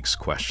this week's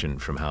question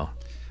from hell?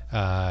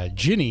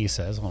 Ginny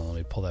says, hold on, let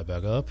me pull that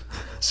back up.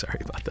 Sorry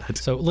about that.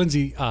 So,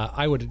 Lindsay,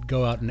 I would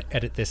go out and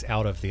edit this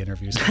out of the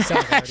interview. So it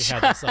sounds like I already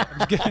had this up.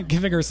 I'm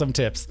giving her some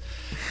tips.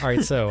 All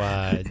right,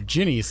 so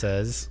Ginny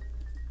says,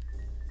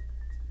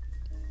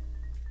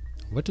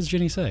 what does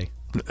Ginny say?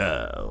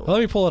 Well, let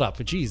me pull it up.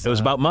 Jeez. It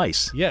was about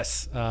mice.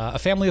 Yes, a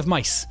family of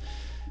mice.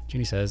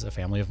 Ginny says, a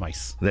family of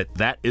mice.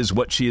 That is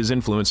what she is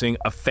influencing,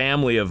 a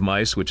family of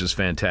mice, which is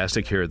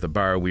fantastic. Here at the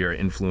bar, we are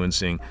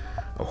influencing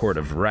a horde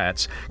of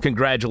rats.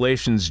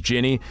 Congratulations,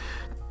 Ginny.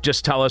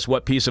 Just tell us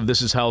what piece of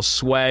This Is Hell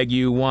swag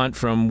you want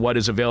from what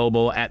is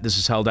available at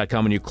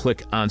thisishell.com when you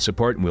click on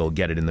support, and we'll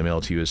get it in the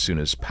mail to you as soon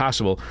as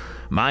possible.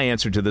 My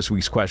answer to this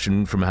week's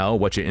question from hell,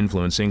 what you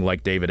influencing,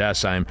 like David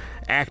S., I'm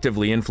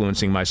actively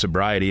influencing my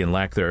sobriety and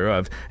lack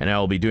thereof, and I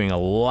will be doing a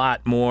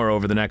lot more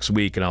over the next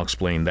week, and I'll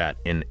explain that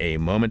in a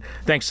moment.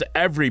 Thanks to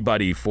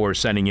everybody for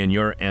sending in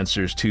your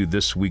answers to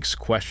this week's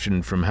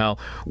question from hell.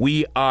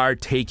 We are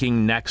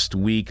taking next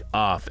week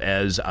off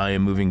as I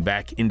am moving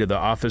back into the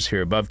office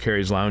here above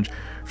Carrie's Lounge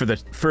for the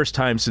first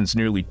time since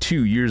nearly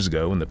 2 years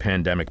ago when the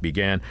pandemic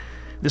began.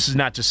 This is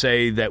not to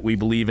say that we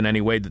believe in any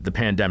way that the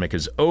pandemic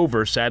is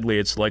over. Sadly,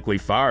 it's likely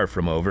far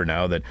from over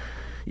now that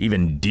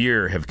even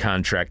deer have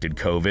contracted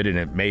COVID, and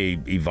it may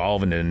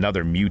evolve into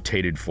another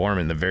mutated form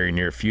in the very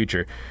near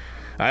future.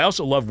 I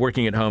also love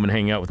working at home and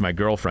hanging out with my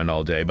girlfriend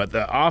all day, but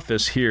the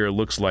office here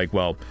looks like,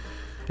 well,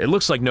 it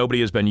looks like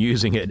nobody has been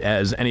using it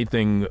as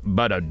anything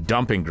but a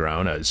dumping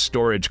ground, a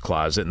storage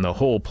closet, and the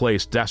whole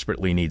place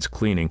desperately needs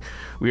cleaning.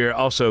 We are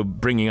also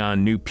bringing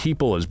on new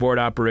people as board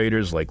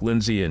operators like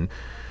Lindsay and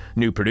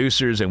new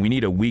producers, and we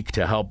need a week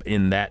to help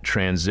in that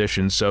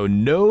transition. So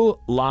no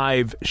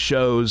live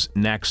shows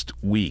next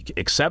week,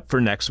 except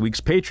for next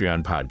week's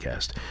Patreon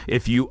podcast.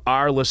 If you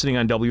are listening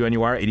on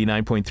WNUR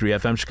 89.3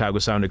 FM, Chicago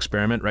Sound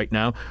Experiment right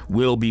now,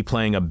 we'll be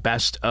playing a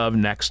best of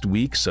next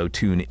week, so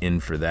tune in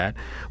for that.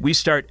 We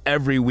start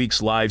every week's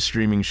live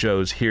streaming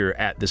shows here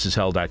at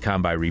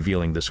thisishell.com by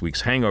revealing this week's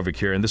Hangover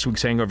Cure, and this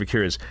week's Hangover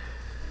Cure is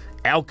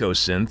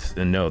Alcosynth,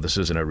 and no, this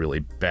isn't a really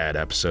bad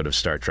episode of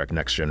Star Trek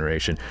Next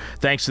Generation.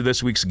 Thanks to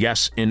this week's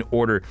guests in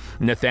order: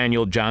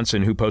 Nathaniel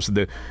Johnson, who posted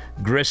the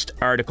Grist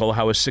article,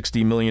 How a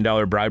 $60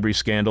 Million Bribery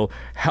Scandal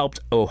Helped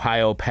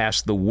Ohio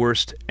Pass the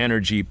Worst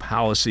Energy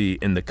Policy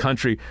in the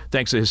Country.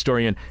 Thanks to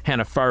historian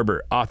Hannah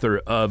Farber, author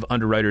of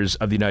Underwriters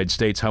of the United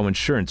States, How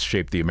Insurance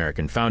Shaped the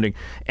American Founding.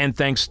 And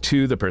thanks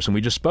to the person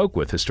we just spoke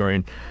with,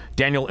 historian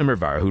Daniel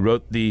Immerwahr, who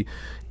wrote the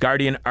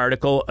Guardian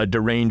article, A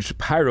Deranged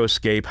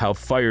Pyroscape, How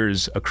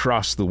Fires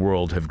Across the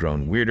World Have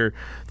Grown Weirder.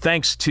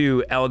 Thanks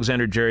to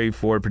Alexander Jerry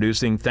for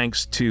producing.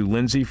 Thanks to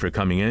Lindsay for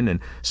coming in and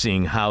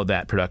seeing how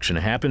that production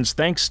happens.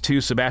 Thanks to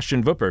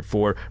Sebastian Vupper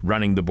for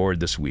running the board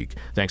this week.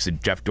 Thanks to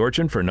Jeff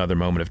Dorchin for another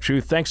moment of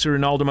truth. Thanks to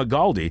Ronaldo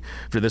Magaldi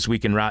for This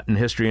Week in Rotten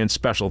History, and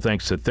special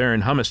thanks to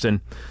Theron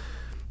Humiston,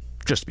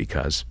 just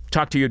because.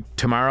 Talk to you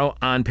tomorrow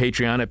on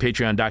Patreon at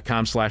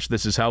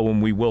patreon.com/thisishell,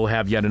 when we will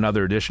have yet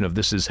another edition of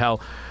This Is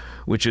Hell,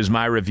 which is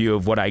my review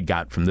of what I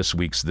got from this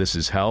week's This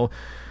Is Hell.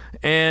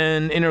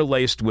 and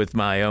interlaced with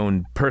my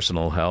own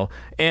personal hell,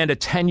 and a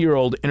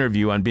 10-year-old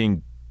interview on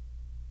being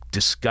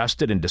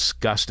disgusted and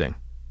disgusting.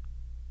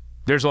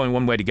 There's only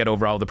one way to get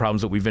over all the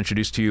problems that we've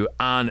introduced to you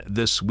on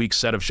this week's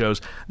set of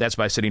shows. That's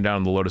by sitting down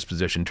in the lotus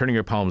position, turning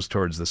your palms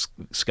towards the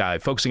sky,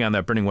 focusing on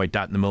that burning white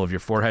dot in the middle of your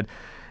forehead,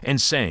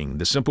 and saying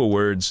the simple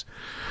words,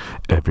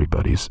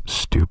 everybody's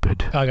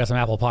stupid. Oh, I got some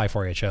apple pie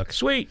for you, Chuck.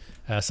 Sweet.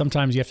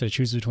 Sometimes you have to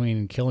choose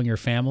between killing your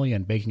family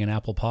and baking an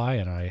apple pie,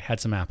 and I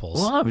had some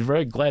apples. Well, I'm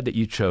very glad that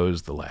you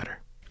chose the latter.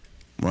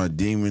 My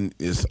demon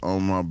is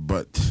on my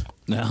butt.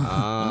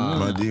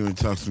 My demon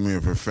talks to me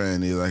in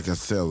profanity like a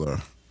sailor.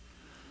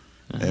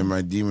 And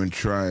my demon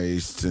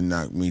tries to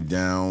knock me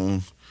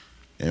down.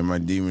 And my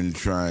demon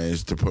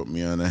tries to put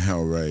me on a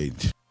hell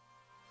ride.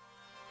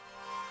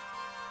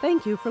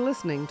 Thank you for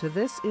listening to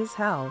This Is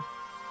Hell.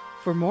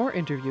 For more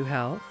Interview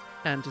Hell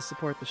and to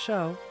support the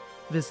show,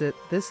 visit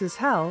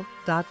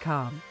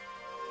thisishell.com.